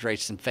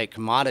carbohydrates and fake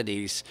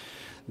commodities,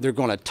 they're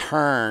going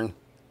to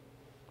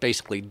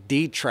basically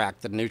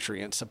detract the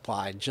nutrient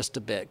supply just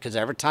a bit. Because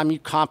every time you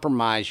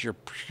compromise your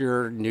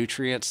pure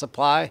nutrient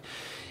supply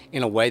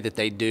in a way that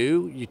they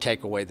do, you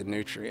take away the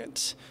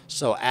nutrients.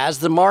 So as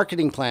the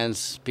marketing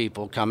plans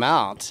people come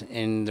out,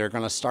 and they're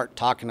going to start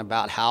talking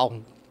about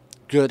how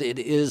good it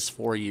is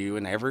for you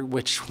in every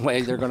which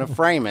way they're going to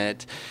frame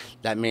it,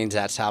 that means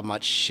that's how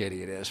much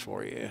shitty it is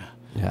for you.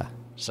 Yeah.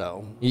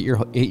 So eat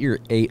your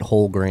 8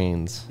 whole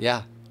grains.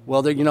 Yeah.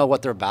 Well, you know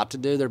what they're about to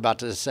do? They're about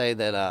to say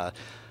that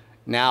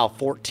now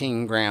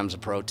 14 grams of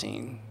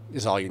protein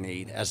is all you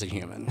need as a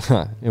human.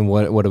 And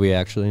what do we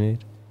actually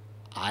need?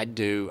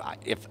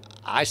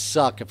 I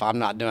suck if I'm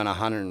not doing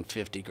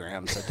 150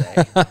 grams a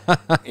day.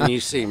 And you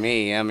see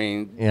me, I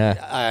mean,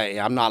 yeah.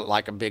 I'm not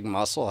like a big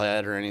muscle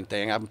head or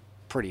anything. I'm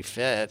pretty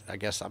fit. I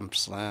guess I'm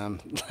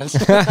slim.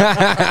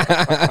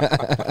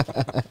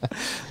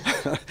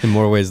 In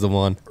more ways than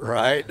one.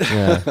 Right?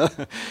 Yeah.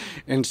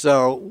 And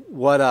so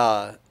what,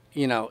 I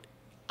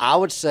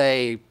would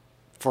say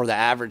for the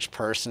average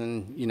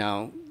person,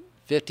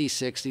 50,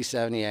 60,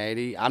 70,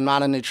 80. I'm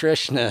not a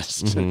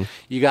nutritionist. Mm-hmm.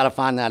 You got to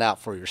find that out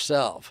for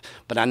yourself.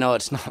 But I know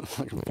it's not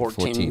like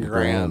 14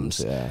 grams.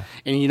 Yeah.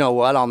 And you know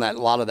what? On that,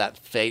 a lot of that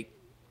fake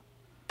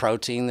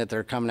protein that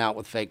they're coming out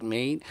with fake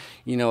meat,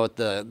 you know what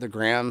the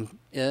gram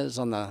is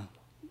on the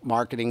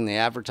marketing, the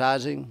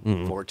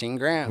advertising? 14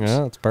 grams.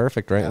 Yeah, it's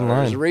perfect, right in line.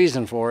 There's a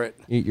reason for it.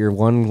 Eat your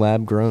one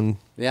lab-grown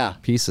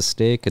piece of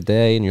steak a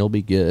day, and you'll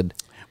be good.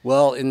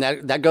 Well, and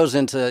that goes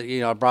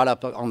into, I brought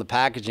up on the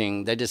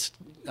packaging, they just,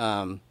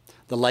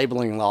 the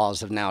labeling laws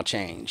have now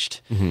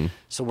changed. Mm-hmm.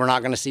 So we're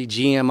not going to see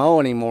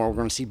GMO anymore. We're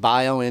going to see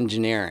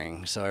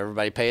bioengineering. So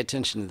everybody pay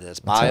attention to this.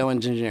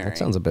 Bioengineering. That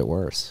sounds a bit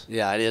worse.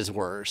 Yeah, it is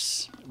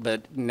worse.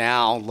 But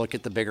now look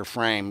at the bigger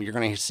frame. You're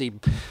going to see,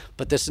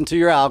 put this into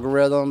your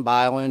algorithm.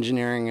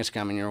 Bioengineering is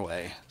coming your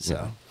way.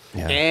 So.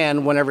 Yeah.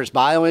 And whenever it's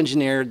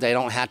bioengineered, they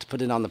don't have to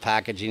put it on the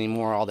package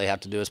anymore. All they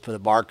have to do is put a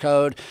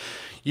barcode.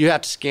 You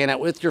have to scan it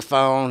with your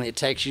phone. It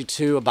takes you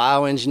to a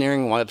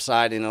bioengineering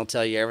website, and it'll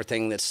tell you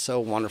everything that's so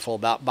wonderful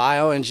about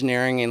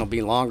bioengineering, and it'll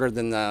be longer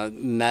than the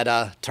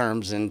meta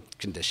terms and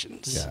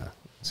conditions. Yeah.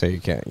 So you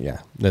can't,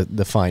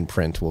 the fine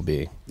print will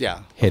be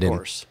hidden. Of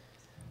course.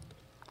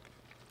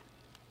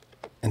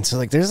 And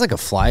so, there's a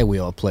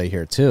flywheel play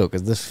here, too,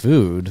 because this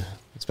food,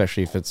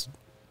 especially if it's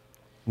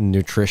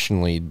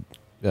nutritionally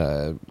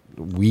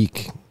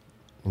weak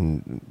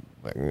and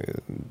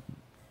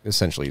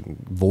essentially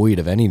void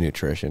of any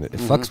nutrition, it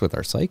fucks with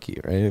our psyche,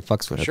 right? It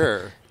fucks with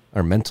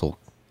our mental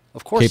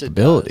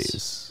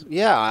capabilities.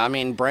 Yeah, I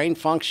mean, brain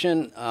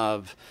function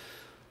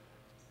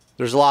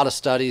there's a lot of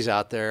studies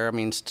out there. I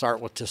mean, start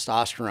with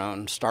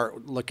testosterone.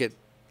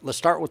 Let's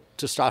start with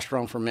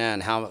testosterone for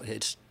men, how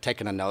it's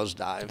taken a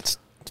nosedive. It's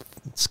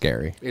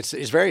scary. It's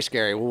very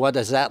scary. Well, what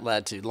does that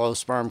lead to? Low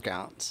sperm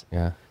counts.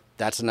 Yeah.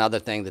 That's another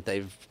thing that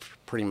they've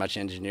pretty much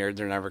engineered.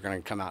 They're never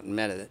going to come out and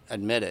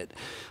admit it.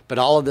 But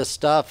all of this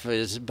stuff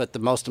but the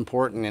most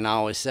important, and I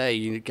always say,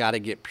 you got to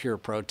get pure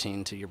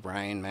protein to your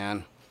brain,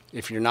 man.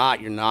 If you're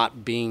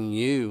not being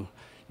you.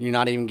 You're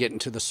not even getting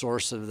to the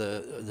source of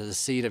the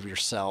seed of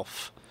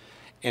yourself.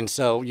 And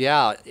so,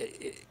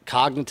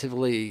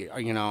 cognitively,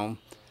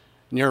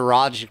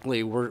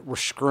 neurologically, we're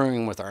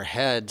screwing with our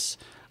heads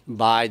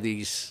by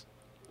these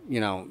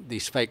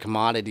fake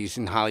commodities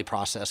and highly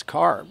processed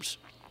carbs.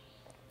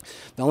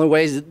 The only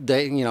ways that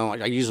they,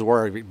 I use the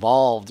word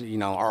evolved,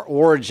 our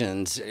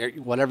origins,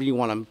 whatever you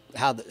want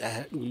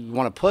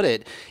to put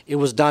it, it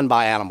was done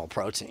by animal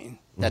protein.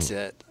 That's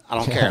it. I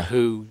don't care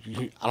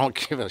I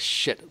don't give a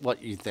shit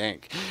what you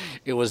think.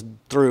 It was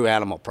through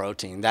animal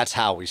protein. That's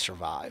how we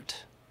survived.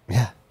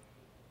 Yeah.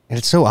 And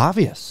it's so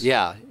obvious.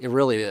 Yeah, it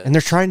really is. And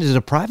they're trying to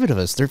deprive it of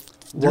us.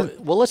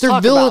 Let's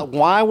talk about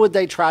why would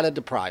they try to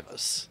deprive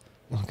us?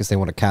 Because they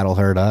want to cattle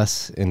herd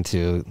us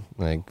into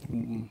like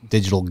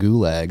digital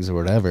gulags or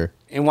whatever.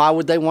 And why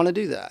would they want to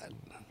do that?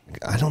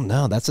 I don't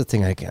know. That's the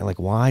thing. I can't, like,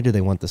 why do they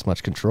want this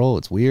much control?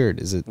 It's weird.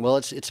 Is it? Well,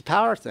 it's a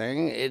power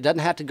thing. It doesn't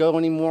have to go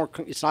any more.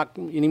 It's not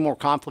any more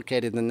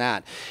complicated than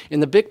that.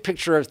 In the big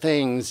picture of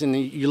things, and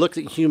you look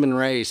at the human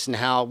race and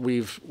how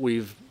we've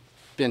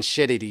been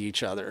shitty to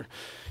each other,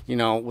 you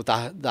know, with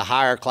the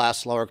higher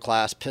class, lower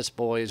class, piss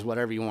boys,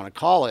 whatever you want to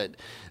call it.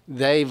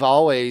 They've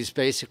always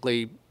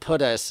basically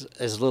put us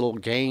as little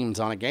games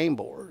on a game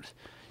board.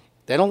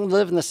 They don't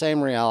live in the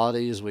same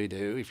reality as we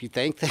do. If you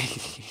think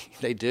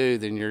they do,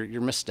 then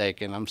you're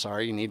mistaken. I'm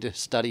sorry. You need to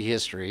study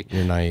history.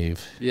 You're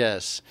naive.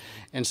 Yes.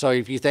 And so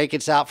if you think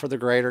it's out for the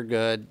greater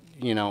good,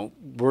 you know,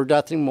 we're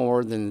nothing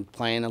more than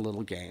playing a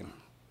little game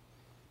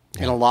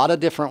in a lot of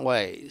different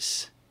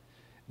ways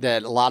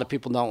that a lot of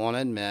people don't want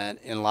to admit.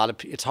 And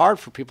it's hard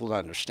for people to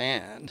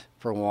understand,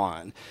 for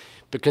one,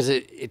 because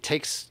it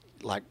takes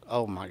like,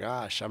 oh my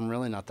gosh, I'm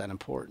really not that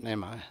important,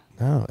 am I?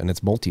 No, and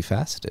it's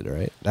multifaceted,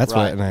 right? That's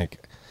right. What,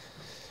 like,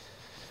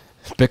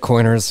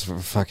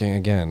 Bitcoiners fucking,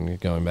 again,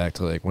 going back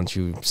to like, once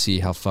you see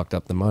how fucked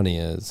up the money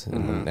is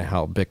and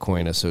how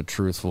Bitcoin is so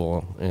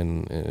truthful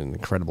and an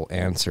incredible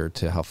answer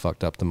to how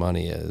fucked up the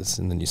money is,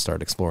 and then you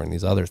start exploring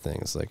these other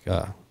things like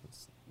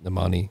the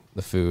money,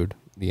 the food,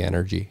 the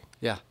energy.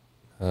 Yeah.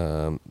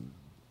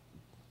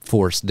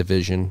 Forced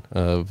division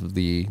of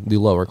the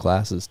lower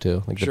classes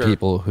too, like the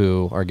people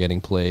who are getting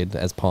played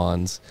as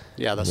pawns.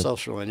 Yeah, the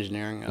social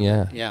engineering.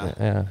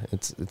 Yeah.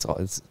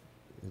 It's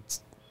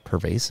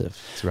pervasive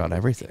throughout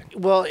everything.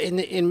 Well,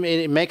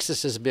 it makes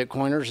us as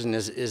Bitcoiners and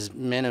as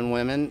men and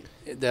women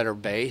that are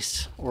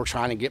based or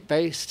trying to get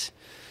based.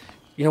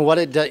 You know what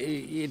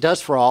it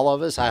does for all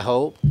of us, I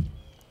hope,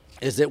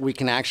 is that we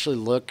can actually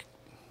look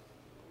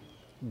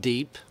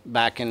deep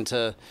back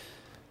into,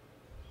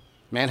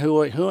 man,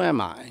 who am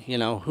I? You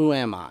know, who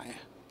am I?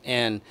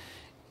 And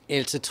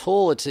it's a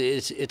tool.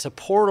 It's a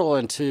portal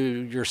into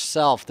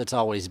yourself that's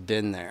always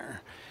been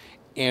there,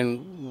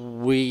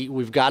 and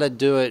we've got to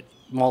do it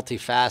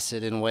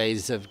multifaceted in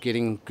ways of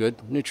getting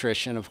good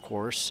nutrition, of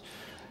course,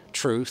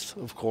 truth,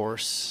 of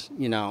course,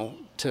 you know,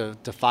 to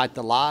fight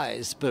the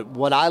lies. But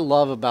what I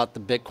love about the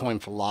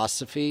Bitcoin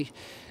philosophy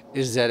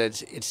is that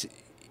it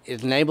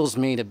enables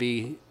me to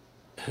be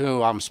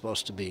who I'm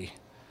supposed to be.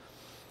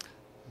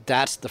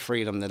 That's the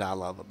freedom that I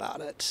love about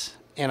it.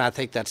 And I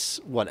think that's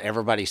what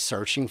everybody's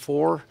searching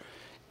for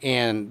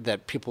and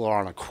that people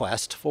are on a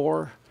quest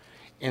for.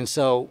 And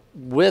so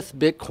with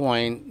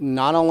Bitcoin,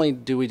 not only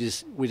do we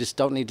just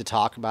don't need to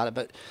talk about it,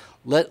 but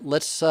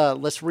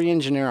let's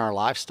re-engineer our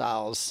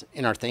lifestyles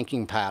and our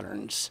thinking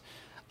patterns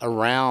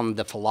around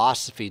the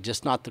philosophy,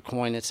 just not the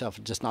coin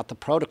itself, just not the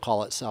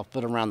protocol itself,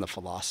 but around the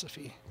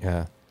philosophy.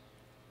 Yeah.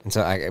 And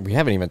so we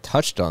haven't even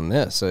touched on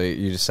this. So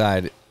you just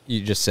said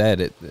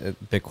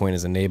Bitcoin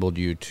has enabled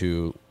you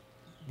to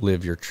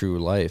live your true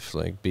life,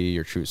 like be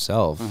your true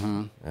self.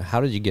 Mm-hmm. How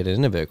did you get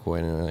into Bitcoin?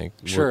 And like,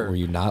 were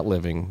you not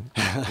living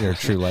your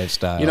true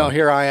lifestyle? You know,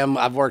 here I am.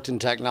 I've worked in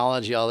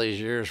technology all these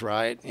years,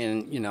 right?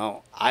 And you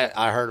know,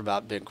 I heard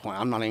about Bitcoin.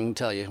 I'm not even gonna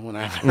tell you when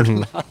I heard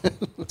about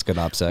it. That's good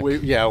OPSEC.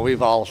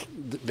 We've all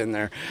been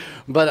there.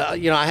 But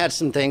you know, I had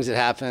some things that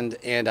happened,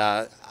 and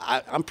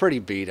I'm pretty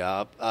beat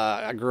up.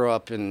 I grew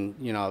up in,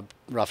 you know,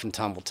 rough and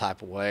tumble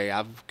type of way.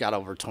 I've got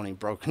over 20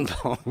 broken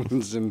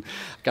bones and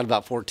got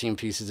about 14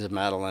 pieces of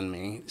metal in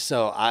me.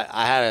 So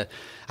I had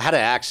an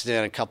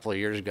accident a couple of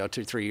years ago,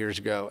 2-3 years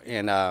ago,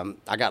 and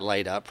I got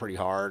laid up pretty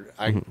hard.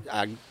 I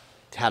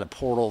had a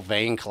portal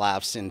vein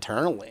collapse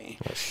internally.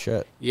 Oh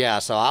shit. Yeah,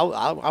 so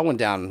I went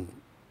down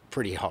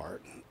pretty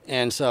hard,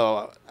 and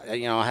so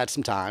you know, I had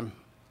some time,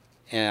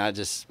 and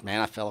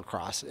I fell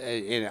across,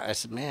 and I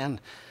said, man,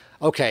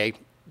 okay.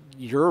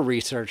 You're a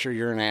researcher,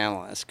 you're an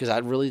analyst, because I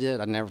really did.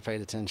 I never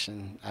paid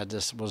attention. I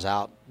just was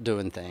out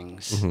doing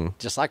things,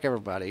 just like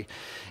everybody.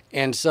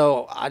 And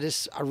so I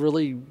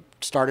really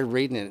started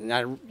reading it.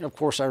 And of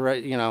course, I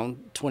read, you know,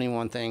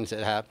 21 things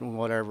that happened,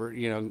 whatever,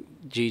 you know,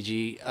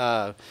 Gigi,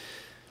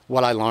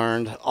 what I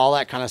learned, all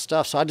that kind of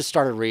stuff. So I just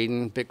started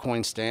reading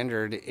Bitcoin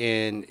Standard,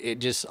 and it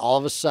just, all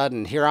of a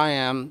sudden, here I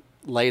am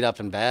laid up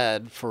in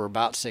bed for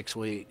about 6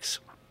 weeks.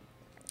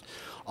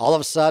 All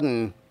of a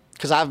sudden,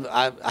 because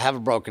I have a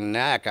broken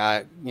neck.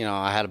 I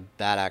had a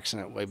bad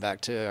accident way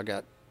back too.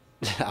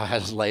 I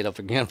was laid up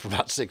again for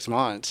about 6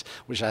 months.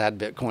 Wish I had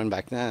Bitcoin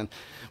back then,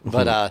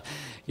 but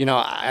you know,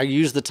 I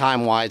used the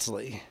time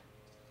wisely,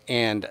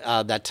 and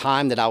that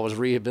time that I was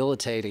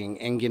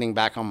rehabilitating and getting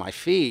back on my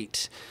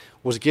feet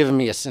was giving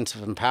me a sense of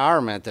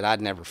empowerment that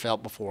I'd never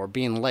felt before,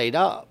 being laid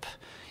up.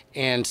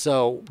 And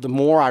so the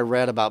more I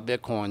read about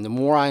Bitcoin, the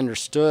more I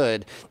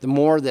understood, the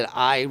more that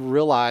I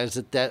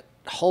realized that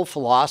whole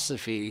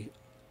philosophy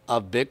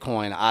of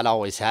Bitcoin I'd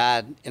always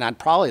had, and I'd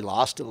probably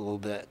lost it a little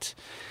bit.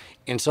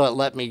 And so it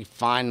let me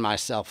find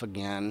myself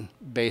again,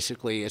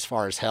 basically, as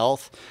far as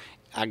health.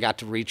 I got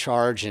to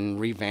recharge and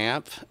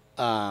revamp,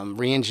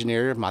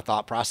 re-engineer my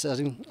thought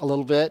processing a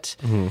little bit.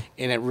 And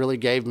it really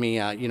gave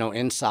me, you know,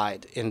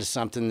 insight into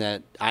something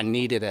that I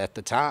needed at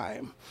the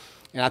time.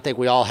 And I think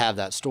we all have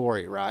that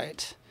story,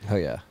 right? Oh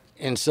yeah.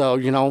 And so,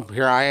 you know,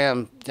 here I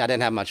am. I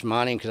didn't have much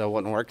money because I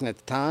wasn't working at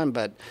the time,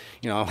 but,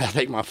 you know, I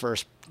think my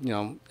first, you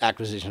know,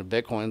 acquisition of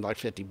Bitcoin like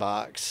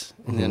 $50,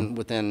 and then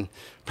within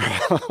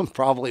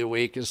probably a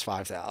week is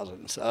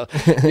 5,000. So,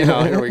 you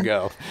know, here we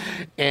go.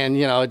 And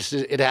you know,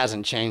 it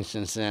hasn't changed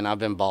since then. I've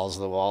been balls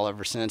to the wall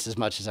ever since, as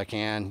much as I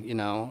can. You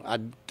know,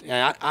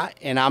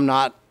 and I'm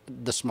not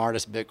the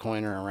smartest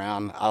Bitcoiner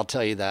around. I'll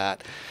tell you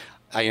that.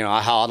 I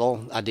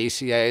hodl, I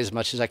DCA as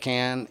much as I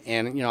can,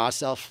 and you know, I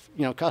self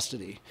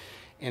custody.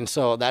 And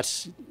so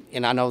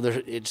and I know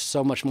it's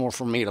so much more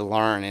for me to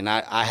learn, and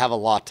I have a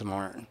lot to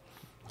learn.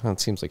 Well, it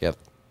seems like you have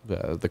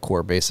the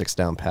core basics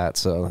down pat,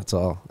 so that's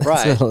all.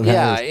 Right. That's all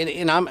Yeah,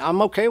 and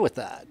I'm okay with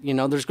that. You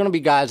know, there's going to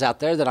be guys out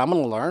there that I'm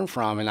going to learn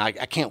from, and I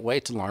can't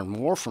wait to learn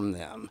more from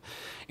them.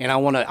 And I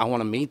want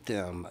to meet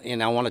them,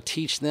 and I want to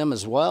teach them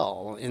as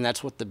well. And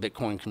that's what the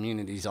Bitcoin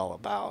community is all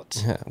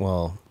about. Yeah,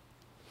 well,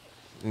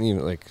 you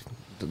know, like,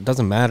 it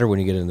doesn't matter when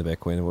you get into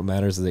Bitcoin. What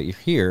matters is that you're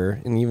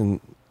here, and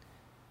even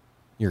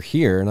you're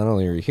here. Not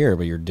only are you here,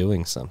 but you're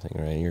doing something,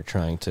 right? You're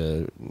trying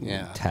to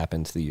tap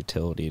into the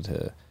utility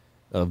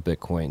of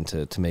Bitcoin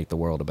to make the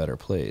world a better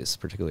place,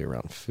 particularly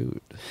around food.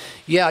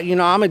 Yeah, you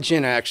know, I'm a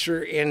Gen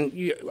Xer,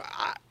 and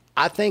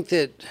I think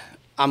that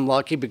I'm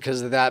lucky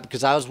because of that,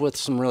 because I was with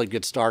some really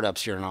good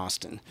startups here in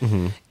Austin,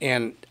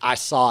 and I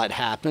saw it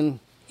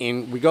happen.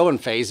 And we go in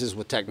phases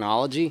with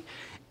technology,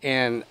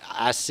 and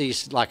I see,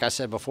 like I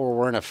said before,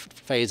 we're in a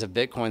phase of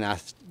Bitcoin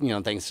that, you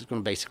know, things are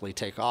going to basically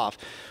take off.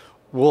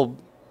 Well,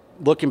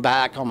 looking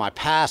back on my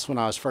past when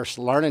I was first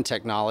learning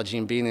technology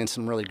and being in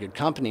some really good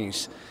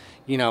companies,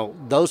 you know,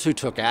 those who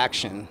took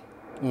action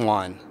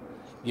won.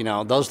 You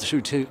know, those who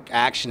took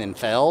action and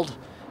failed,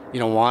 you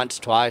know, once,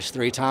 twice,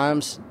 3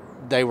 times,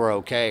 they were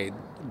okay,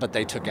 but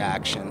they took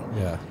action.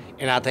 Yeah.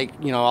 And I think,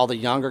 you know, all the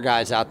younger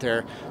guys out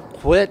there,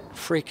 quit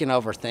freaking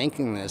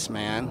overthinking this,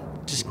 man.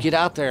 Just get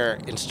out there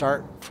and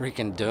start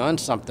freaking doing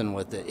something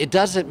with it. It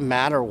doesn't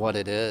matter what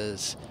it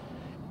is.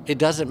 It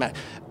doesn't matter.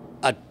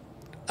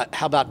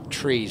 How about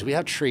trees? We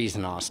have trees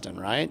in Austin,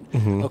 right?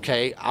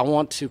 Okay, I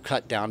want to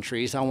cut down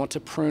trees. I want to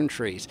prune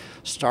trees.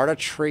 Start a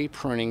tree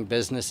pruning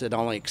business that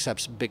only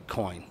accepts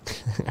Bitcoin.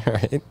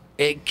 Right.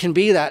 It can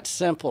be that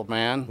simple,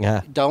 man.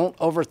 Yeah. Don't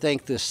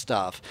overthink this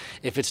stuff.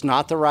 If it's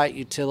not the right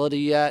utility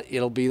yet,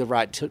 it'll be the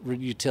right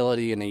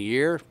utility in a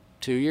year,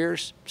 2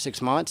 years, 6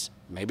 months,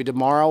 maybe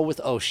tomorrow with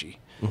Oshi.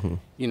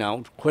 You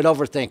know, quit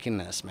overthinking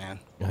this, man.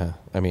 Yeah.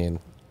 I mean,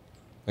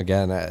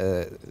 again,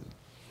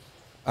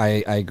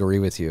 I agree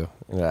with you.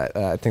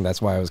 I think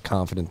that's why I was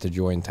confident to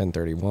join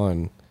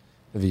 1031,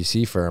 a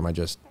VC firm I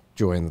just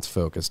joined that's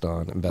focused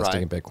on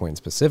investing in Bitcoin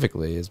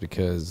specifically, is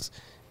because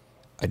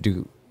I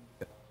do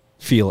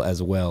feel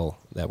as well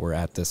that we're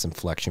at this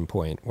inflection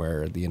point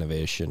where the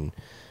innovation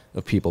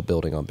of people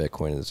building on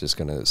Bitcoin is just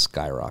going to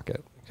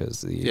skyrocket,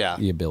 because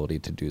the ability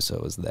to do so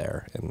is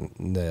there,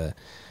 and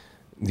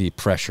the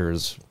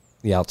pressures,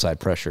 the outside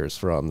pressures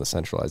from the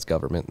centralized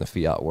government and the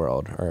fiat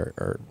world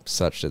are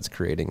such that it's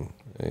creating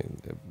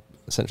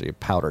essentially a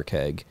powder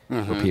keg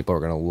where people are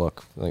going to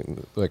look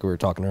like we were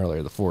talking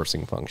earlier. The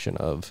forcing function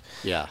of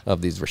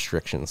these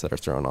restrictions that are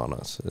thrown on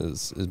us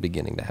is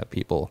beginning to have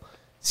people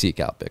seek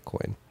out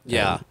Bitcoin.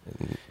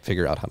 And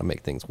figure out how to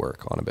make things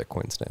work on a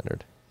Bitcoin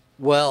standard.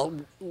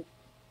 Well,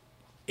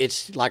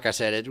 it's like I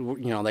said, you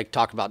know, they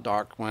talk about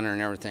dark winter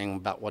and everything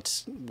about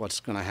what's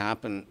going to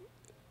happen.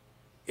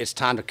 It's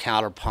time to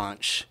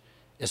counterpunch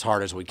as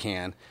hard as we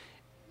can.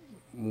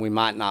 We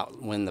might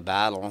not win the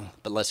battle,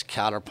 but let's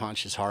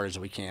counterpunch as hard as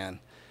we can.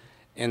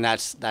 And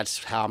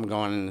that's how I'm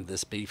going into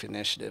this beef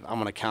initiative. I'm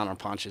going to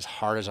counterpunch as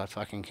hard as I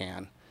fucking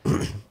can.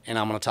 And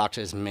I'm going to talk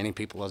to as many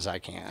people as I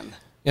can.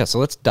 Yeah, so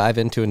let's dive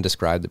into and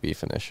describe the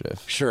beef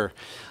initiative. Sure.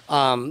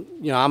 You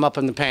know, I'm up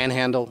in the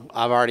Panhandle.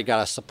 I've already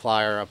got a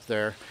supplier up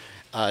there.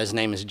 His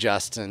name is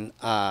Justin.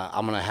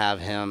 I'm going to have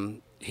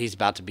him. He's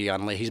about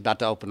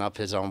to open up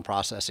his own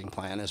processing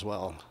plant as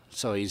well.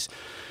 So he's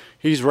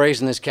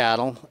raising his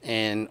cattle,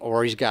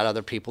 or he's got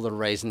other people that are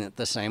raising it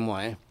the same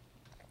way.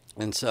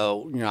 And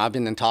so, you know, I've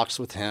been in talks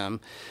with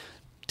him.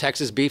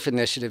 Texas Beef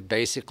Initiative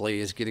basically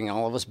is getting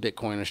all of us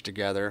Bitcoiners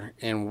together,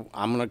 and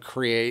I'm going to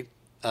create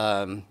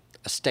a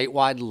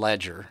statewide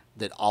ledger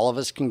that all of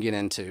us can get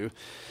into,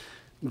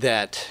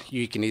 that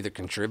you can either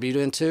contribute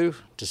into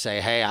to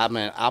say, hey, I'm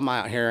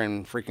out here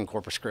in freaking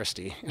Corpus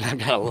Christi, and I've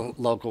got a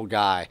local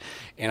guy,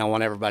 and I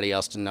want everybody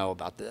else to know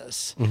about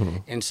this.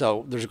 And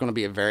so there's going to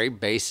be a very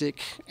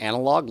basic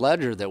analog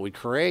ledger that we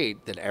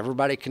create that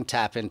everybody can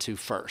tap into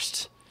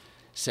first.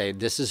 Say,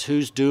 this is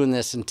who's doing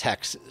this in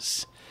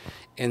Texas.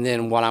 And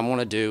then what I'm going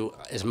to do,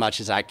 as much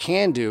as I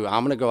can do,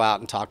 I'm going to go out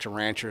and talk to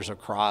ranchers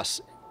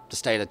across the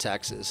state of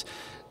Texas,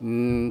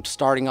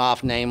 starting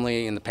off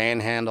namely in the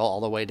Panhandle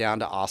all the way down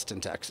to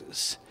Austin,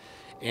 Texas.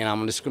 And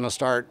I'm just going to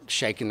start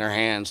shaking their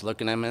hands,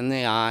 looking them in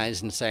the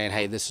eyes and saying,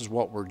 hey, this is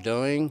what we're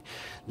doing.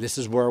 This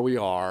is where we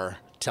are.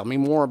 Tell me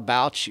more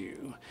about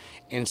you.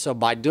 And so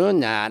by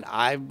doing that,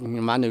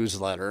 in my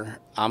newsletter,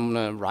 I'm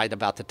going to write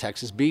about the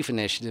Texas Beef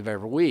Initiative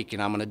every week,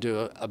 and I'm going to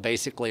do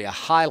basically a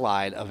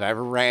highlight of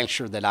every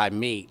rancher that I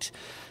meet.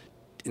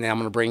 And I'm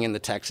going to bring in the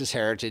Texas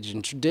heritage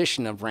and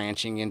tradition of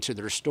ranching into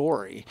their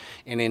story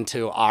and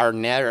into our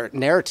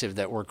narrative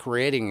that we're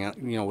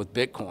creating, with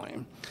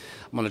Bitcoin.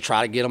 I'm going to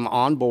try to get them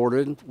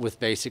onboarded with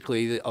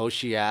basically the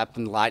Oshi app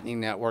and Lightning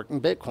Network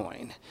and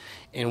Bitcoin.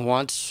 And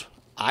once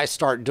I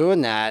start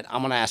doing that,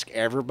 I'm going to ask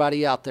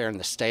everybody out there in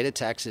the state of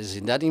Texas.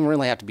 It doesn't even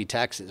really have to be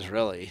Texas,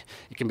 really.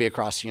 It can be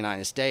across the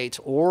United States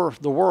or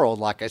the world,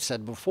 like I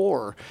said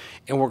before.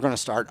 And we're going to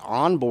start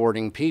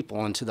onboarding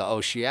people into the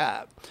Oshi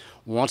app.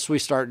 Once we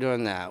start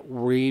doing that,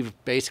 we've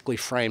basically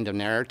framed a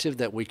narrative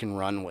that we can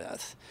run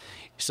with.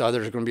 So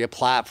there's going to be a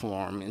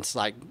platform. It's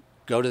like,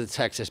 go to the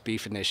Texas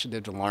Beef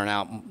Initiative to learn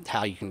out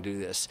how you can do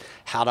this.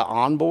 How to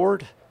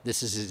onboard.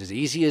 This is as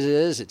easy as it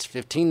is. It's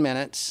 15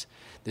 minutes.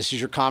 This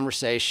is your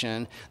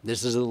conversation.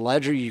 This is a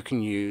ledger you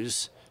can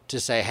use to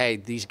say, hey,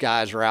 these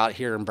guys are out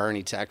here in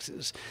Bernie,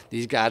 Texas.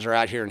 These guys are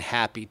out here in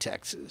Happy,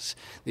 Texas.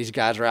 These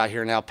guys are out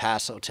here in El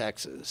Paso,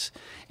 Texas.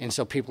 And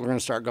so people are going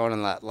to start going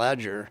in that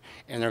ledger,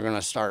 and they're going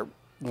to start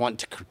wanting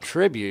to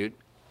contribute.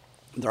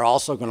 They're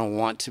also going to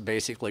want to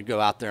basically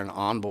go out there and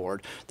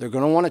onboard. They're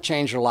going to want to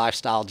change their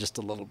lifestyle just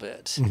a little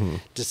bit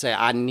to say,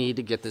 I need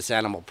to get this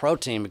animal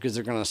protein, because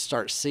they're going to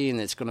start seeing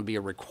that it's going to be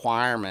a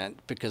requirement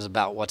because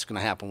about what's going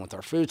to happen with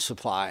our food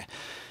supply.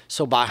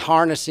 So by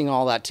harnessing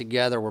all that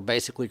together, we're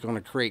basically going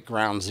to create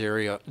ground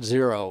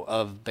zero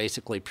of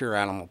basically pure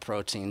animal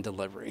protein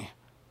delivery.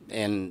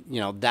 And,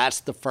 that's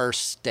the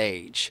first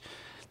stage.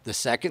 The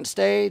second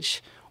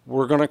stage,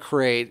 we're going to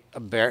create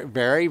a very,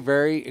 very,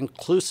 very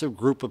inclusive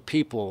group of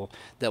people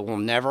that will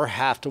never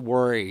have to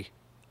worry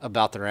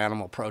about their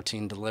animal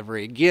protein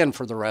delivery again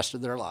for the rest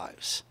of their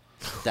lives.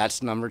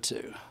 That's number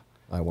 2.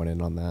 I went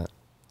in on that.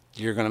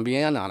 You're going to be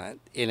in on it,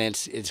 and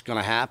it's going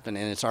to happen,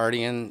 and it's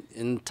already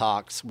in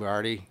talks. We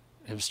already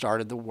have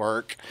started the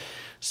work.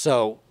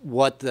 So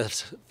what the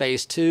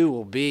phase 2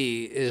 will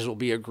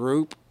be a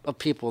group of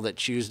people that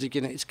choose to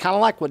get in. It's kind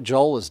of like what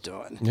Joel is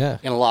doing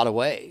in a lot of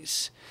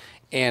ways.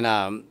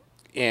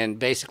 And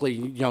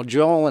basically,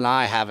 Joel and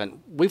I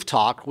we've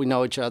talked, we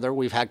know each other,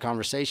 we've had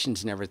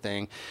conversations and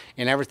everything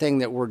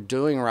that we're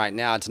doing right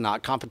now, it's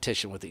not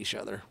competition with each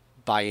other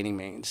by any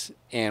means.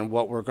 And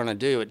what we're going to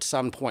do at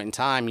some point in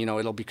time,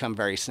 it'll become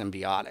very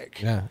symbiotic.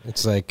 Yeah,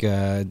 it's like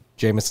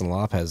Jameson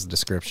Lopp has a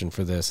description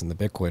for this in the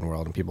Bitcoin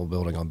world, and people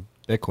building on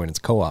Bitcoin. It's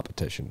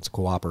co-opetition, it's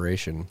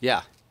cooperation.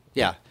 Yeah.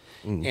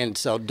 And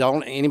so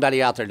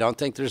anybody out there, don't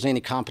think there's any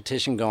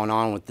competition going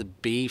on with the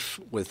beef,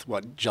 with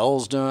what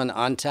Joel's doing,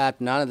 Untapped.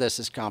 None of this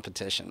is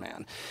competition,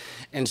 man.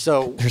 And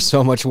so there's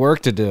so much work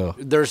to do.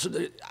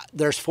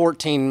 There's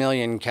 14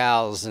 million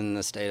cows in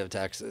the state of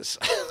Texas.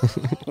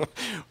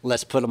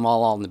 Let's put them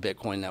all on the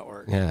Bitcoin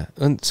network. Yeah.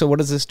 And so what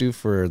does this do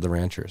for the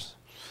ranchers?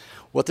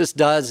 What this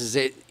does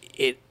is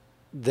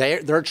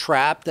they're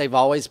trapped. They've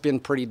always been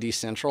pretty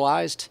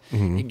decentralized.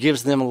 It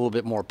gives them a little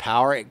bit more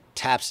power. It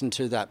taps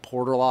into that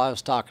portal I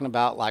was talking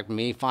about, like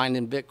me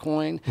finding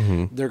Bitcoin.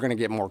 They're going to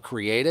get more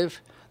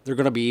creative. They're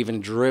going to be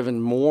even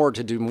driven more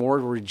to do more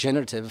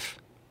regenerative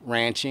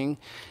ranching.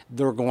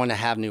 They're going to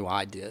have new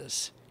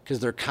ideas because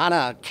they're kind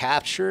of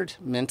captured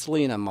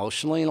mentally and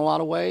emotionally in a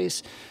lot of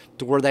ways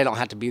to where they don't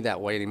have to be that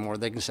way anymore.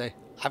 They can say,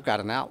 I've got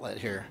an outlet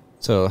here.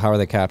 So how are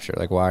they captured?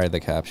 Like, why are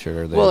they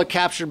captured? Well, they're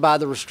captured by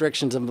the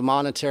restrictions of the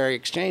monetary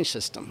exchange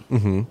system.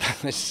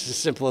 It's as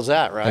simple as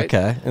that, right?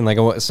 Okay.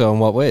 And so in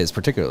what ways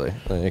particularly?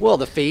 Well,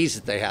 the fees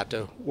that they have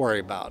to worry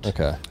about.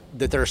 Okay.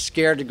 That they're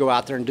scared to go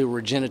out there and do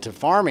regenerative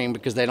farming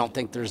because they don't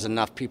think there's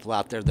enough people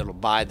out there that will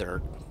buy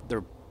their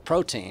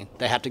protein.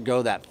 They have to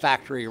go that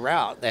factory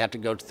route. They have to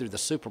go through the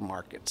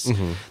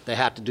supermarkets. They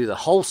have to do the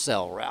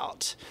wholesale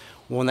route.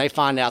 When they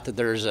find out that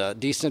there's a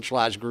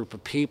decentralized group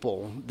of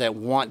people that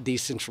want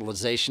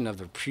decentralization of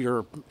the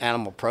pure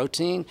animal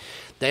protein,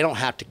 they don't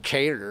have to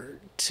cater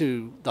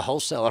to the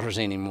wholesalers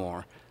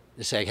anymore.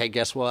 They say, hey,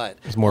 guess what?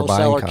 There's more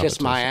wholesaler buying kiss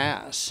my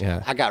competition. ass.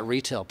 Yeah. I got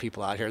retail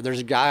people out here.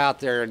 There's a guy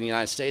out there in the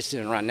United States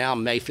doing right now,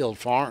 Mayfield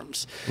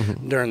Farms.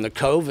 During the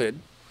COVID,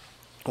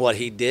 what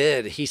he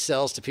did, he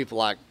sells to people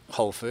like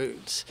Whole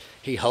Foods.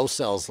 He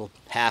wholesales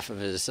half of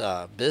his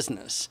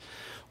business.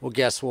 Well,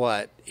 guess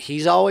what?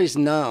 He's always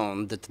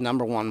known that the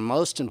number one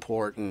most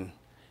important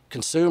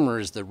consumer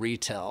is the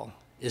retail,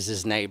 is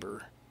his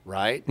neighbor,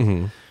 right?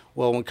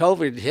 Well, when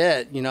COVID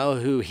hit, you know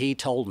who he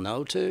told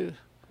no to?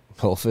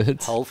 Whole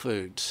Foods? Whole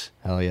Foods.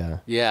 Hell yeah.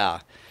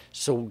 Yeah.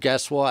 So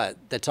guess what?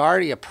 That's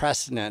already a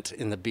precedent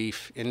in the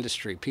beef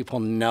industry. People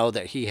know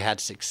that he had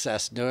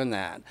success doing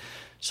that.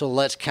 So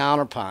let's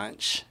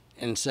counterpunch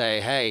and say,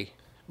 hey,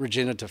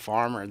 regenerative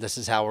farmer, this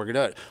is how we're going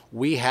to do it.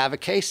 We have a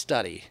case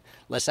study.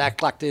 Let's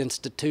act like the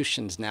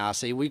institutions now.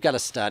 See, we've got a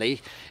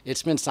study.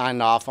 It's been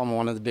signed off on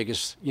one of the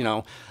biggest,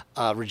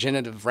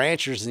 regenerative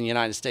ranchers in the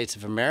United States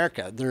of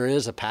America. There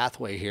is a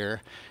pathway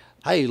here.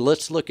 Hey,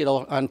 let's look at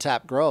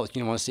Untapped Growth.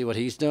 You want to see what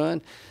he's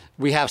doing?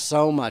 We have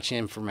so much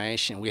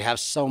information. We have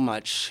so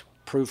much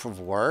proof of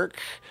work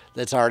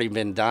that's already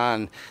been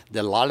done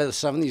that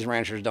some of these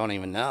ranchers don't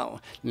even know.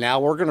 Now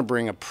we're going to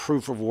bring a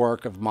proof of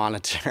work of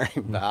monetary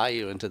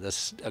value into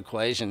this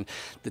equation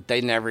that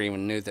they never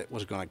even knew that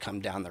was going to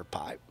come down their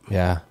pipe.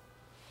 Yeah.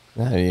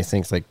 Yeah, and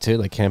things like too,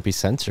 they can't be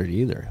censored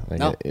either. Like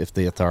No. if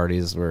the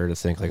authorities were to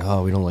think like,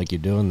 oh, we don't like you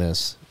doing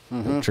this,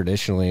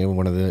 traditionally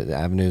one of the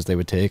avenues they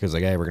would take is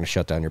like, hey, we're going to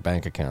shut down your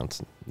bank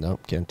accounts.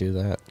 Nope, can't do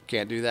that.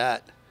 Can't do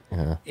that.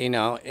 Yeah. You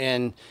know,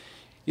 and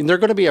they're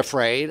going to be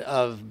afraid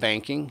of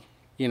banking.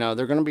 You know,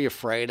 they're going to be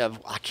afraid of,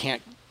 I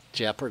can't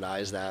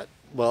jeopardize that.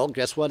 Well,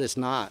 guess what? It's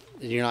not.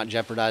 You're not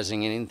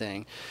jeopardizing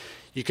anything.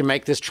 You can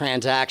make this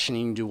transaction.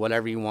 You can do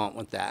whatever you want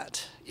with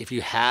that. If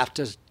you have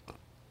to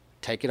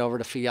take it over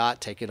to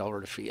fiat, take it over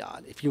to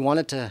fiat. If you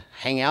want it to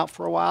hang out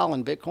for a while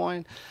in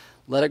Bitcoin,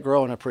 let it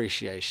grow in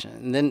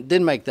appreciation. And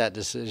then make that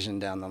decision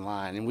down the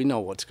line. And we know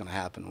what's going to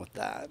happen with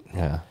that.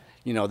 Yeah.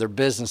 You know, their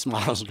business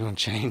model is going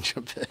to change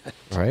a bit.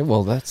 Right.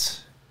 Well,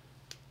 that's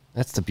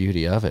the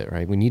beauty of it,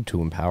 right? We need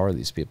to empower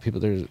these people.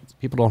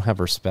 People don't have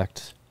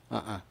respect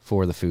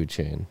for the food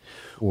chain.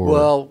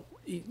 Well,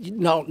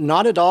 no,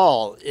 not at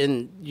all.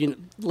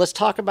 Let's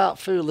talk about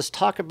food. Let's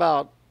talk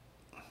about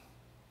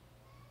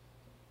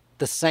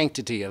the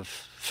sanctity of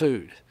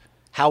food,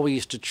 how we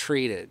used to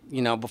treat it,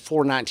 you know, before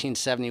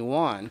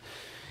 1971.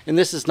 And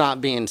this is not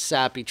being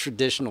sappy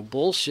traditional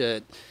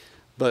bullshit,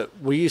 but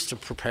we used to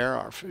prepare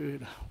our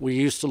food. We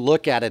used to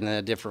look at it in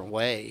a different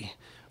way.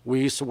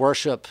 We used to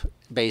worship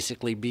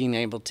basically being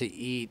able to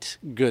eat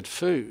good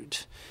food.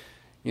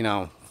 You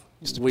know,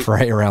 just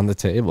pray around the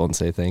table and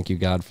say, thank you,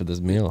 God, for this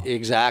meal.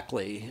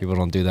 Exactly. People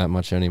don't do that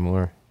much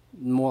anymore.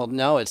 Well,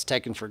 no, it's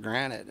taken for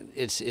granted.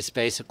 It's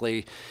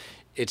basically,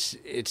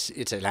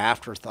 it's an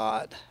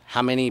afterthought.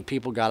 How many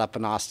people got up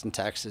in Austin,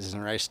 Texas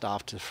and raced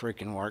off to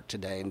freaking work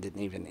today and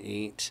didn't even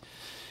eat?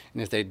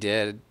 And if they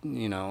did,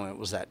 you know, it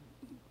was that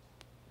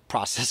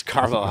processed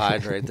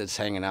carbohydrate that's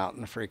hanging out in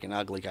the freaking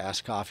ugly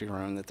ass coffee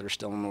room that they're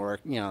still in work,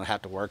 you know,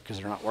 have to work because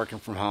they're not working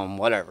from home,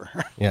 whatever.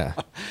 Yeah.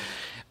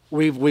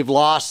 We've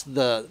lost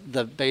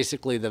the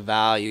basically the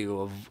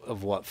value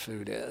of what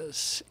food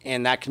is,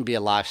 and that can be a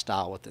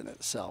lifestyle within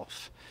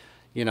itself.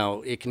 You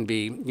know, it can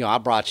be, you know, I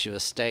brought you a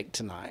steak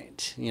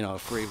tonight, you know, a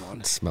free one.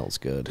 It smells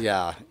good.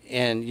 Yeah.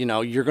 And, you know,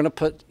 you're going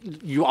to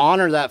you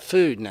honor that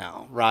food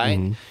now, right?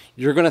 Mm-hmm.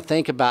 You're going to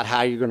think about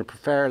how you're going to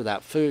prepare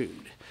that food.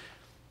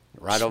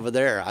 Right over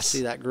there. I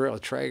see that grill,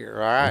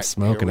 Traeger. All right. I'm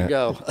smoking here we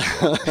go.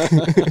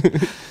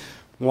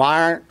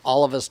 Why aren't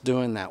all of us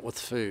doing that with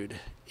food?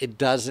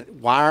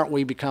 Why aren't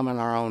we becoming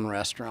our own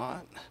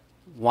restaurant?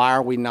 Why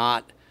do we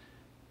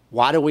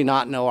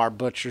not know our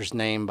butcher's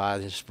name by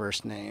his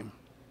first name?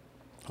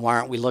 Why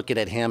aren't we looking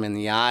at him in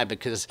the eye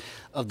because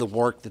of the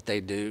work that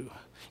they do?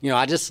 You know,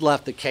 I just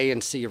left the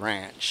KNC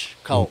Ranch,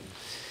 Colton,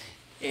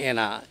 and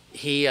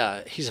he's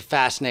a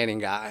fascinating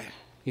guy.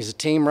 He's a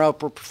team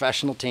roper,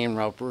 professional team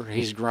roper.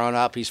 He's grown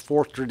up. He's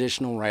fourth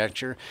traditional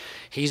rancher.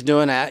 He's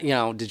doing that, you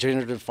know,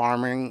 degenerative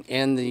farming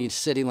in the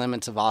city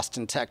limits of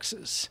Austin,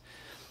 Texas.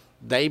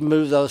 They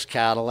move those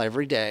cattle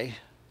every day.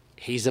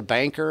 He's a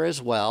banker as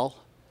well.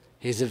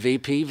 He's a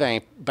VP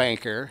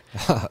banker.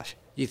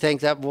 You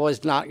think that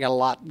boy's not got a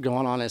lot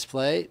going on his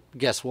plate?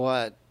 Guess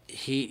what?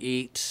 He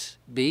eats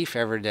beef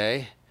every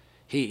day.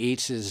 He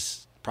eats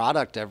his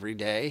product every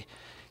day.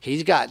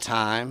 He's got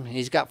time.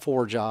 He's got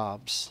 4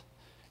 jobs.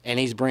 And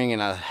he's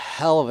bringing a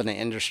hell of an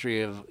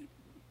industry of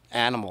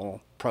animal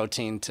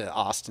protein to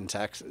Austin,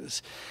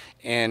 Texas.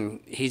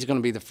 And he's going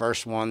to be the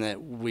first one that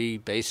we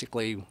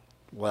basically,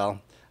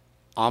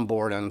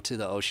 onboard him to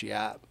the Oshi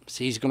app.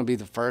 So he's going to be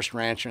the first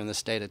rancher in the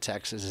state of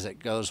Texas that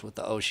goes with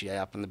the Oshi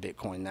app and the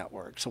Bitcoin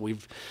network. So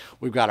we've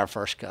got our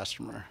first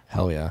customer.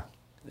 Hell yeah.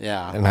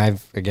 Yeah. And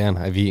I've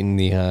eaten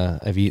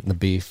the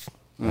beef.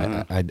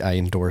 Mm-hmm. I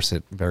endorse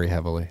it very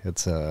heavily.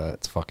 It's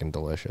fucking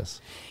delicious.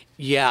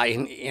 Yeah,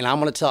 and I'm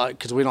going to tell,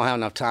 because we don't have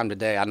enough time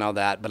today, I know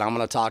that, but I'm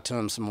going to talk to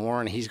him some more,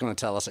 and he's going to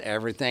tell us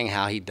everything,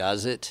 how he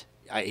does it.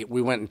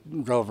 We went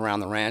and drove around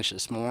the ranch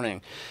this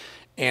morning,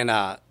 and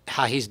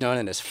how he's doing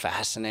it is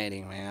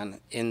fascinating, man.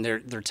 And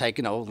they're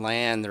taking old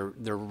land,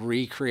 they're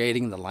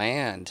recreating the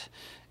land,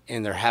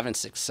 and they're having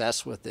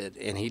success with it.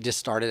 And he just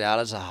started out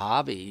as a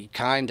hobby,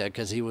 kind of,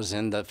 because he was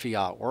in the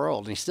fiat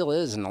world, and he still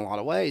is in a lot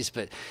of ways,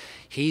 but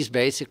he's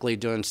basically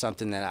doing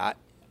something that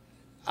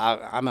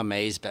I'm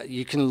amazed by.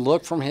 You can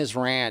look from his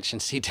ranch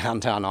and see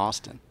downtown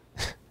Austin.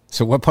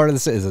 So what part of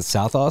this is it?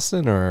 South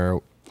Austin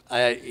or?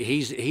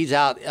 He's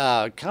out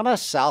kind of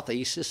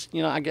southeast,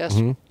 you know, I guess.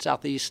 Mm-hmm.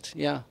 Southeast,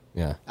 yeah.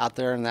 Yeah. Out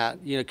there in that,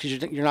 you know, because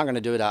you're not going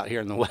to do it out here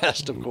in the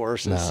West, of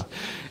course.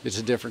 It's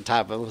a different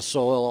type of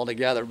soil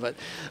altogether. But,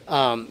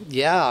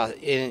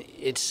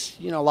 it's,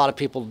 you know, a lot of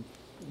people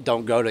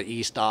don't go to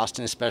East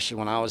Austin, especially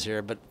when I was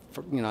here. But,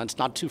 you know, it's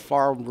not too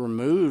far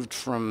removed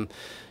from,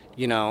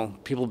 you know,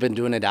 people have been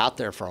doing it out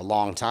there for a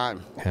long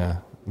time. Yeah.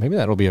 Maybe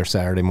that'll be our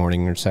Saturday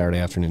morning or Saturday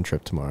afternoon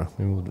trip tomorrow.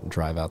 Maybe we'll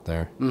drive out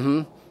there.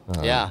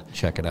 Mm-hmm.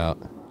 Check it out.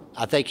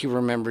 I think he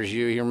remembers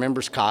you. He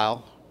remembers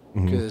Kyle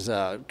because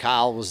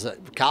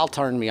Kyle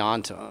turned me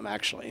on to him,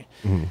 actually.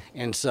 Mm-hmm.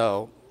 And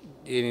so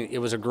it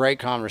was a great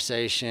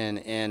conversation,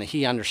 and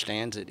he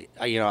understands it.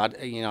 I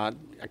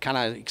kind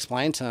of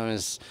explained to him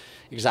is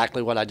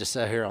exactly what I just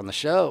said here on the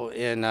show,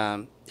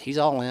 and he's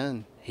all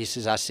in. He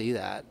says, I see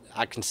that.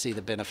 I can see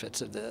the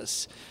benefits of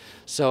this.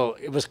 So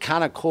it was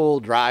kind of cool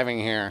driving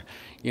here.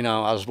 You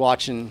know, I was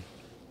watching,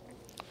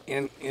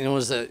 and it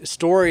was a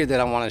story that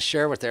I want to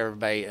share with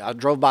everybody. I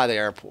drove by the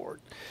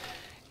airport,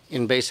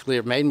 and basically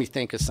it made me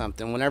think of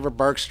something. Whenever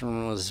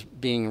Bergstrom was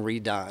being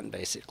redone,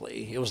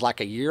 basically, it was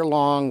like a year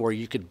long where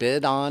you could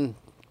bid on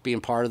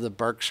being part of the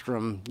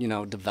Bergstrom,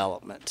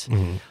 development.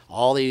 Mm-hmm.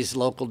 All these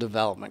local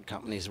development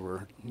companies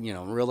were,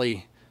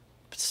 really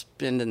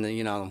spending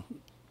a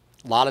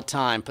lot of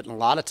time, putting a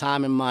lot of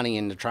time and money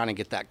into trying to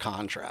get that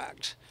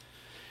contract.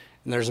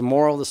 And there's a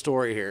moral of the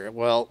story here.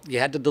 Well, you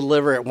had to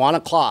deliver at 1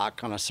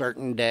 o'clock on a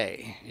certain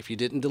day. If you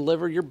didn't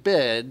deliver your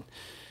bid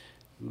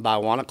by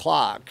 1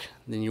 o'clock,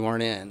 then you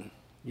weren't in.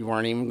 You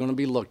weren't even going to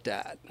be looked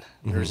at.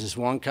 Mm-hmm. There's this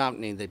one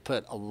company, they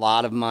put a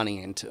lot of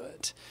money into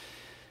it.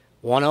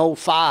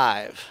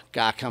 1:05,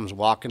 guy comes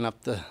walking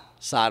up the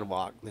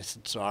sidewalk. They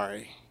said,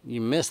 sorry, you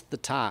missed the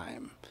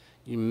time.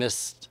 You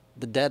missed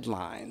the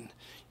deadline.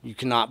 You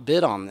cannot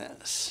bid on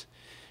this.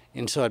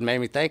 And so it made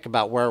me think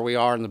about where we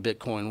are in the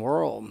Bitcoin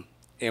world.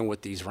 And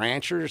with these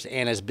ranchers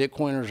and as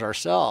Bitcoiners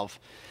ourselves,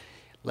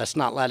 let's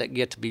not let it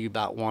get to be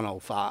about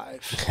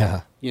 1:05.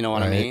 Yeah. You know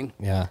what I mean?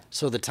 Yeah.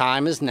 So the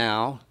time is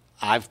now.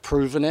 I've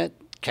proven it.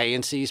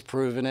 KNC's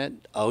proven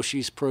it.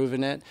 Oshi's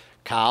proven it.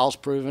 Kyle's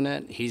proven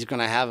it. He's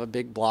going to have a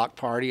big block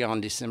party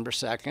on December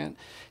 2nd.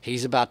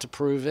 He's about to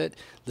prove it.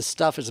 The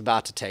stuff is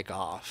about to take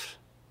off.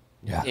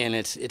 Yeah. And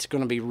it's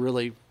going to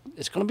be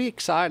it's going to be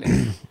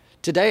exciting.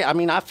 Today, I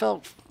mean, I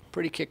felt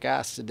pretty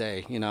kick-ass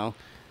today, Well,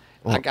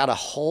 I got a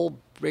whole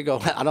big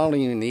old, I don't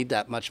even need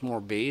that much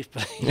more beef,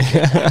 but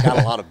I got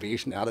a lot of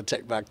beef now to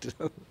take back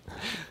to.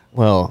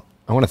 Well,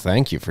 I want to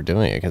thank you for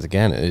doing it because,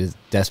 again, it is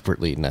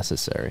desperately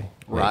necessary.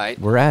 Right.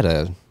 We're at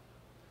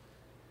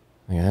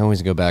I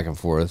always go back and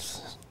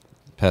forth,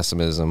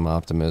 pessimism,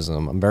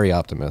 optimism. I'm very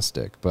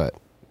optimistic, but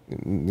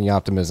the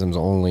optimism's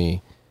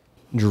only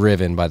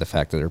driven by the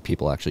fact that there are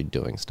people actually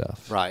doing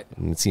stuff. Right.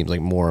 And it seems like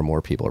more and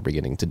more people are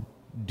beginning to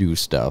do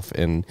stuff,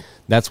 and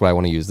that's why I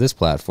want to use this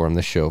platform,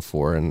 this show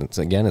for. And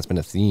it's been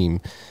a theme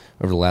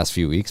over the last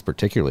few weeks,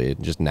 particularly,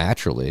 just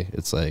naturally.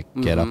 It's like,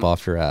 get up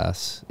off your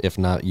ass. If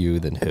not you,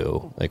 then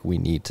who? Like, we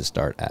need to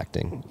start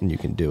acting, and you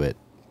can do it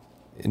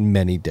in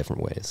many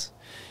different ways.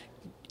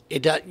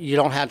 You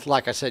don't have to,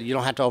 like I said, you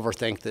don't have to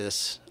overthink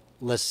this.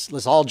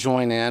 Let's all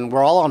join in.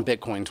 We're all on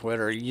Bitcoin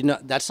Twitter.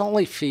 That's the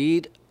only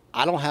feed.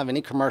 I don't have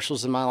any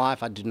commercials in my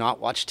life. I do not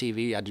watch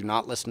TV. I do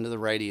not listen to the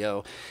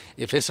radio.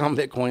 If it's on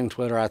Bitcoin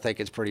Twitter, I think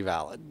it's pretty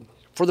valid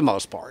for the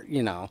most part,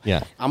 Yeah.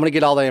 I'm going to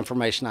get all the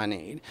information I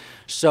need.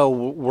 So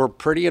we're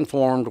pretty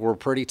informed. We're a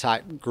pretty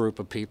tight group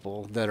of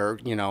people that are,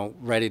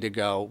 ready to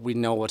go. We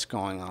know what's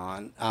going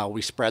on.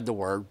 We spread the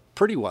word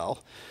pretty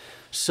well.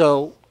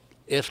 So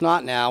if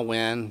not now,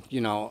 when,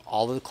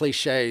 all the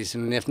cliches,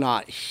 and if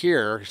not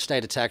here,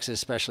 state of Texas,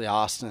 especially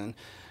Austin,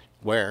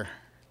 where?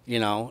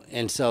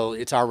 And so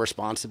it's our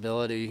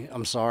responsibility.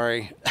 I'm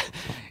sorry.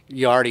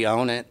 You already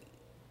own it.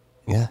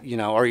 Yeah.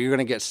 Or you're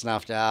going to get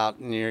snuffed out,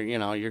 and you're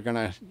not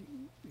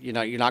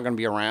going to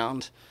be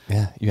around.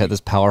 Yeah. You have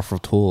this powerful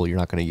tool. You're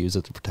not going to use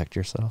it to protect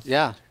yourself.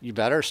 Yeah. You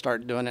better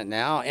start doing it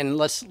now. And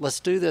let's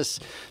do this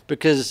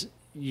because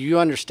you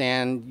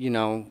understand,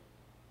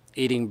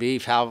 eating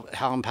beef, how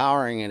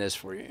empowering it is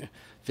for you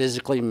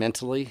physically,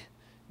 mentally.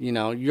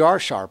 You are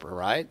sharper,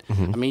 right?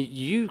 Mm-hmm. I mean,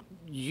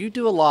 you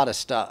do a lot of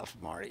stuff,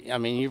 Marty. I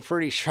mean, you're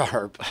pretty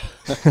sharp.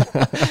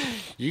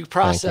 You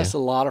process a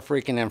lot of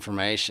freaking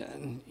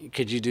information.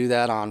 Could you do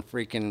that on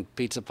freaking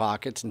Pizza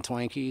Pockets and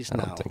Twinkies?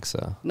 No. I don't think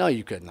so. No,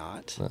 you could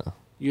not. No.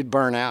 You'd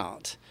burn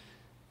out.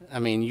 I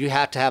mean, you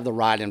have to have the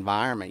right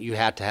environment. You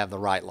have to have the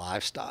right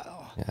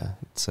lifestyle. Yeah,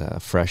 it's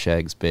fresh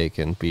eggs,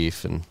 bacon,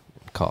 beef, and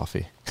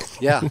coffee.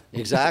 Yeah,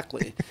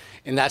 exactly.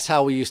 And that's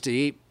how we used to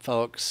eat,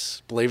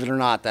 folks. Believe it or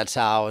not, that's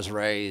how I was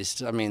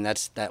raised. I mean,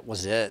 that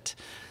was it.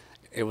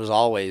 It was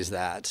always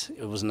that.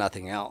 It was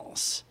nothing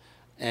else.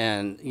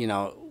 And,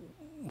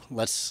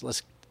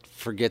 let's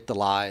forget the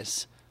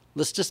lies.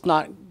 Let's just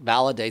not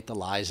validate the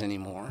lies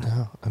anymore.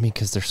 No, I mean,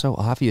 because they're so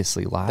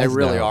obviously lies. They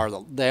really now.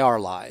 are. They are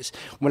lies.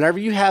 Whenever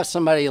you have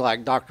somebody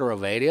like Dr.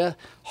 Ovadia,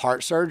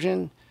 heart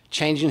surgeon,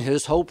 changing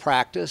his whole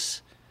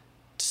practice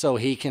so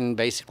he can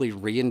basically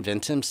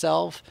reinvent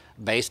himself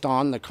based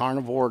on the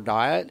carnivore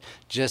diet,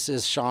 just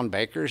as Sean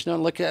Baker's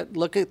doing. Look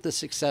at the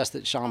success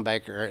that Sean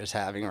Baker is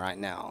having right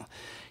now.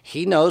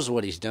 He knows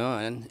what he's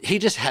doing. He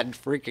just had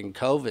freaking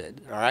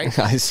COVID, all right?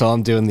 I saw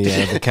him doing the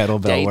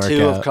kettlebell Day workout.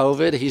 2 of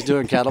COVID, he's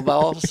doing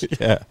kettlebells.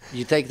 Yeah.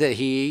 You think that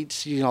he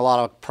eats, a lot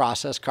of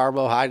processed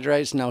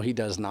carbohydrates? No, he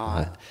does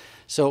not.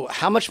 So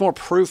how much more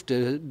proof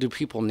do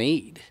people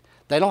need?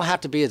 They don't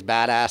have to be as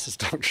badass as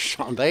Dr.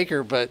 Sean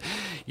Baker, but,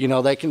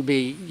 they can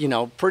be,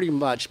 pretty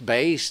much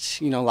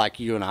based, like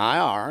you and I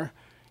are,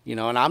 and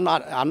I'm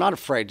not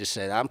afraid to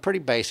say that. I'm a pretty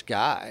base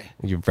guy.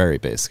 You're a very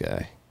base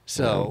guy.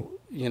 So,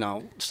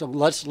 So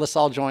let's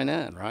all join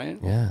in, right?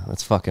 Yeah,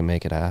 let's fucking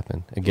make it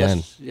happen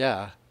again.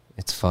 Yeah.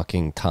 It's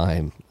fucking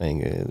time.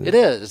 It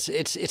is.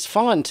 It's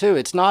fun too.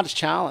 It's not a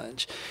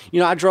challenge.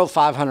 I drove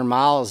 500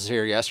 miles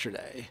here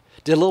yesterday.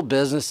 Did a little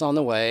business on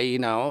the way.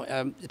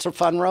 It's a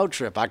fun road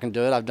trip. I can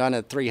do it. I've done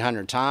it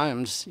 300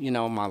 times. In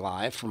my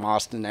life, from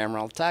Austin to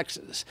Amarillo,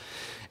 Texas,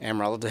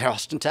 Amarillo to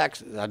Austin,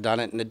 Texas. I've done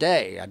it in a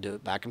day. I do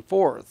it back and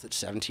forth. It's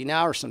 17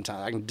 hours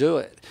sometimes. I can do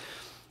it.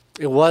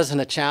 It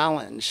wasn't a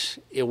challenge.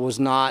 It was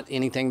not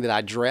anything that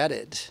I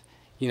dreaded.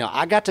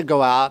 I got to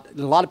go out, and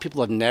a lot of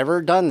people have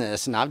never done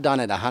this, and I've done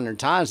it 100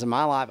 times in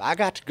my life. I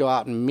got to go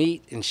out and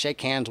meet and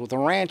shake hands with a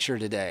rancher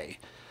today.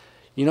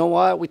 You know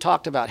what? We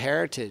talked about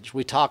heritage.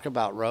 We talked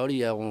about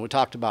rodeo, and we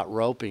talked about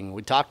roping.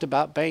 We talked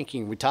about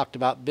banking. We talked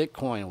about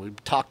Bitcoin. We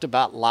talked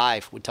about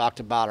life. We talked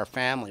about our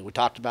family. We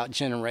talked about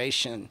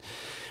generation.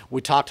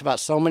 We talked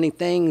about so many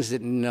things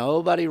that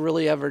nobody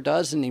really ever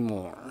does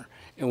anymore.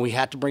 And we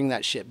had to bring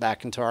that shit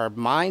back into our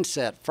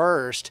mindset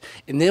first,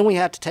 and then we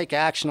had to take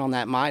action on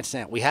that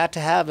mindset. We had to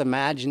have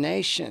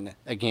imagination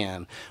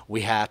again.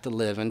 We have to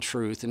live in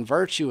truth and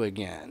virtue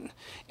again.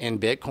 And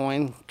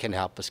Bitcoin can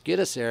help us get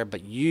us there,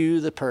 but you,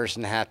 the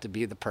person, have to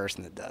be the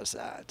person that does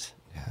that.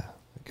 Yeah,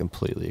 I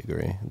completely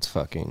agree.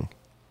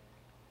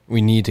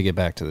 We need to get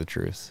back to the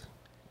truth.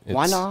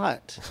 Why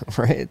not?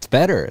 Right? It's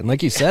better. And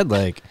like you said,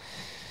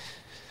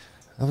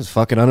 I was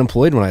fucking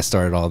unemployed when I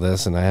started all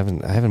this, and I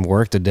haven't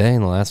worked a day in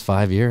the last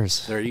 5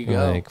 years. There you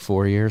go.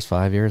 4 years,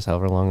 5 years,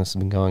 however long this has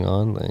been going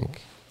on.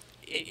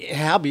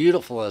 How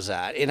beautiful is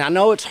that? And I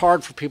know it's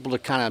hard for people to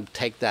kind of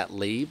take that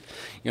leap.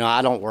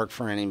 I don't work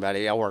for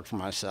anybody. I work for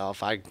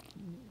myself. I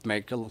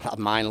make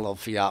mine a little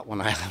fiat when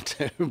I have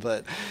to,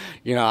 but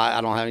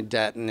I don't have any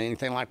debt and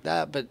anything like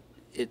that. But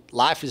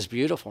life is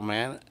beautiful,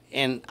 man.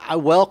 And I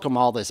welcome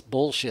all this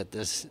bullshit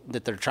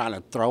that they're trying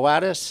to throw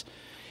at us.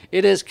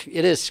 It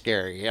is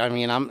scary. I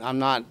mean, I'm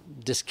not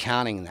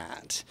discounting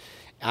that.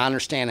 I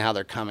understand how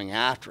they're coming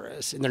after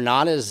us, and they're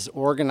not as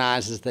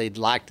organized as they'd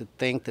like to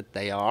think that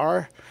they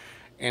are.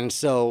 And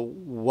so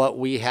what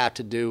we have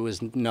to do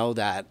is know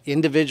that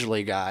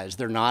individually, guys,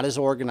 they're not as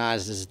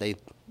organized as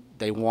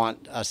they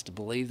want us to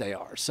believe they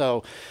are.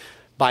 So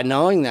by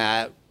knowing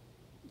that,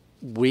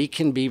 we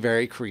can be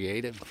very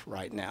creative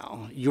right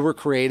now. You were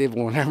creative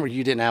whenever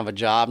you didn't have a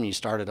job and you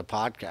started a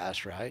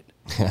podcast, right?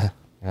 Yeah.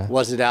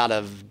 Was it out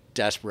of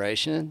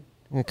desperation?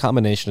 A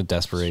combination of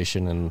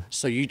desperation and...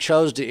 So you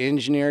chose to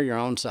engineer your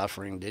own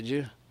suffering, did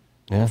you?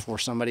 Yeah. Before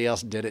somebody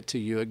else did it to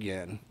you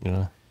again.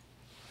 Yeah.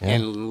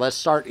 And let's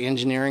start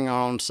engineering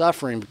our own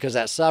suffering, because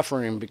that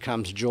suffering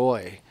becomes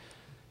joy.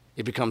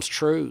 It becomes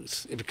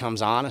truth. It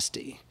becomes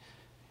honesty.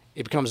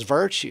 It becomes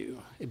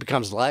virtue. It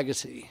becomes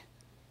legacy.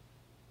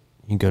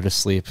 You can go to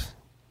sleep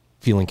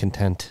feeling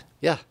content.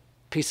 Yeah.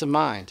 Peace of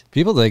mind.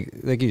 People I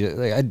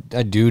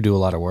do a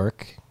lot of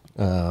work.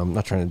 I'm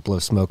not trying to blow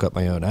smoke up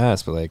my own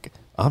ass, but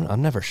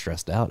I'm never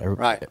stressed out.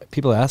 Right.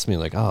 People ask me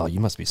oh, you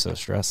must be so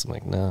stressed. I'm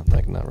like, no,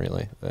 not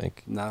really.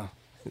 No,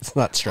 it's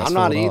not stressful.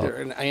 I'm not at either.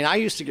 all. And I mean, I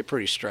used to get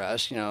pretty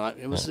stressed.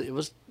 It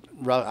was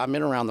rough. I've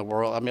been around the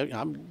world.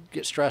 I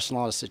get stressed in a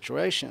lot of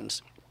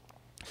situations.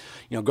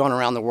 Going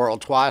around the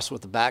world twice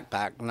with a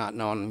backpack, not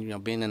knowing,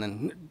 being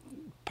in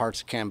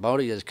parts of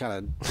Cambodia is kind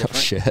of different. Oh,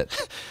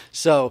 shit.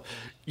 So,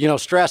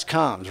 stress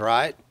comes,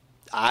 right?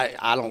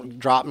 I don't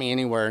drop me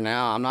anywhere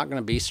now. I'm not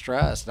going to be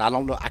stressed. I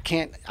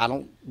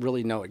don't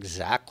really know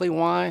exactly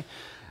why.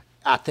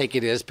 I think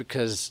it is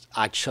because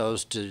I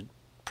chose to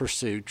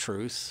pursue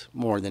truth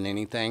more than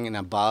anything, and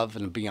above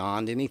and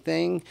beyond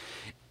anything.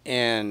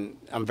 And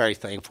I'm very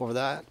thankful for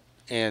that.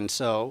 And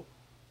so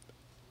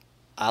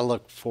I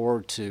look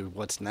forward to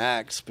what's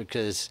next,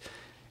 because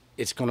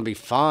it's going to be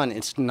fun.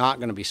 It's not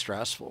going to be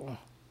stressful,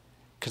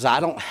 because I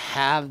don't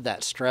have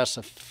that stress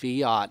of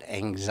fiat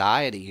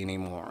anxiety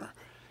anymore.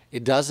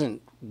 It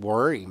doesn't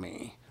worry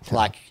me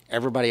like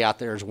everybody out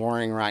there is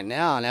worrying right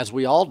now, and as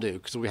we all do,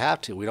 because we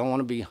have to. We don't want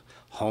to be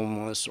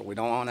homeless, or we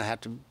don't want to have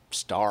to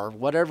starve,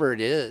 whatever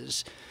it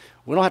is.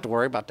 We don't have to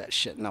worry about that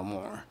shit no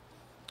more,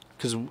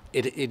 because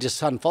it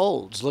just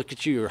unfolds. Look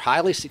at you. You're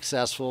highly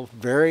successful,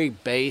 very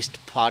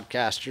based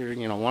podcaster,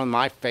 one of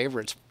my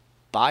favorites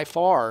by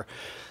far,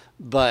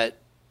 but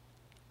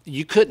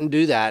you couldn't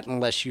do that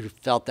unless you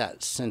felt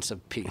that sense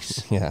of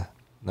peace. Yeah,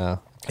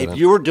 no. If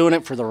you were doing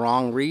it for the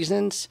wrong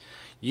reasons,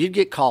 you'd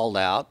get called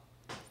out.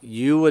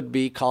 You would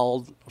be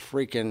called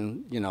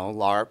freaking,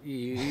 LARP.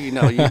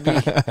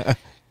 You'd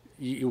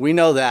be, we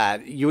know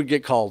that. You would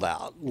get called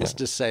out. Let's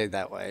just say it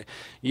that way.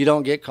 You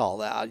don't get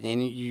called out,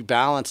 and you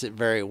balance it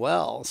very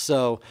well.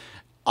 So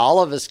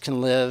all of us can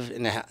live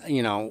in,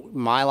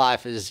 my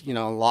life is, a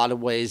lot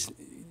of ways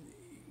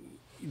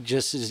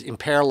just as in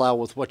parallel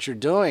with what you're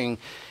doing.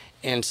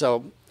 And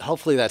so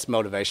hopefully that's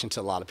motivation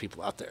to a lot of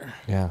people out there.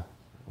 Yeah.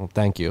 Well,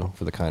 thank you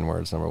for the kind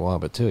words, number one.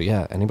 But two,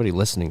 anybody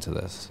listening to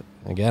this,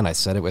 again, I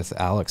said it with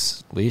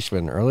Alex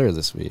Leishman earlier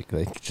this week.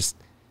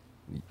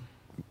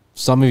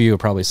 some of you are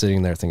probably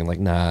sitting there thinking like,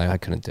 nah, I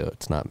couldn't do it.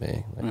 It's not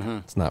me.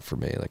 Like, it's not for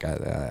me. Like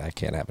I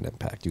can't have an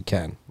impact. You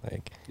can.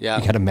 Like, you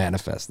got to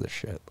manifest this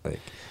shit. Like,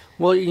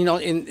 well, you know,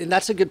 and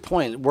that's a good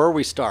point. Where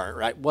we start,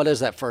 right? What is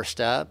that first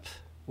step?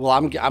 Well,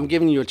 I'm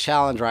giving you a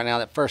challenge right now.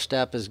 That first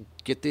step is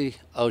get the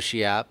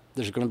Oshi app.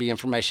 There's going to be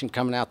information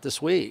coming out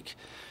this week.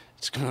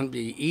 It's going to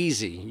be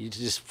easy. You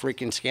just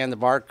freaking scan the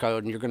barcode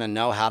and you're going to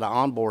know how to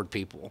onboard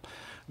people.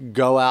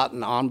 Go out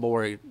and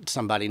onboard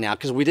somebody now,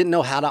 because we didn't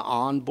know how to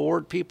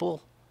onboard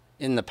people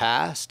in the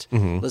past.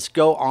 Let's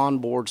go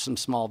onboard some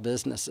small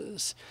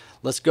businesses.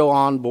 Let's go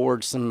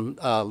onboard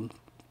some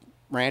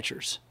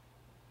ranchers,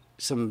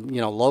 some,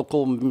 you know,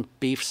 local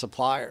beef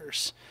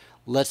suppliers.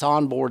 Let's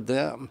onboard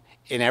them.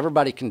 And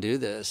everybody can do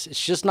this.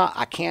 It's just not,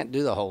 I can't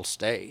do the whole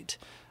state.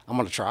 I'm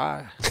going to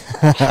try.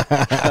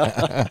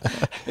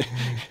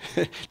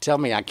 Tell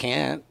me I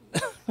can't.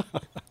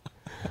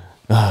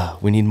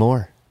 we need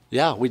more.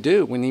 Yeah, we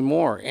do. We need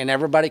more. And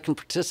everybody can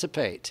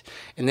participate.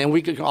 And then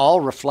we can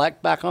all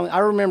reflect back on it. I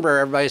remember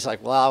everybody's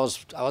like, well, I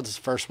was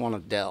the first one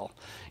at Dell,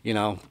 you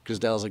know, because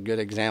Dell's a good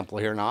example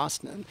here in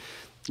Austin.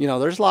 You know,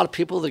 there's a lot of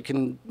people that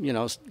can, you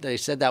know, they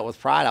said that with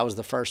pride. I was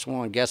the first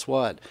one. Guess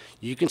what?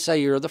 You can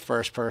say you're the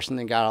first person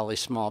that got all these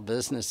small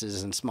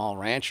businesses and small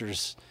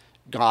ranchers,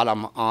 got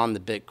them on the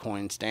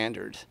Bitcoin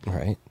standard.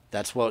 Right.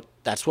 That's what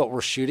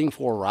we're shooting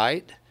for,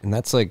 right? And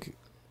that's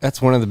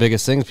one of the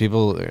biggest things.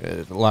 People,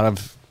 a lot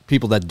of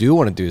people that do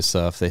want to do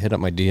stuff, they hit up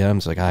my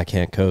DMs like, I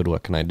can't code.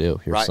 What can I do?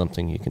 Here's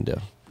something you can do.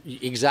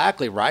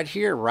 Exactly. Right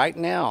here, right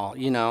now,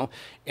 you know,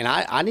 and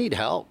I need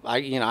help.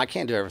 I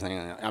can't do everything.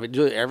 I mean,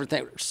 do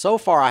everything. So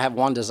far, I have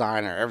one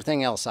designer.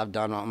 Everything else I've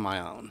done on my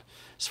own.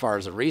 As far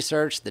as the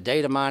research, the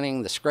data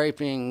mining, the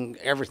scraping,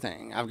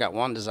 everything, I've got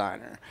one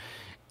designer.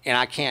 And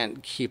I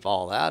can't keep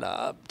all that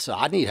up. So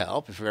I need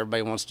help. If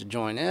everybody wants to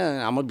join in,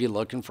 I'm going to be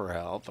looking for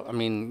help. I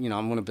mean, you know,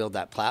 I'm going to build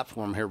that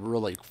platform here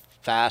really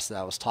fast that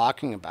I was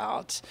talking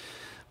about.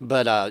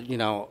 But, you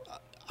know,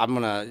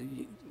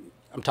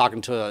 I'm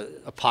talking to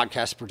a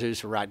podcast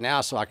producer right now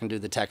so I can do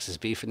the Texas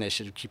Beef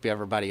Initiative, keep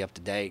everybody up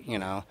to date, you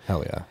know.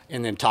 Hell yeah.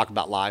 And then talk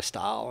about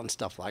lifestyle and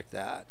stuff like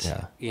that.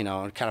 Yeah. You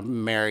know, and kind of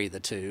marry the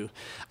two.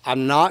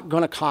 I'm not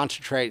going to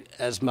concentrate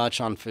as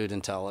much on food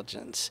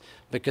intelligence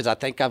because I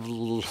think I've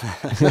laid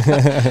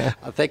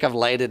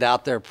it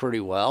out there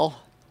pretty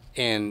well.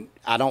 And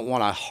I don't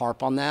want to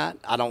harp on that.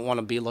 I don't want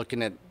to be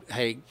looking at,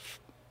 hey,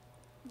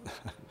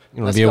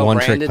 you want to be a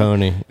one-trick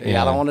pony.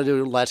 Yeah, I don't want to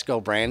do Let's Go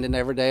Brandon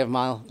every day of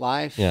my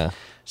life. Yeah.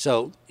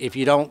 So if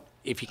you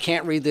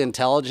can't read the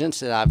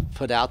intelligence that I've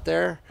put out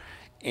there,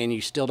 and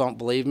you still don't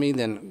believe me,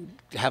 then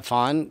have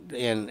fun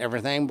and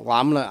everything. Well,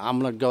 I'm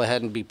gonna go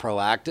ahead and be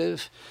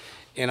proactive,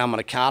 and I'm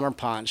gonna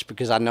counterpunch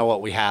because I know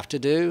what we have to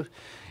do.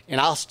 And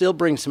I'll still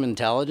bring some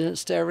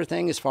intelligence to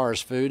everything as far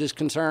as food is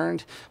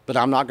concerned, but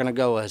I'm not gonna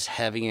go as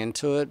heavy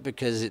into it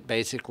because it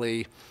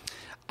basically.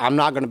 I'm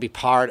not going to be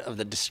part of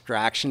the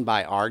distraction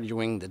by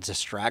arguing the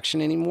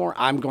distraction anymore.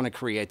 I'm going to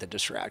create the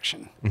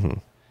distraction. Mm-hmm.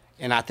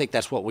 And I think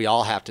that's what we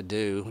all have to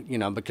do, you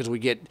know, because we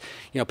get,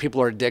 you know, people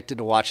are addicted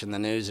to watching the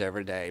news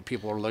every day.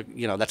 People are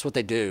you know, that's what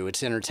they do.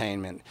 It's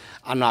entertainment.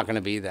 I'm not going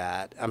to be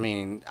that. I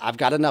mean, I've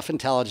got enough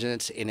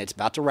intelligence, and it's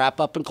about to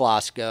wrap up in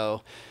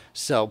Glasgow.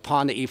 So,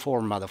 pawn to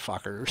E4,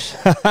 motherfuckers.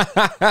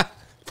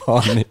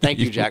 Thank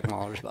you, Jack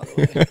Mallers, by the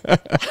way.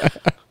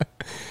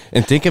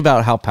 And think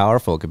about how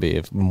powerful it could be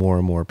if more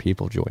and more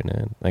people join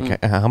in.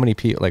 Like, how many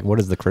people, like, what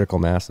is the critical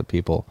mass of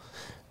people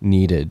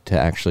needed to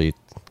actually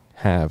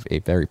have a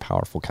very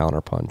powerful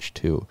counterpunch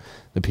to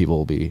the people who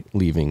will be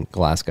leaving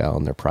Glasgow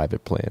on their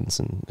private planes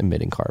and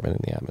emitting carbon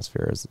in the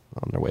atmosphere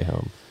on their way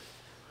home?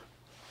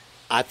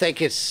 I think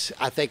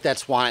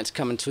that's why it's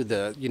coming to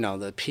the, you know,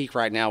 the peak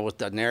right now with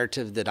the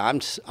narrative that I'm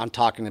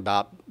talking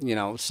about. You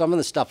know, some of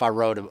the stuff I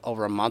wrote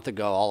over a month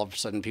ago, all of a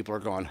sudden people are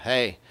going,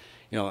 hey,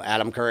 you know,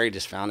 Adam Curry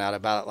just found out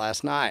about it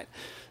last night.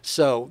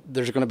 So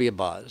there's going to be a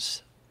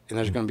buzz, and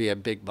there's going to be a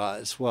big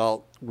buzz.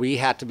 Well, we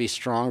have to be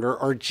stronger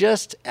or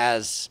just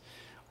as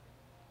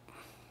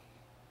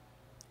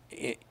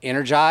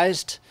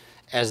energized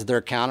as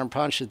their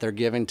counterpunch that they're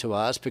giving to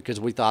us, because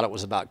we thought it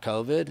was about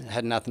COVID. It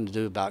had nothing to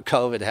do about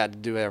COVID. It had to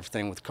do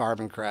everything with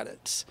carbon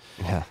credits.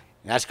 Yeah.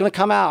 That's going to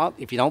come out.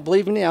 If you don't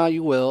believe me now,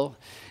 you will.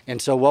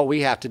 And so what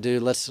we have to do,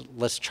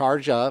 let's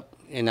charge up.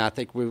 And I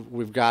think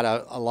we've got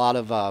a lot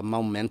of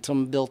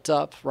momentum built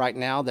up right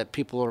now, that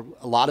people are,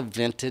 a lot of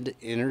vented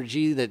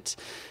energy that's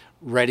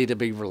ready to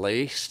be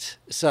released.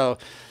 So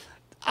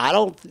I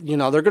don't, you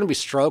know, they're going to be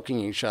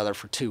stroking each other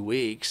for 2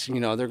 weeks. You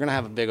know, they're going to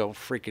have a big old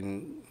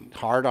freaking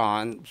hard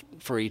on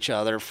for each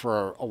other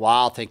for a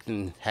while,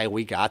 thinking, hey,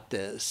 we got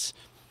this.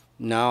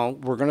 No,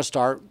 we're going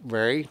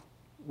to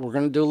we're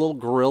going to do a little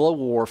guerrilla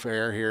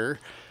warfare here.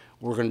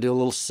 We're going to do a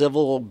little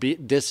civil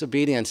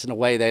disobedience in a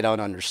way they don't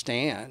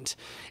understand.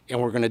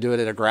 And we're going to do it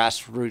at a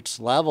grassroots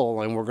level,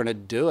 and we're going to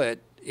do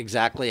it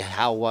exactly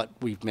what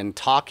we've been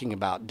talking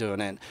about doing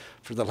it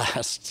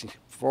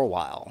for a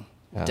while,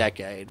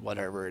 decade,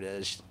 whatever it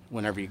is,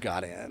 whenever you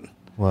got in.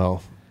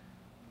 Well,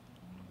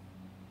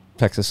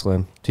 Texas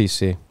Slim,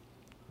 TC,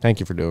 Thank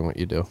you for doing what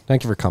you do.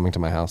 Thank you for coming to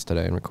my house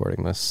today and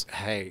recording this.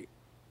 Hey,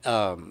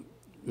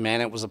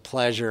 man, it was a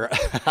pleasure.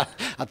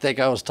 I think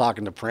I was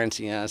talking to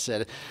Princey, and I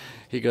said,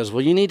 he goes,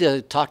 well, you need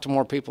to talk to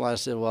more people. I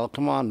said, well,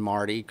 come on,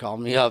 Marty, call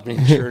me up.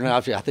 And sure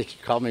enough, I think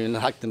he called me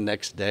like the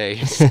next day.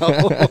 So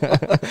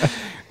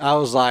I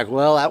was like,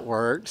 well, that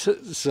worked.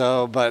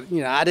 So, but,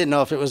 I didn't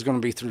know if it was going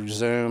to be through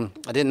Zoom.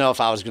 I didn't know if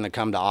I was going to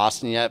come to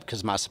Austin yet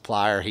because my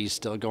supplier, he's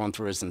still going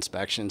through his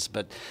inspections.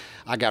 But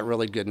I got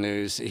really good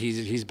news.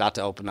 He's about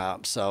to open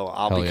up. So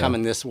I'll be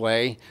coming this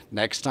way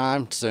next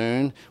time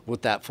soon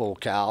with that full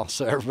cow.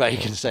 So everybody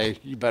can say,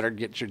 you better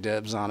get your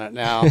dibs on it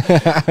now.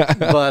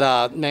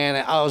 But, man,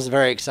 I was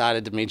very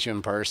excited to meet you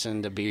in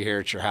person, to be here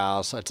at your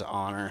house. That's an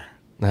honor.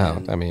 No,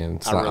 And I mean,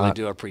 I really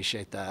do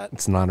appreciate that.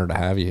 It's an honor to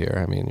have you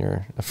here. I mean,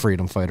 you're a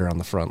freedom fighter on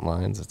the front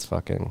lines. It's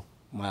fucking...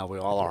 Well, we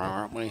all are,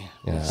 aren't we?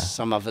 Yeah.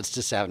 Some of us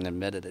just haven't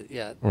admitted it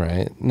yet.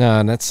 Right. No,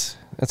 and that's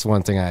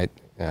one thing I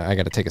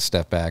got to take a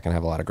step back and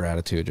have a lot of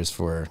gratitude just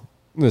for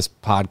this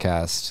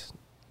podcast.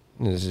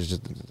 This is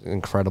just an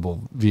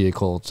incredible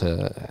vehicle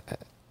to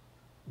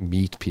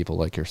meet people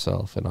like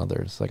yourself and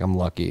others. Like, I'm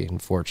lucky and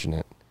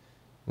fortunate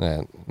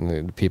that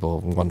the people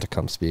want to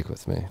come speak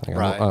with me. Like,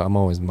 Right. I'm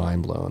always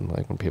mind blown.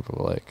 Like, when people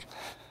are like,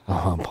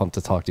 oh, I'm pumped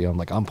to talk to you. I'm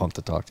like, I'm pumped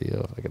to talk to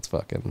you. Like, it's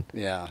fucking,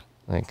 Yeah.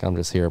 like, I'm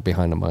just here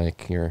behind a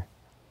mic. You're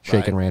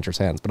shaking Right. ranchers'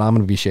 hands, but I'm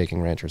going to be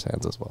shaking ranchers'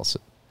 hands as well.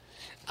 So,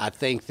 I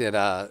think that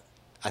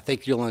I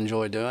think you'll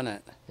enjoy doing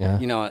it. Yeah.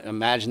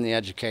 Imagine the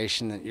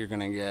education that you're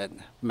going to get.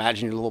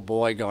 Imagine your little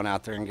boy going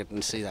out there and getting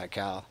to see that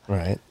cow.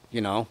 right.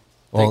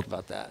 Think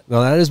about that.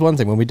 Well, that is one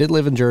thing. When we did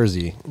live in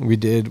Jersey,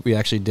 we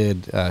actually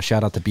did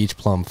shout out to Beach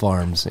Plum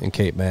Farms in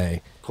Cape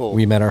May. Cool.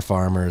 We met our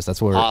farmers.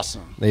 That's where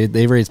Awesome.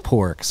 They raise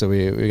pork, so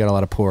we got a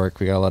lot of pork.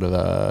 We got a lot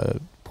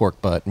of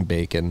pork butt and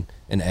bacon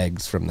and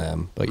eggs from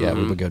them. But yeah,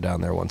 we would go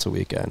down there once a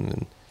weekend,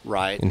 and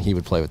Right. and he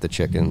would play with the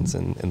chickens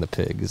and the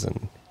pigs,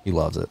 and he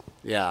loves it.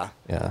 Yeah.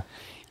 Yeah.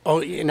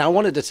 Oh, and I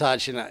wanted to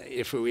touch, and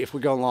if we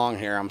go long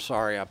here, I'm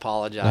sorry, I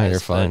apologize. No,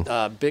 you're fine.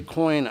 But,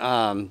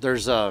 Bitcoin,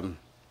 there's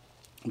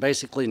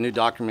basically a new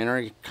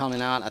documentary coming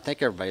out. I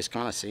think everybody's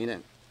kind of seen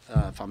it,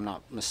 if I'm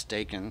not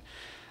mistaken.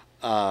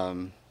 Let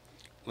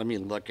me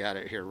look at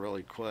it here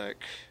really quick.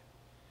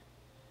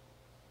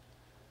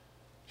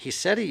 He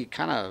said he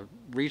kind of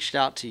reached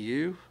out to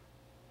you,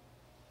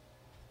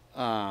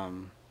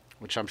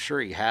 which I'm sure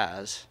he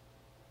has.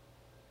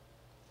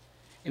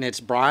 And it's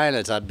Brian,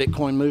 it's a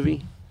Bitcoin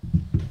movie.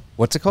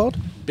 What's it called?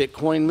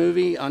 Bitcoin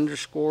movie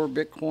 _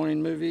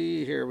 Bitcoin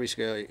movie. Here we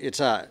go. It's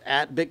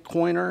at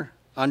Bitcoiner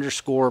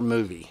 _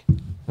 movie.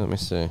 Let me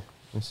see. Let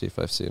me see if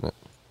I've seen it.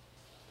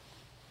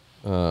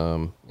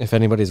 If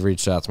anybody's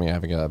reached out to me, I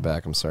haven't got that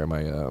back. I'm sorry.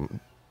 My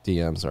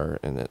DMs are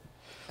in it.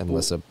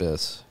 Endless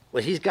abyss.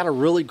 Well, he's got a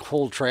really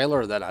cool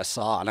trailer that I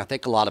saw, and I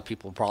think a lot of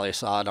people probably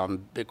saw it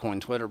on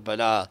Bitcoin Twitter.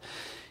 But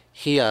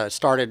he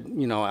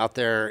started, out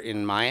there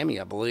in Miami,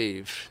 I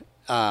believe.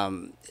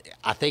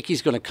 I think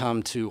he's going to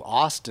come to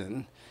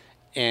Austin,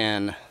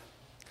 and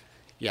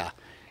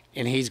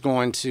he's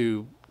going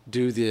to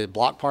do the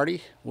block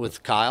party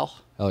with Kyle.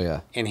 Hell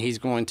yeah. And he's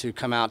going to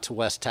come out to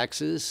West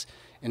Texas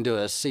and do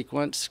a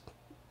sequence,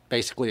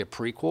 basically a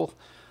prequel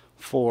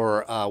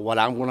for what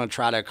I'm going to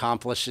try to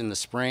accomplish in the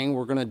spring.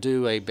 We're going to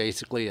do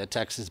basically a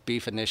Texas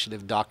Beef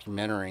Initiative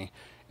documentary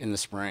in the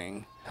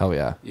spring. Hell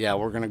yeah. Yeah,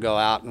 we're going to go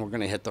out and we're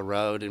going to hit the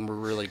road, and we're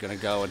really going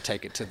to go and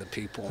take it to the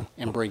people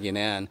and bring it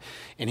in.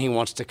 And he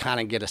wants to kind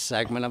of get a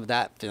segment of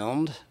that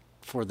filmed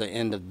for the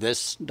end of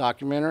this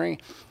documentary.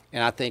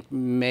 And I think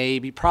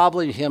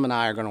probably him and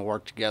I are going to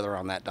work together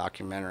on that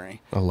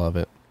documentary. I love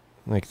it.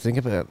 Like, think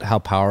about how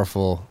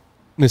powerful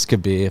this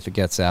could be if it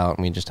gets out,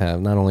 and we just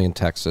have, not only in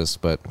Texas,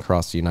 but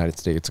across the United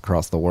States,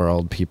 across the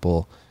world,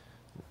 people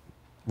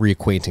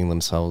reacquainting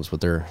themselves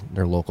with their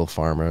local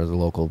farmer, the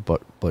local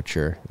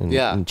butcher,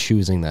 and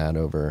choosing that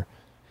over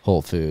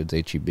Whole Foods,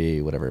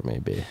 H-E-B, whatever it may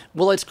be.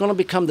 Well, it's going to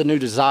become the new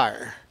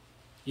desire.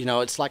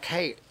 It's like,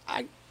 hey,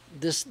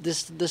 this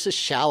is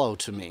shallow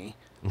to me.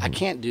 I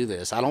can't do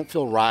this. I don't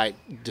feel right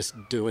just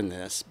doing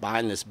this,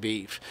 buying this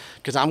beef,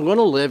 because I'm going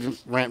to live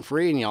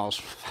rent-free in y'all's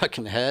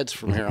fucking heads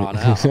from here on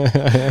out.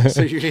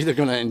 So you're either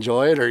going to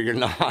enjoy it or you're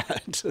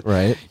not.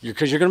 Right.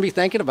 Because you're going to be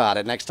thinking about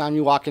it. Next time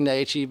you walk into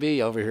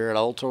H-E-B over here at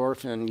Old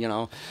Torf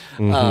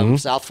and,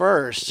 South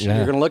First, you're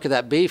going to look at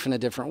that beef in a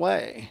different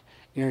way.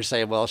 You're going to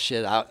say, well,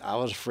 shit, I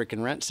was a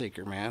freaking rent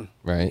seeker, man.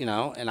 Right.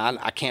 And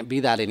I can't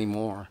be that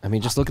anymore. I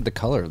mean, just look at the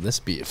color of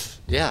this beef.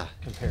 Yeah.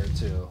 Compared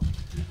to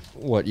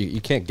what you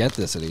can't get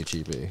this at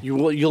H-E-B.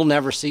 You'll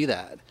never see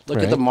that. Look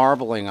Right. at the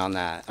marbling on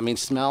that. I mean,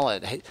 smell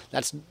it. Hey,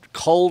 that's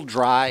cold,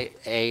 dry,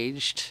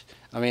 aged.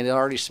 I mean, it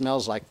already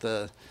smells like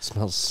It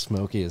smells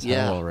smoky as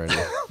hell already.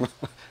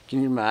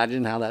 Can you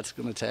imagine how that's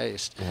going to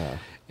taste? Yeah.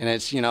 And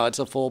it's it's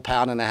a full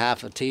pound and a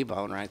half of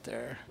T-bone right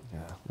there. Yeah.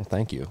 Well,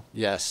 thank you.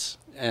 Yes.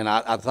 And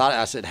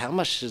I said, how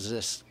much is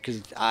this?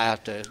 Because I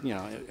have to,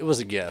 it was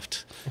a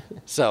gift.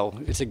 So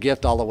it's a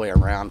gift all the way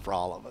around for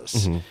all of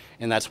us.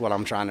 And that's what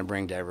I'm trying to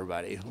bring to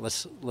everybody.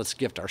 Let's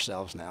gift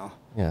ourselves now.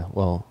 Yeah.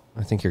 Well,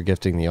 I think you're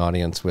gifting the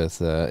audience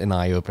with an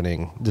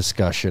eye-opening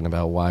discussion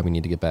about why we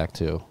need to get back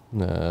to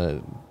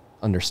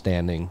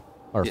understanding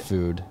our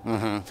food,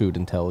 food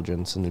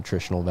intelligence, and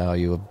nutritional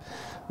value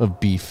of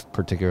beef,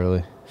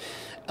 particularly.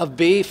 Of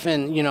beef,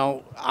 and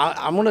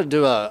I'm going to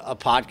do a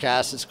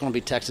podcast. It's going to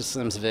be Texas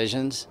Slim's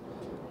Visions,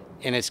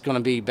 and it's going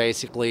to be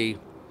basically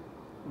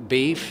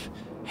beef,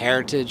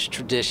 heritage,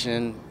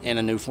 tradition, and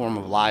a new form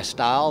of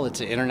lifestyle.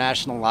 It's an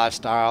international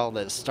lifestyle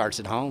that starts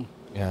at home.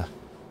 Yeah.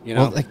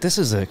 Well, like, this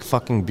is a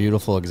fucking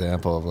beautiful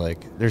example of,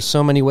 like, there's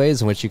so many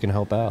ways in which you can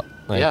help out.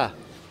 Like, yeah.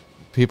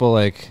 People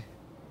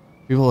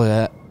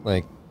that,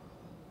 like,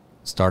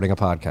 starting a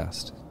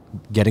podcast,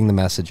 getting the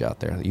message out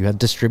there. You have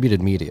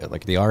distributed media,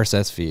 like the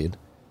RSS feed.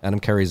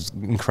 Adam Curry's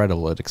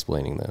incredible at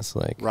explaining this.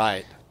 Like,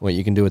 right. What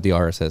you can do with the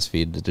RSS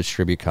feed to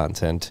distribute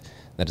content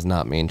that is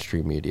not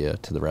mainstream media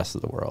to the rest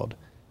of the world.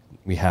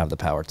 We have the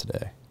power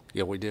today.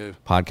 Yeah, we do.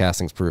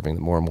 Podcasting's proving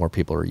that more and more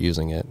people are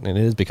using it, and it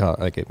is because,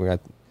 like, we're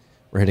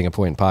hitting a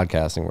point in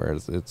podcasting where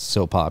it's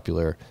so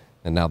popular,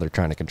 and now they're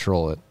trying to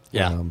control it.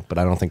 Yeah. But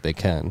I don't think they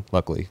can,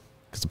 luckily,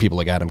 because the people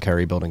like Adam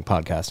Curry building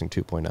Podcasting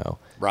 2.0.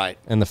 Right.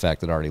 And the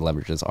fact that it already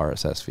leverages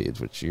RSS feeds,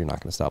 which you're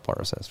not going to stop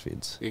RSS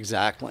feeds.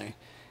 Exactly.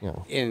 You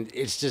know. And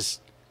it's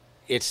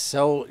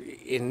so,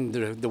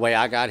 in the way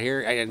I got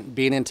here, and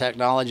being in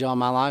technology all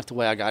my life, the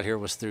way I got here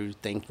was through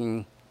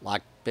thinking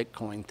like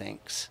Bitcoin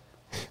thinks.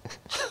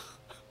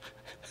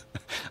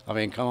 I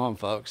mean, come on,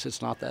 folks.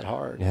 It's not that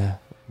hard. Yeah.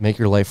 Make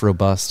your life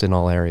robust in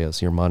all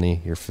areas. Your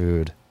money, your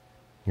food,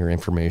 your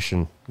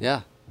information.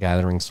 Yeah.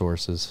 Gathering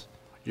sources.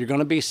 You're going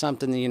to be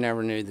something that you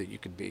never knew that you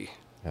could be.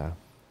 Yeah.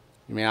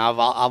 I mean, I've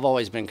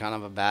always been kind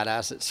of a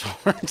badass at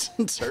sorts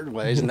in certain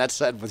ways, and that's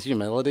said with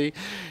humility.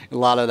 A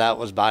lot of that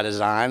was by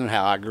design and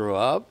how I grew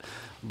up.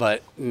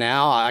 But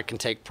now I can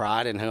take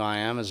pride in who I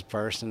am as a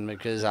person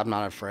because I'm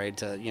not afraid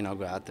to,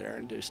 go out there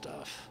and do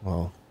stuff.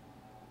 Well,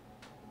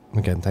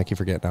 again, thank you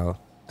for getting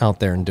out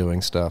there and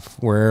doing stuff.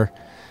 Where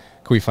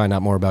can we find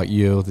out more about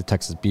you, the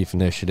Texas Beef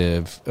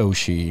Initiative,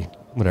 Oshi,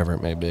 whatever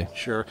it may be?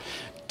 Sure.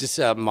 Just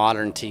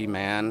Modern Tea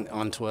Man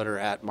on Twitter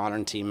at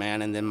Modern Tea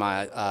Man, and then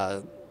my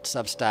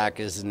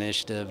Substack is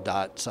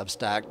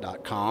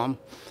initiative.substack.com.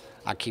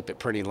 I keep it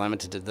pretty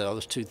limited to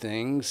those two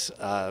things.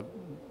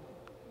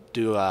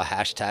 Do a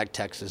hashtag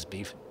Texas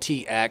Beef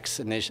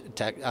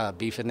TX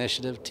Beef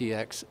Initiative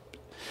TX,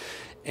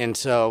 and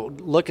so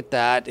look at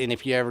that. And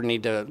if you ever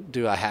need to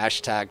do a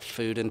hashtag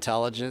Food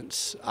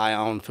Intelligence, I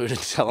own Food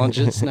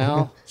Intelligence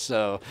now,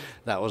 so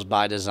that was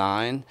by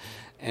design.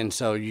 And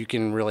so you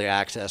can really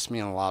access me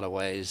in a lot of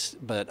ways.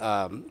 But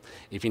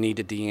if you need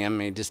to DM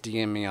me, just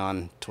DM me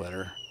on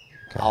Twitter.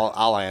 Okay.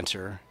 I'll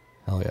answer.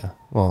 Hell yeah.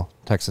 Well,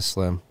 Texas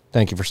Slim,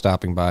 thank you for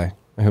stopping by.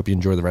 I hope you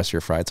enjoy the rest of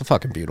your Friday. It's a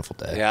fucking beautiful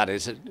day. Yeah, it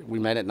is. We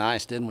made it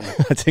nice, didn't we?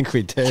 I think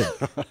we did.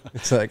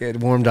 It's like it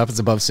warmed up. It's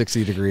above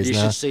 60 degrees now.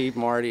 You should see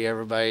Marty,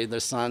 everybody.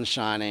 The sun's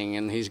shining,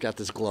 and he's got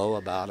this glow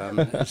about him.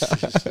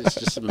 It's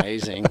just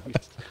amazing.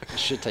 I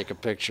should take a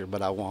picture,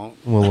 but I won't.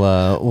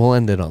 We'll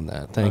end it on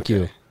that. Thank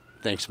you.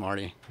 Thanks,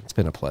 Marty. It's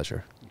been a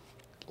pleasure.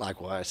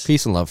 Likewise.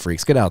 Peace and love,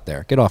 freaks. Get out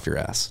there. Get off your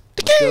ass.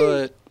 Let's do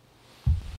it.